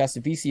Jasmine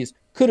Jasudavicius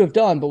could have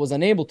done but was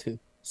unable to.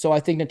 So I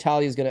think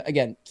Natalia is going to,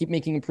 again, keep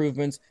making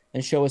improvements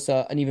and show us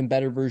an even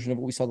better version of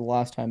what we saw the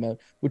last time out,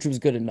 which was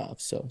good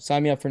enough. So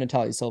sign me up for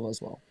Natalia Silva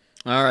as well.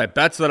 All right,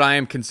 bets that I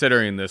am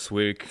considering this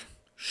week.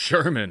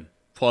 Sherman,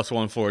 plus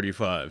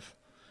 145.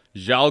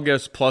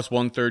 Zhalgas, plus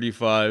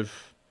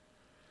 135.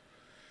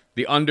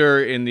 The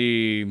under in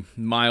the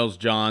Miles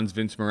Johns,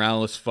 Vince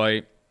Morales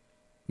fight.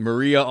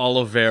 Maria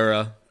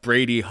Oliveira,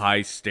 Brady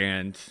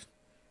Highstand,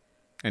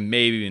 and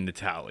maybe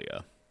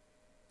Natalia.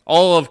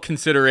 All of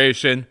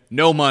consideration.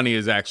 No money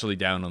is actually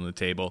down on the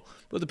table,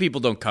 but the people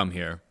don't come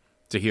here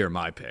to hear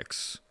my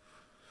picks.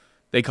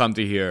 They come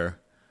to hear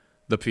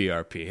the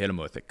PRP. Hit them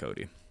with it,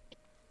 Cody.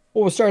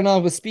 Well, we're starting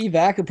off with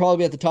Spivak. He'll probably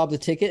be at the top of the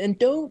ticket, and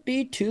don't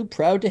be too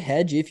proud to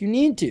hedge if you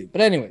need to.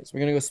 But anyways,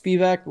 we're going to go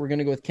Spivak. We're going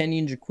to go with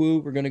Kenyon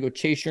Jakwu. We're going to go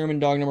Chase Sherman,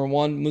 dog number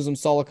 1. Muslim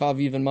Salikov,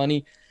 even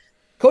money.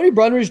 Cody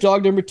Brunridge,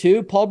 dog number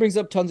 2. Paul brings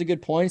up tons of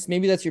good points.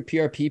 Maybe that's your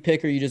PRP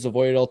pick or you just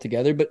avoid it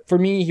altogether. But for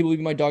me, he will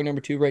be my dog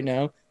number 2 right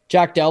now.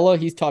 Jack Della,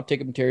 he's top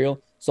ticket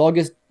material.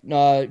 Zhalgas,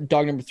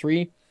 dog number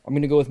 3. I'm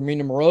going to go with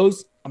Marina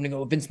Moroz. I'm going to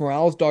go with Vince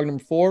Morales, dog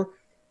number 4.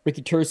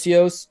 Ricky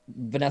Tercios,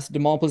 Vanessa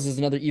Demopoulos is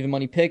another even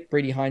money pick.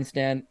 Brady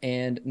Highstand,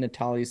 and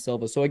Natalia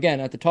Silva. So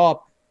again, at the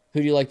top, who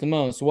do you like the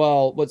most?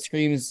 Well, what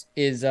screams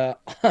is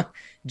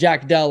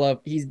Jack Della.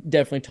 He's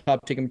definitely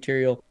top ticket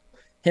material.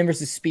 Him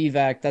versus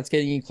Spivak, that's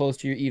getting you close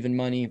to your even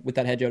money with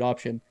that hedge out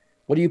option.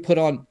 What do you put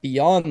on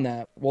beyond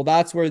that? Well,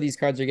 that's where these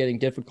cards are getting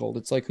difficult.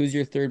 It's like, who's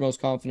your third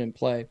most confident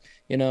play?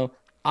 You know,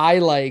 I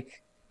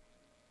like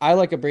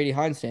a Brady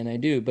Highstand, I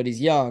do, but he's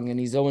young and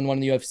he's 0-1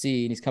 in the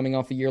UFC and he's coming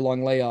off a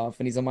year-long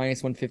layoff and he's a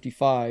minus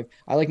 155.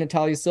 I like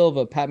Natalia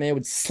Silva. Pat Mayo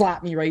would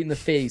slap me right in the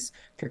face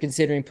for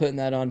considering putting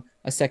that on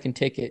a second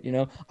ticket, you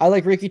know. I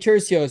like Ricky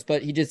Tercios,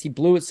 but he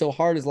blew it so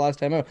hard his last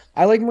time out.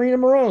 I like Marina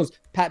Moroz.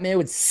 Pat Mayo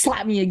would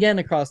slap me again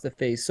across the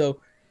face.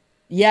 So,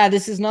 yeah,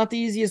 this is not the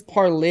easiest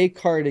parlay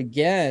card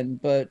again,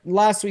 but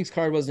last week's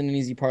card wasn't an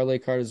easy parlay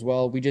card as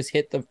well. We just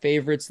hit the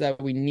favorites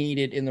that we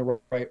needed in the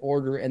right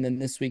order, and then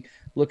this week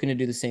looking to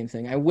do the same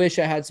thing. I wish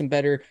I had some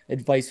better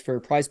advice for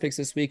prize picks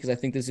this week because I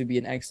think this would be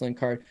an excellent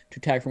card to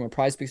tag from a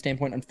prize pick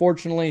standpoint.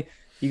 Unfortunately,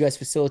 you guys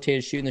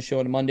facilitated shooting the show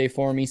on a Monday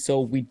for me,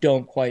 so we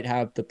don't quite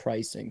have the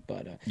pricing.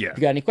 But if you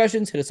got any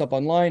questions, hit us up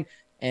online,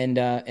 and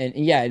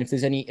if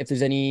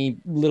there's any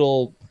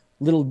little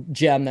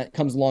gem that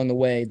comes along the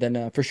way,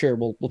 then for sure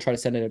we'll try to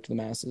send it out to the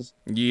masses.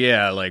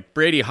 Yeah, like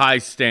Brady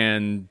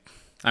Highstand.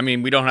 I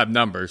mean, we don't have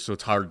numbers, so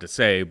it's hard to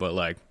say, but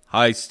like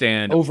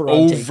Highstand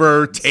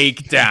over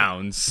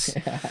takedowns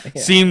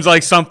yeah. Seems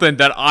like something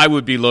that I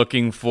would be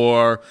looking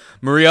for.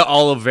 Maria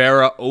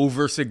Oliveira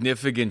over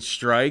significant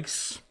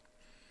strikes.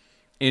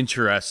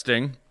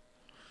 Interesting.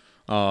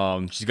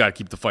 She's got to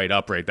keep the fight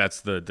upright.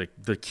 That's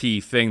the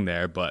key thing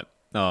there, but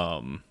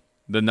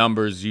the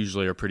numbers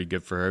usually are pretty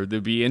good for her.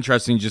 It'd be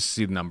interesting just to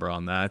see the number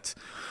on that.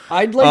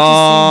 I'd like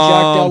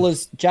to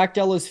see Jack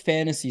Della's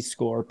fantasy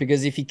score,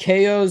 because if he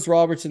KOs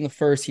Roberts in the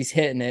first, he's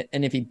hitting it.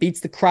 And if he beats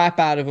the crap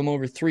out of him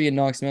over 3 and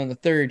knocks him out in the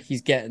third,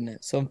 he's getting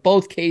it. So in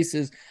both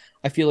cases,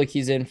 I feel like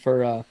he's in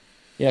for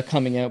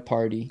coming out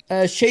party.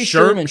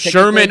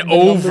 Sherman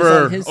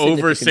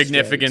over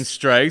significant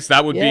strikes.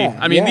 That would be,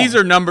 I mean, these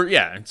are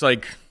it's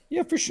like,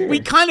 yeah, for sure.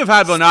 We kind of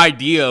have an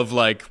idea of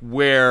like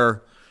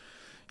where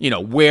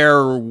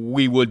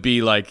we would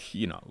be, like,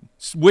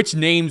 which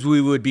names we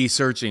would be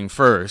searching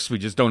first. We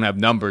just don't have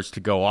numbers to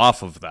go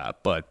off of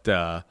that. But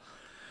Ion,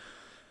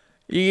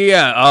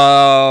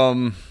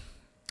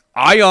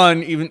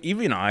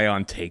 even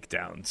Ion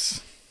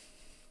takedowns,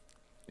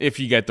 if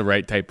you get the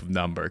right type of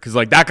number, because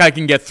like that guy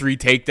can get 3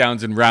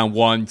 takedowns in round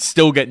 1,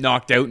 still get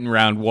knocked out in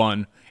round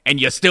 1, and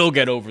you still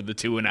get over the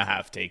 2.5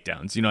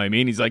 takedowns. You know what I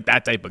mean? He's like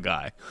that type of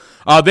guy.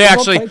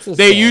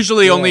 They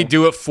usually only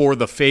do it for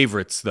the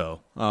favorites, though.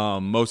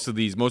 Most of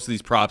these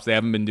props, they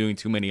haven't been doing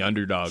too many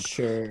underdog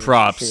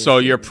props, so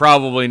you're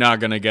probably not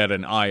going to get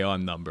an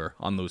Ion number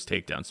on those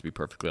takedowns, to be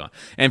perfectly honest.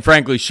 And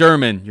frankly,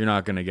 Sherman, you're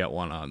not going to get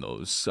one on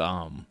those.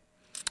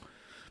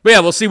 But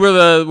yeah, we'll see where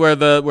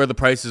the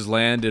prices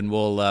land, and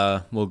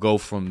we'll go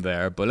from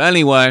there. But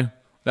anyway,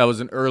 that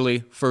was an early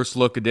first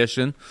look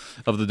edition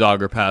of the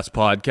Dogger Pass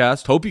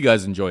podcast. Hope you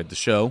guys enjoyed the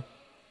show.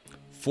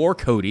 For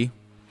Cody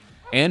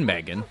and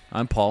Megan,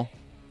 I'm Paul,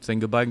 saying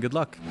goodbye and good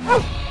luck.